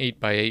an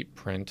 8x8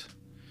 print,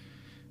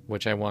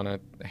 which I want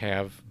to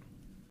have.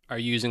 Are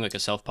you using like a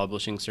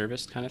self-publishing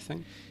service kind of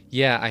thing?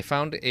 Yeah, I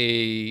found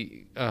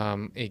a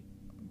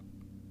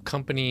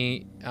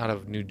company out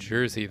of New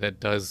Jersey that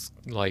does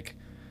like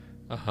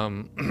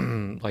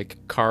like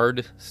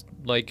card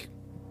like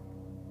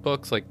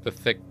books, like the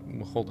thick.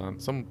 Hold on,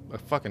 a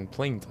fucking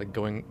plane's like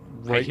going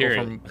right hear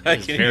over. it. I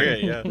can hear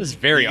it. Yeah, This is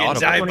very You can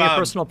audible. dive One of your bomb.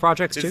 personal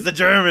projects It's too. the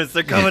Germans.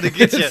 They're coming to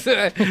get you.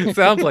 It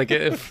sounds like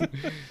it. If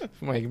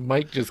my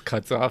mic just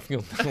cuts off,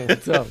 you'll know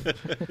what's up.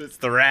 It's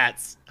the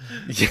rats.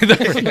 Yeah,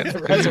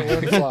 The rats are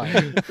learning to fly.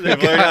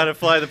 They've learned how to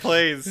fly the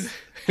planes.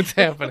 it's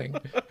happening.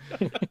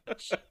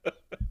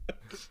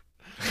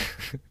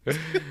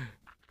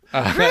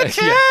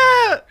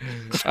 Yeah.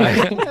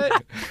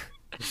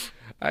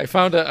 I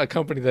found a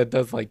company that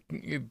does like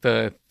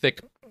the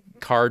thick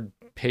card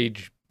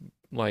page,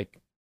 like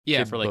Yeah,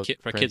 kid for like book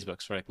for print. kids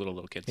books, for like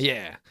little kids.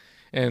 Yeah,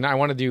 and I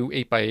want to do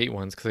 8x8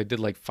 ones because I did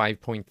like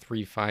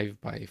 5.35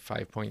 by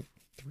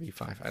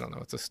 5.35. I don't know,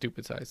 it's a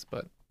stupid size,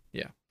 but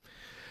yeah.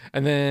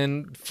 And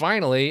then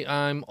finally,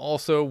 I'm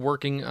also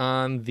working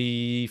on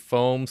the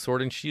foam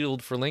sword and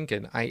shield for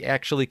Lincoln. I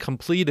actually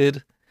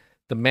completed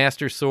the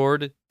Master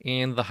Sword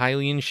and the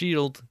Hylian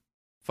Shield.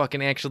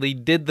 Fucking actually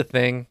did the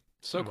thing.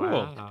 So cool.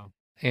 Wow.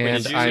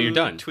 And Did you're you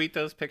done. tweet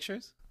those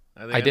pictures?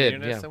 Are they I on did, the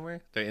internet yeah.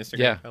 somewhere? They're Instagram,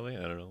 Yeah. probably.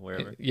 I don't know,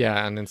 wherever.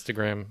 Yeah, on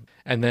Instagram.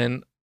 And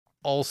then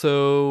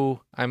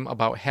also, I'm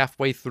about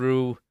halfway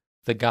through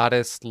the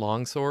Goddess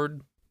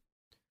Longsword.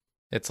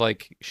 It's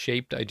like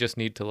shaped. I just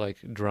need to like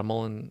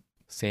Dremel and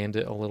sand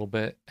it a little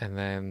bit, and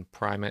then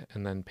prime it,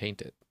 and then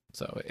paint it.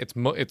 So it's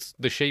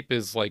the shape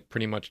is like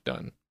pretty much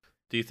done.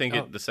 Do you think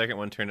Oh. the second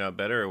one turned out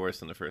better or worse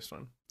than the first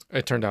one?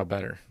 It turned out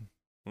better.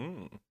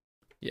 Mm.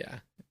 Yeah.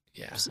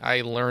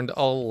 I learned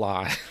a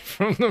lot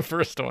from the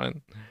first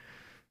one.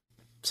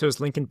 So is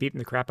Lincoln beating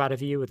the crap out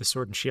of you with a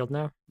sword and shield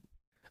now?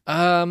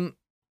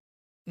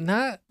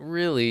 Not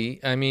really.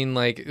 I mean,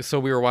 like, so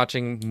we were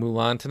watching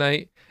Mulan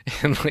tonight,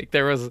 and like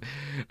there was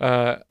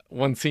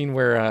one scene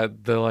where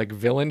the like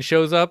villain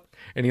shows up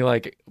and he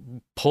like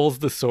pulls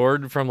the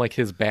sword from like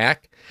his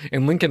back,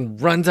 and Lincoln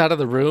runs out of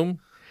the room,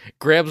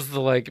 grabs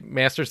the like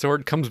master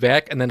sword, comes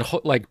back, and then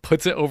like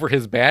puts it over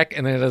his back,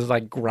 and then it is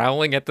like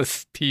growling at the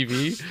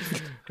TV.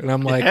 And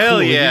I'm like, Hell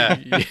cool, yeah.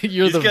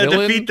 you're He's the gotta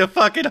villain. defeat the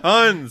fucking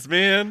Huns,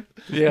 man.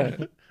 Yeah.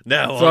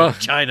 Now So- all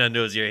China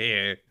knows you're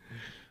here.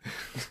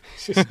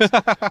 So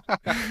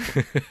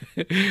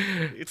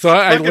It's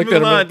I fucking looked at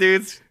him. Mulan, and-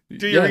 dudes.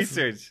 Do your Yes.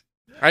 research.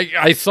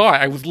 I saw it.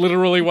 I was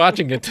literally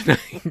watching it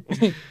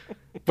tonight.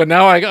 But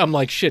now I'm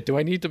like, shit, do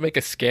I need to make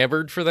a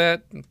scabbard for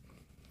that?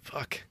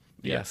 Fuck.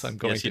 Yes, I'm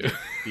going Yes, you to. do.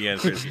 The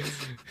answer is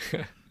yes.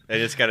 And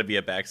it's got to be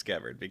a back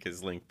scabbard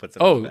because Link puts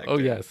it on the back Oh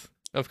too. yes.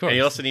 Of course. And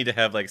you also need to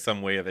have like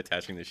some way of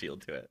attaching the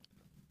shield to it.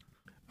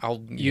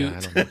 Yeah,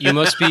 I don't know.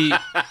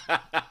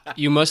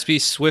 You must be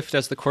swift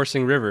as the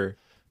coursing river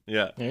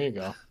Yeah. There you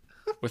go.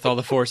 with all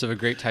the force of a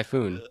great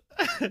typhoon.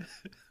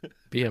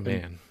 Be a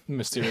man.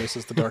 Mysterious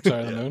as the dark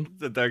side of the moon.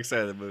 The dark side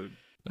of the moon.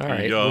 All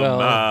right. Young Well,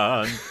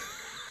 man.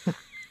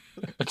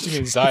 What you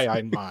mean,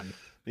 Zion Man?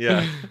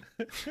 Yeah.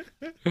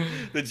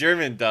 The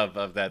German dub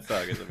of that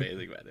song is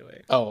amazing, by the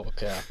way. Oh,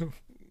 yeah.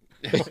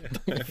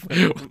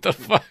 what the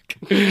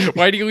fuck?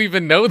 Why do you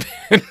even know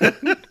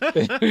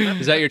that?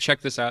 Is that your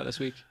check this out this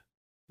week?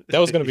 That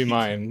was going to be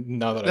mine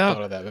now that I No.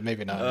 thought of that, but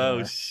maybe not. Oh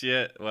anymore.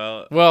 shit.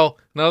 Well, Well,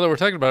 now that we're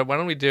talking about it, why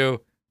don't we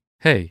do,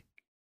 hey,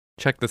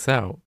 check this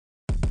out.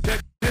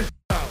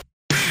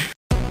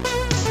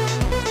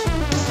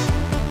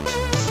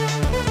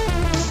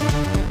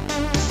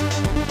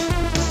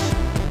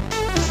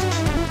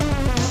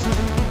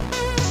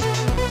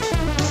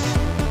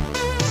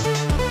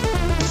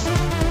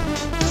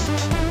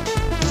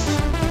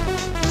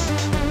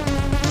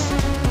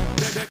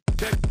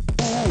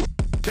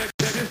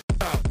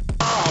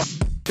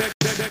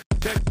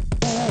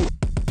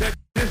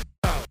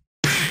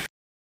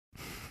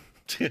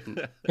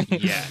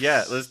 Yes.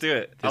 yeah, let's do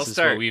it. This I'll is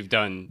start. what we've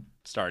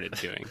started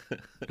doing.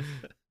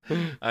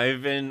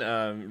 I've been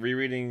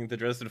rereading the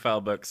Dresden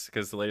File books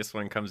because the latest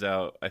one comes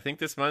out, I think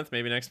this month,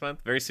 maybe next month,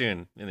 very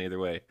soon in either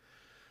way.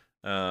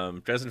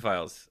 Dresden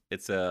Files.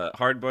 It's a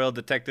hard-boiled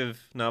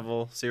detective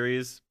novel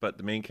series, but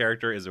the main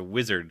character is a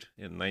wizard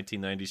in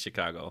 1990s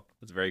Chicago.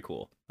 It's very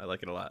cool. I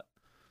like it a lot.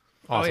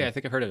 Awesome. Oh yeah, I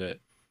think I've heard of it.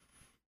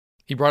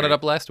 He brought it Great.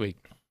 up last week.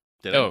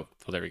 Did I? Oh,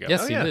 well, there we go.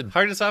 Yes, Oh, he yeah. did.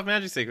 Hard and soft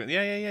magic sequence.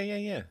 Yeah.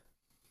 Then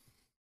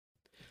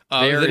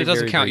Very, it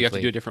doesn't very count. You have to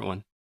briefly. do a different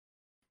one.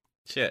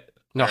 Shit.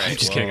 No, All I'm right,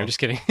 just kidding. well. I'm just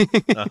kidding.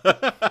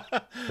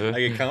 I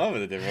can come up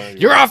with a different one.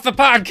 You're off the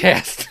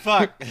podcast.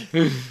 Fuck.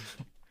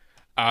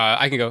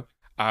 I can go.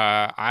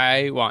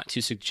 I want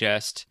to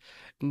suggest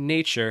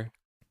nature.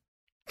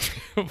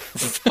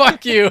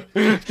 Fuck you.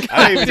 I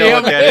don't even know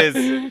what that is. I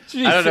don't know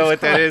Jesus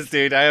what that Christ. is,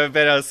 dude. I haven't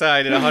been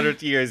outside in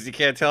 100 years. You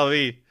can't tell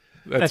me.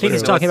 I think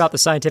he's true. talking about the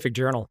scientific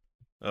journal.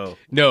 Oh.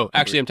 No,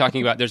 actually, I'm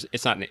talking about.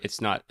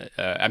 It's not.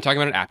 I'm talking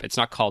about an app. It's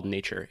not called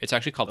Nature. It's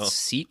actually called Oh.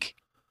 Seek.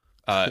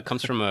 It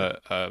comes from a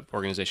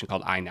organization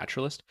called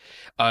iNaturalist.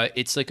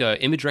 It's like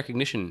a image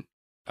recognition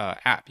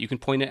app. You can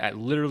point it at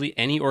literally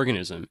any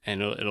organism,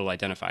 and it'll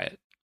identify it.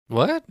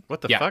 What?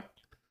 What the Yeah. fuck?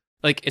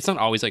 Like it's not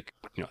always like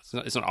it's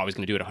not always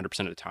going to do it 100%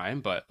 of the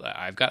time, but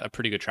I've got a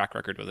pretty good track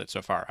record with it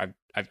so far.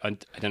 I've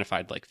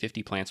identified like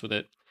 50 plants with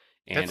it,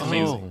 and That's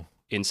amazing. Oh.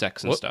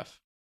 insects and What? stuff.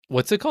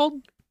 What's it called?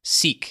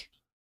 Seek.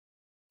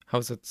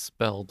 How's it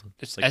spelled?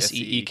 It's Like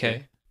SEEK.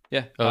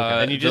 Yeah.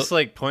 Okay. And you just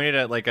like pointed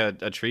at like a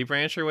tree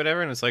branch or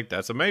whatever, and it's like,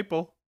 that's a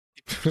maple.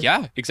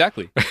 Yeah,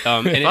 exactly.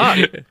 And Fuck.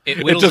 it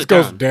It whittles just it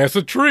goes, down. that's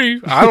a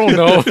tree. I don't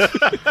know.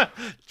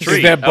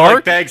 Tree. that I bark?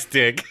 like bag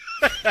stick.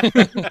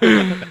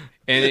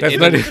 And That's it,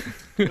 not it,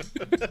 it.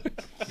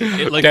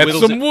 it like That's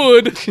whittles some it.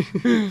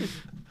 wood.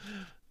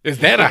 Is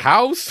that a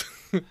house?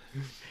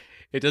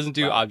 It doesn't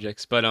do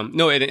objects, but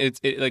no,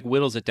 it like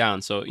whittles it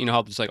down. So you know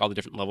how there's like all the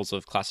different levels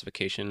of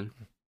classification,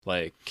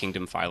 like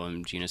kingdom,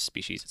 phylum, genus,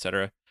 species,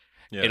 etc.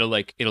 Yeah. It'll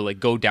like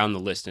go down the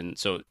list, and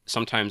so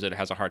sometimes it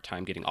has a hard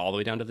time getting all the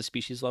way down to the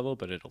species level,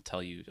 but it'll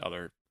tell you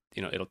other.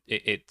 You know,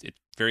 it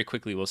very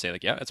quickly will say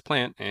like, yeah, it's a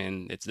plant,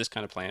 and it's this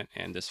kind of plant,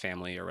 and this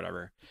family or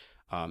whatever.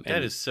 That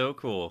And is so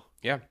cool.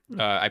 yeah.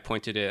 I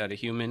pointed it at a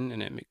human,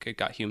 and it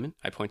got human.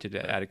 I pointed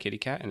it at a kitty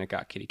cat, and it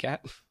got kitty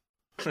cat.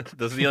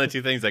 Those are the only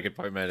two things I could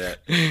point mine at.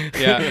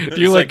 Yeah.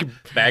 Do you It's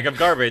like bag of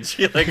garbage.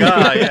 You're like,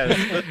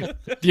 yes.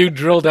 do you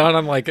drill down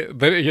on like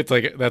it's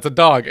like that's a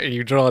dog and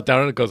you drill it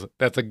down and it goes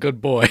that's a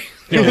good boy.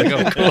 You're like,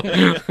 oh cool.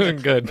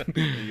 Good.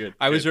 Good.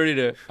 I was ready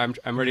to.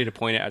 I'm ready to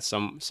point it at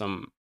some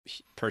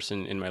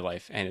person in my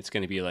life, and it's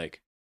going to be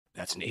like,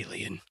 that's an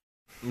alien.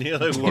 You're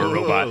like, Or a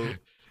robot. whoa.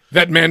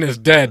 That man is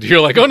dead.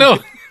 You're like, oh no.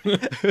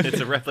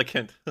 It's a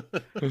replicant.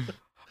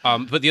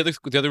 But the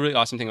other really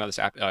awesome thing about this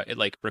app, it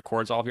like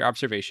records all of your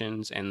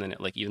observations, and then it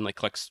like even like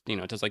collects,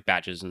 it does like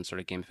badges and sort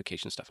of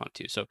gamification stuff on it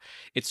too. So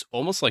it's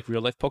almost like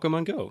real life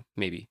Pokemon Go,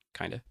 maybe,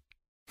 kind of.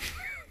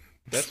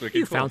 That's wicked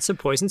You cool. found some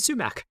poison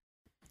sumac.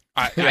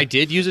 I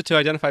did use it to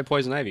identify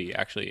poison ivy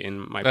actually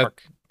in my That-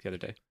 park the other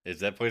day. Is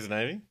that poison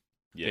ivy?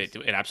 Yes.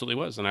 It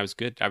absolutely was, and I was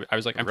good. I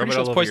was like, I'm Rub pretty it sure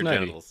all it's over poison your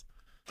ivy. genitals.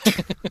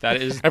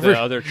 That is Ever- the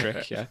other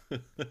trick. Yeah.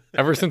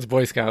 Ever since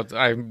Boy Scouts,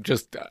 I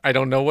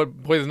don't know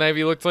what poison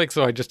ivy looks like,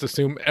 so I just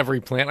assume every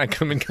plant I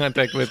come in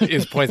contact with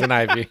is poison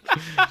ivy.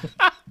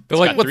 They're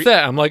like, got "What's three-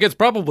 that?" I'm like, "It's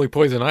probably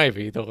poison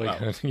ivy." They're like,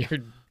 Wow.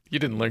 You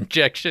didn't learn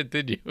jack shit,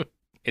 did you?"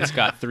 It's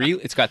got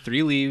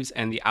three leaves,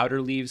 and the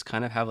outer leaves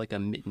kind of have like a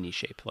mitteny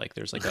shape. Like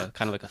there's like a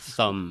kind of like a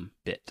thumb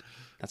bit.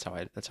 That's how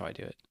I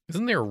do it.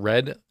 Isn't there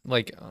red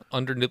like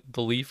under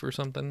the leaf or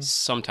something?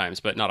 Sometimes,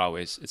 but not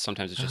always.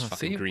 Sometimes it's just Oh,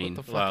 fucking see? green.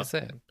 What the fuck Wow. is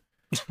that?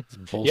 It's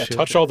Yeah, bullshit.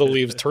 touch all the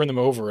leaves, turn them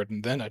over,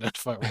 and then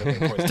identify whether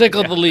they're poison.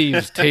 Tickle the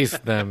leaves,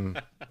 taste them,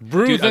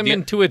 brew Dude, them the-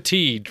 into a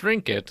tea,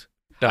 drink it,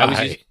 I was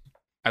die. using-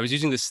 I was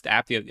using this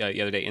app the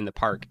other day in the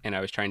park, and I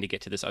was trying to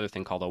get to this other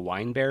thing called a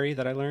wineberry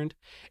that I learned,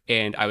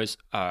 and I was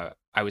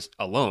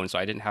alone, so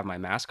I didn't have my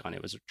mask on.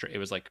 It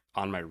was like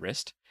on my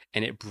wrist,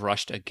 and it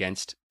brushed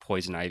against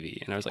poison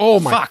ivy, and I was like, Oh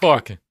my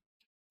fuck!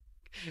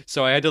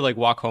 So I had to like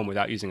walk home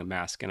without using a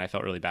mask, and I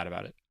felt really bad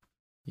about it.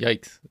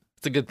 Yikes!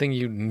 It's a good thing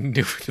you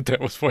knew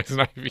that was poison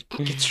ivy.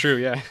 It's true,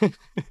 yeah.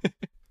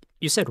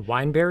 You said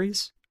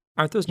wineberries?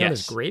 Aren't those known as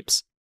Yes.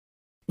 grapes?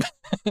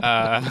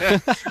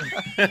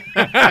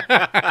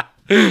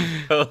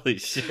 Holy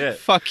shit.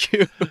 Fuck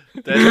you.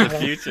 That's the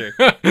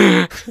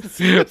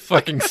future.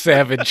 Fucking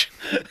savage.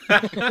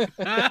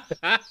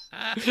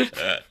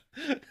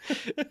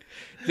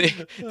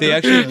 They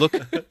actually look.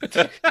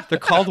 They're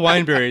called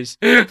wineberries.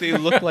 They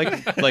look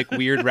like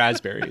weird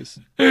raspberries.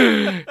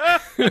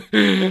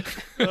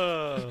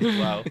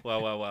 Oh,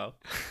 wow.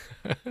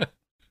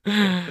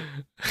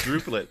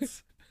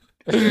 Drooplets.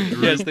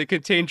 Yes, they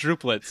contain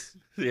drooplets.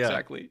 Yeah.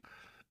 Exactly.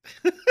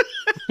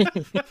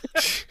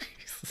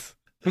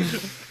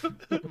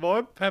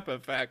 More pepper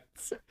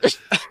facts.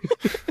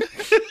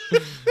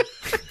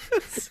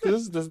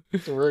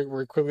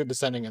 We're quickly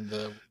descending in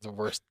the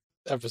worst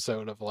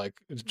episode of like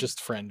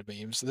just friend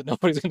memes that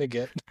nobody's gonna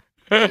get.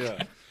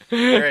 Yeah.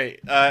 All right.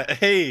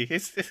 Hey,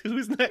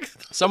 who's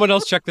next? Someone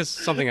else check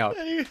something out.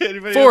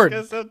 Anybody Forward.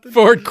 else got something?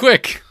 Forward,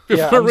 quick, Yeah,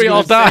 before I'm we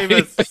just all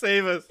gonna die.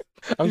 Save us.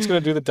 I'm just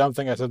gonna do the dumb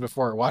thing I said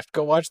before.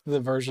 Go watch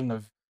the version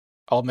of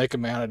 "I'll Make a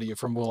Man Out of You"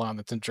 from Mulan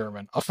that's in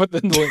German. I'll put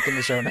the link in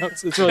the show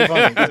notes. It's really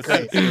funny. It's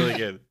great. It's really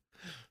good.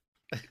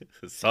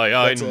 That's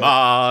Cyan it.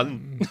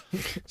 man.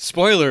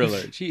 Spoiler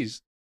alert. Jeez.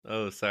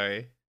 Oh,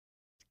 sorry.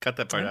 Cut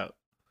that part out.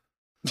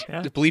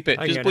 Yeah. Just bleep it.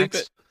 I Just can go bleep next.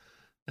 it.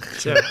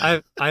 So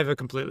I have a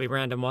completely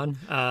random one.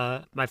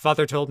 My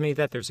father told me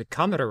that there's a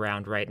comet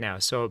around right now,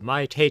 so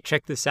my hey,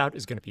 check this out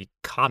is going to be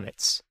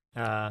comets.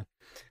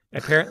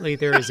 Apparently,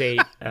 there is a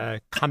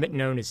comet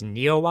known as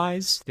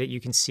Neowise that you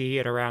can see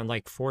at around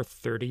like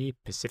 4:30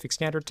 Pacific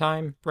Standard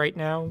Time right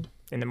now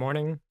in the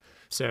morning.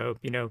 So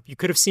you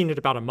could have seen it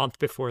about a month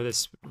before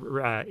this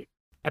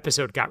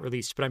episode got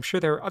released, but I'm sure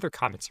there are other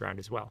comets around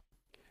as well.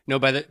 No,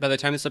 by the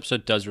time this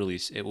episode does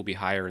release, it will be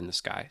higher in the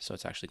sky, so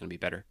it's actually going to be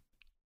better.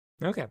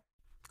 Okay,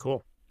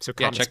 cool. So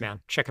Yeah, comets,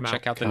 man, check them out.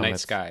 Check out the night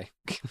Comets. sky.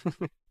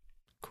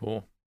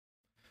 Cool.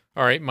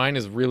 All right, mine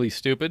is really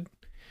stupid.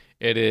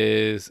 It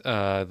is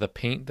the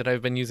paint that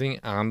I've been using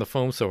on the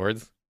foam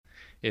swords.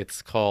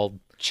 It's called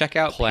Check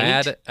out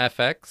Plaid Paint.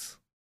 FX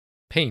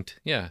paint.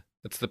 Yeah,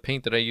 it's the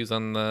paint that I use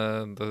on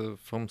the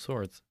foam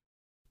swords.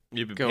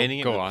 You've been Go- painting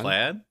it go with on.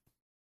 plaid?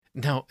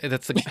 No,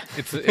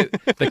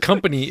 the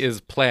company is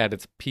Plaid.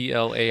 It's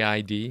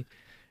PLAID,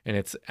 and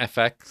it's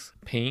FX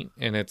paint,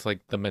 and it's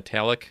like the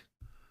metallic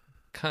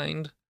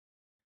kind,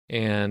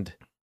 and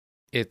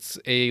it's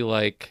a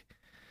like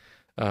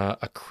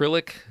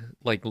acrylic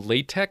like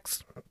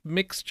latex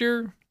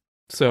mixture.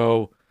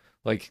 So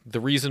like the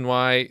reason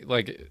why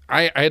like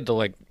I had to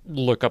like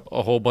look up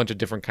a whole bunch of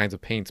different kinds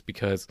of paints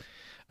because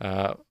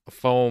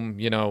foam,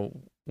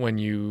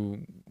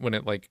 when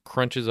it like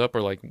crunches up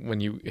or like when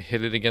you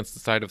hit it against the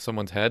side of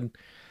someone's head,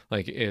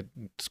 like it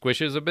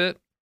squishes a bit.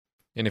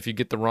 And if you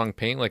get the wrong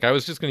paint, like I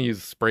was just going to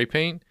use spray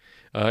paint.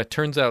 It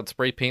turns out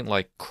spray paint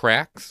like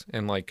cracks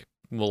and like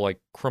will like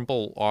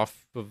crumple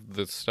off of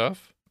the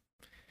stuff.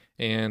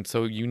 And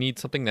so you need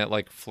something that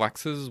like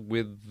flexes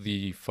with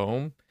the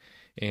foam,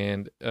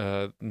 and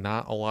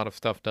not a lot of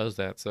stuff does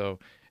that. So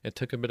it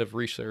took a bit of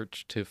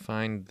research to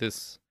find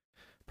this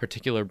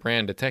particular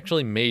brand. It's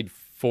actually made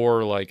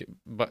for like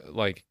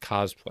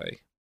cosplay.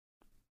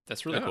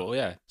 That's really Oh. cool.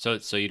 Yeah. So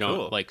you don't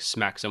Cool. like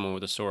smack someone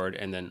with a sword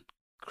and then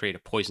create a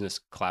poisonous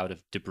cloud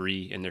of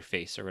debris in their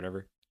face or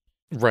whatever.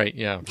 Right,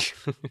 yeah.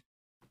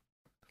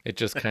 It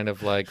just kind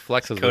of like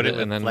flexes Coat with it it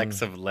with and then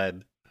flecks of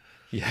lead.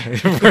 yeah.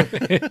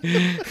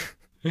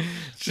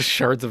 Just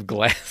shards of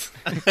glass.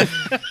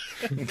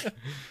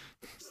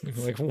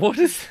 Like, what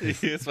is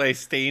this? It's my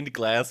stained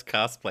glass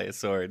cosplay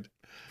sword.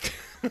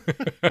 I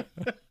think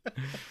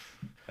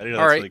that's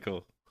All right. really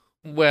cool.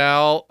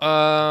 Well,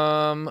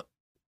 I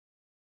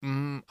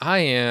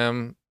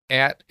am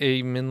at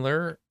a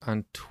Mindler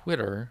on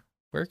Twitter.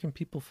 Where can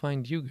people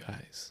find you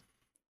guys?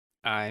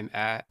 I'm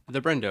at the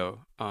Brendo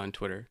on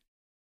Twitter.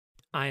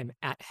 I am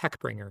at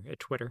Heckbringer at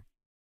Twitter.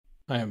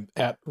 I am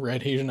at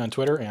Adhesion on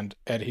Twitter and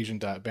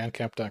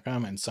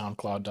adhesion.bandcamp.com and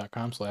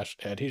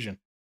soundcloud.com/adhesion.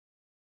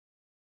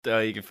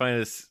 You can find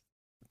us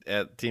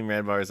at Team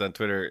Radmars on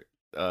Twitter,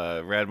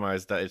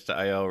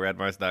 radmars.itch.io,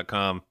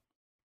 radmars.com.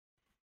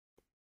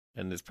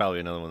 And there's probably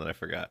another one that I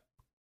forgot.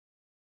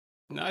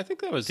 No, I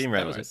think that was Team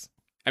that was it. Radmars.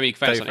 I mean, you can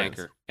find us Tell on your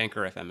friends.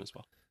 Anchor FM as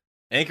well.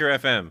 Anchor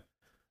FM,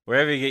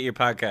 wherever you get your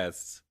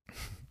podcasts.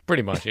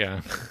 Pretty much,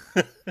 yeah.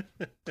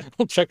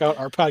 Check out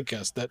our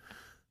podcast that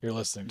you're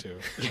listening to.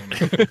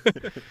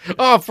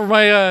 Oh, for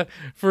my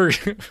for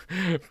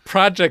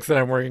projects that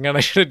I'm working on, I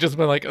should have just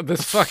been like,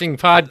 this fucking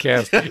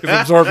podcast is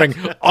absorbing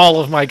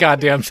all of my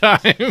goddamn time.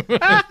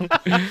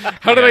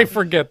 How did I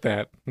forget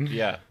that?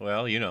 Yeah,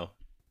 well,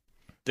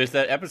 there's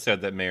that episode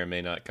that may or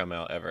may not come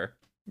out ever.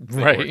 that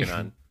we're Right. Working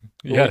on.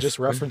 Well, Yes. we just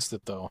referenced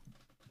it though.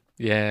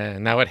 Yeah,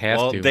 now it has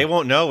Well, to. they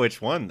won't know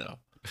which one though.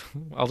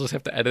 I'll just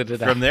have to edit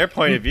it out. From their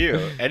point of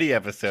view, any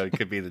episode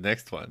could be the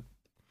next one.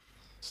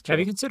 Have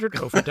you considered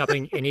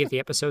overdubbing any of the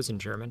episodes in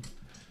German?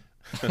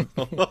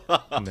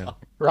 No.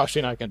 Rashi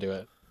and I can do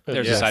it.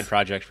 There's Yes. a side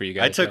project for you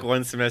guys. I took yeah.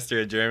 one semester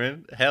of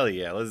German. Hell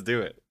yeah, let's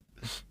do it.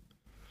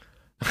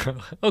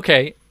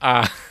 Okay,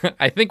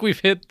 I think we've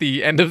hit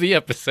the end of the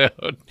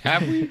episode.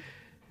 Have we?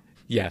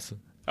 Yes.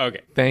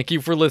 Okay. Thank you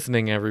for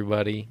listening,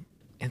 everybody.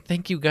 And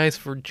thank you guys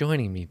for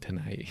joining me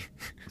tonight.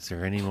 Is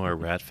there any more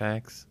rat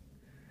facts?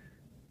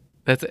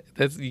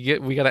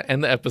 We got to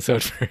end the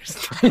episode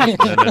first.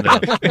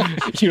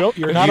 No.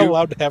 You're not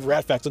allowed to have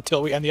rat facts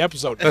until we end the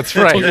episode. That's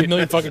I told you right. a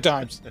million fucking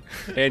times.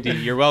 Andy,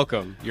 you're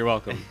welcome. You're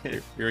welcome.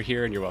 You're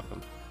here and you're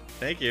welcome.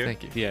 Thank you.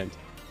 Thank you. The end.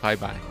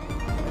 Bye-bye.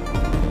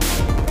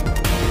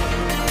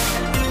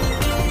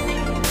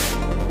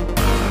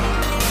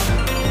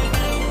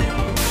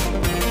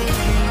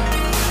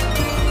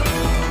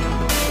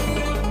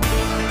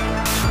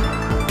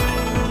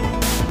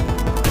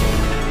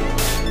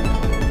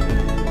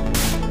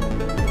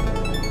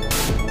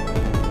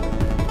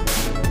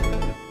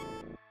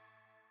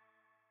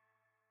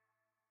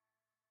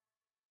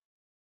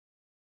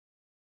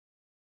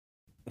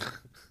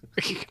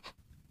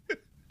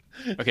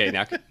 Okay,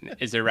 now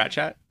is there rat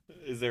chat?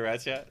 Is there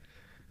rat chat?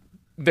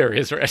 There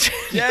is Rich.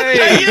 Yay!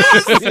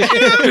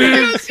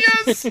 yes!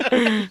 Yes!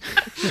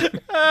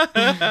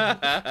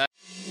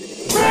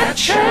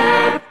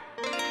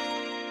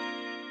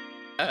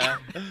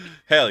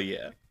 Hell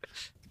yeah.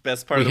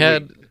 Best part We of the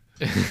had. week.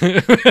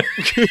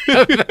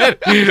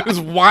 It was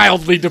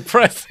wildly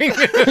depressing.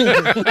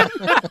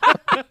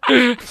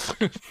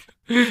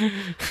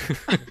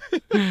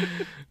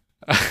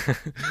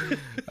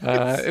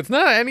 It's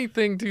not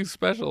anything too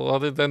special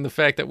other than the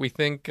fact that we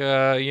think,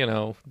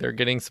 they're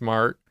getting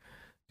smart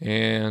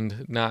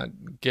and not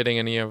getting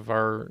any of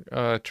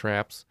our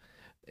traps.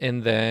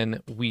 And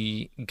then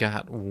we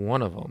got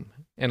one of them.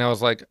 And I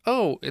was like,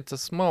 oh, it's a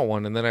small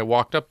one. And then I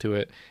walked up to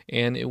it,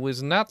 and it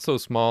was not so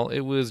small. It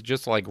was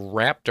just like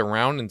wrapped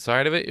around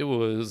inside of it. It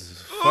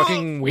was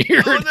fucking weird.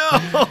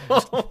 Oh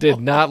no!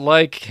 Did not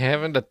like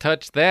having to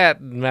touch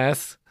that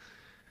mess.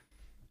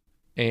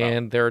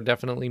 And there are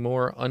definitely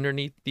more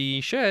underneath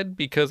the shed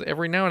because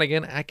every now and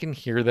again I can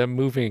hear them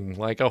moving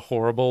like a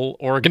horrible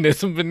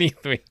organism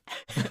beneath me.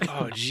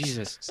 Oh,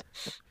 Jesus.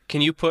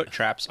 Can you put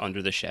traps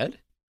under the shed?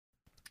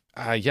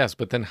 Yes,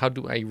 but then how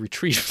do I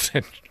retrieve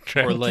said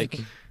trap? Or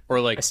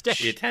like A stick.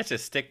 You attach a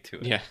stick to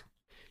it. Yeah.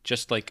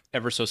 Just like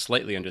ever so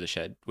slightly under the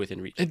shed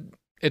within reach.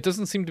 It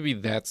doesn't seem to be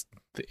that's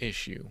the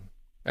issue.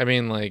 I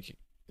mean, like,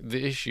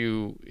 the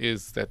issue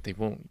is that they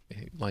won't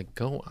like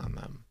go on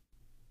them.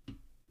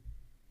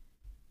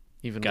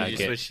 Even Gotta when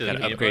you switch to the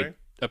gotta peanut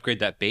upgrade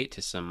that bait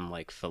to some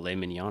like filet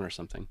mignon or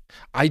something.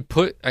 I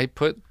put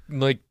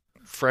like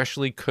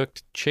freshly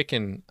cooked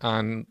chicken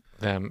on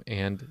them,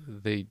 and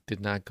they did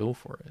not go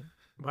for it.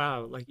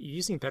 Wow, like you're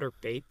using better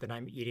bait than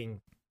I'm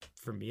eating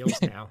for meals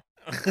now.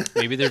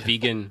 Maybe they're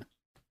vegan.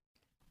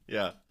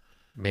 Yeah.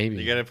 Maybe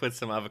You gotta put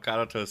some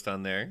avocado toast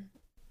on there.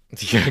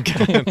 Yeah,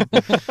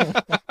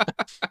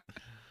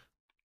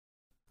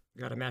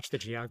 Gotta match the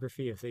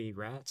geography of the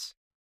rats.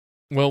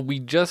 Well, we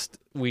just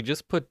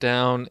put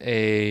down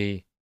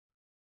I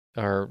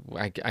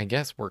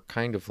guess we're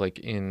kind of like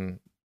in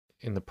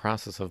the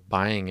process of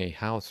buying a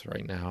house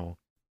right now,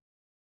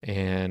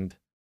 and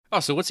Oh,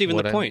 so what's even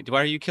What the I- point?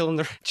 Why are you killing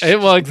the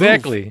well,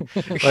 exactly.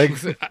 Like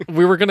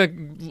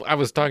I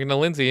was talking to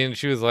Lindsay, and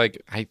she was like,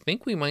 "I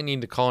think we might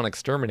need to call an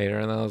exterminator,"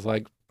 and I was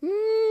like,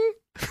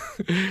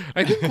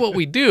 "I think what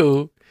we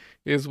do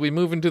is we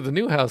move into the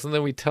new house, and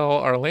then we tell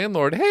our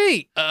landlord,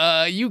 hey,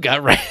 you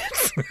got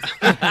rats.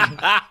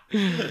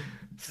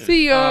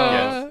 See ya."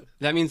 Yes.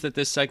 That means that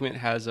this segment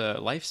has a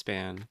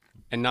lifespan,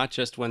 and not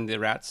just when the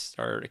rats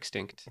are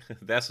extinct.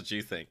 That's what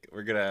you think.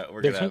 We're gonna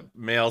Different-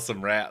 mail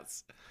some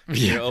rats. We're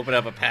Yeah. gonna open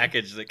up a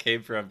package that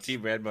came from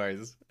Team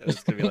Redmars, and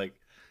it's gonna be like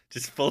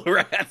just full of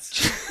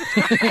rats.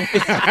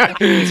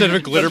 Instead of a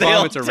glitter But they bomb,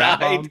 all it's a rat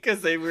died bomb.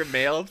 because they were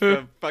mailed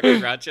from fucking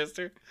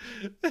Rochester.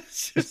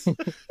 It's just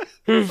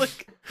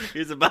like,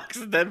 here's a box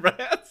of dead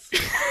rats.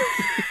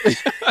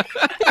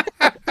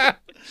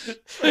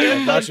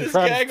 I'm not This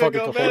proud gag to will fucking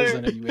go put holes better.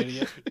 in it, you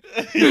idiot.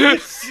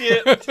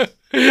 Shit.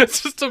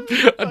 It's just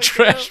a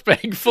trash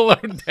bag full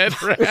of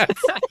dead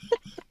rats.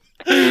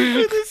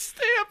 With a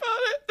stamp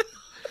on it.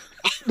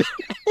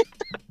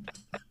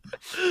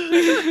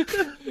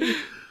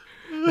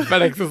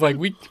 FedEx is like,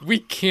 we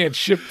can't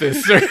ship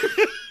this, sir.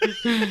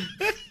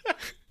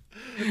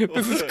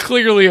 This is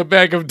clearly a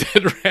bag of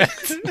dead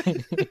rats.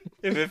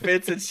 If it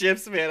fits and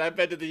ships, man, I've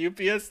been to the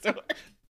UPS store.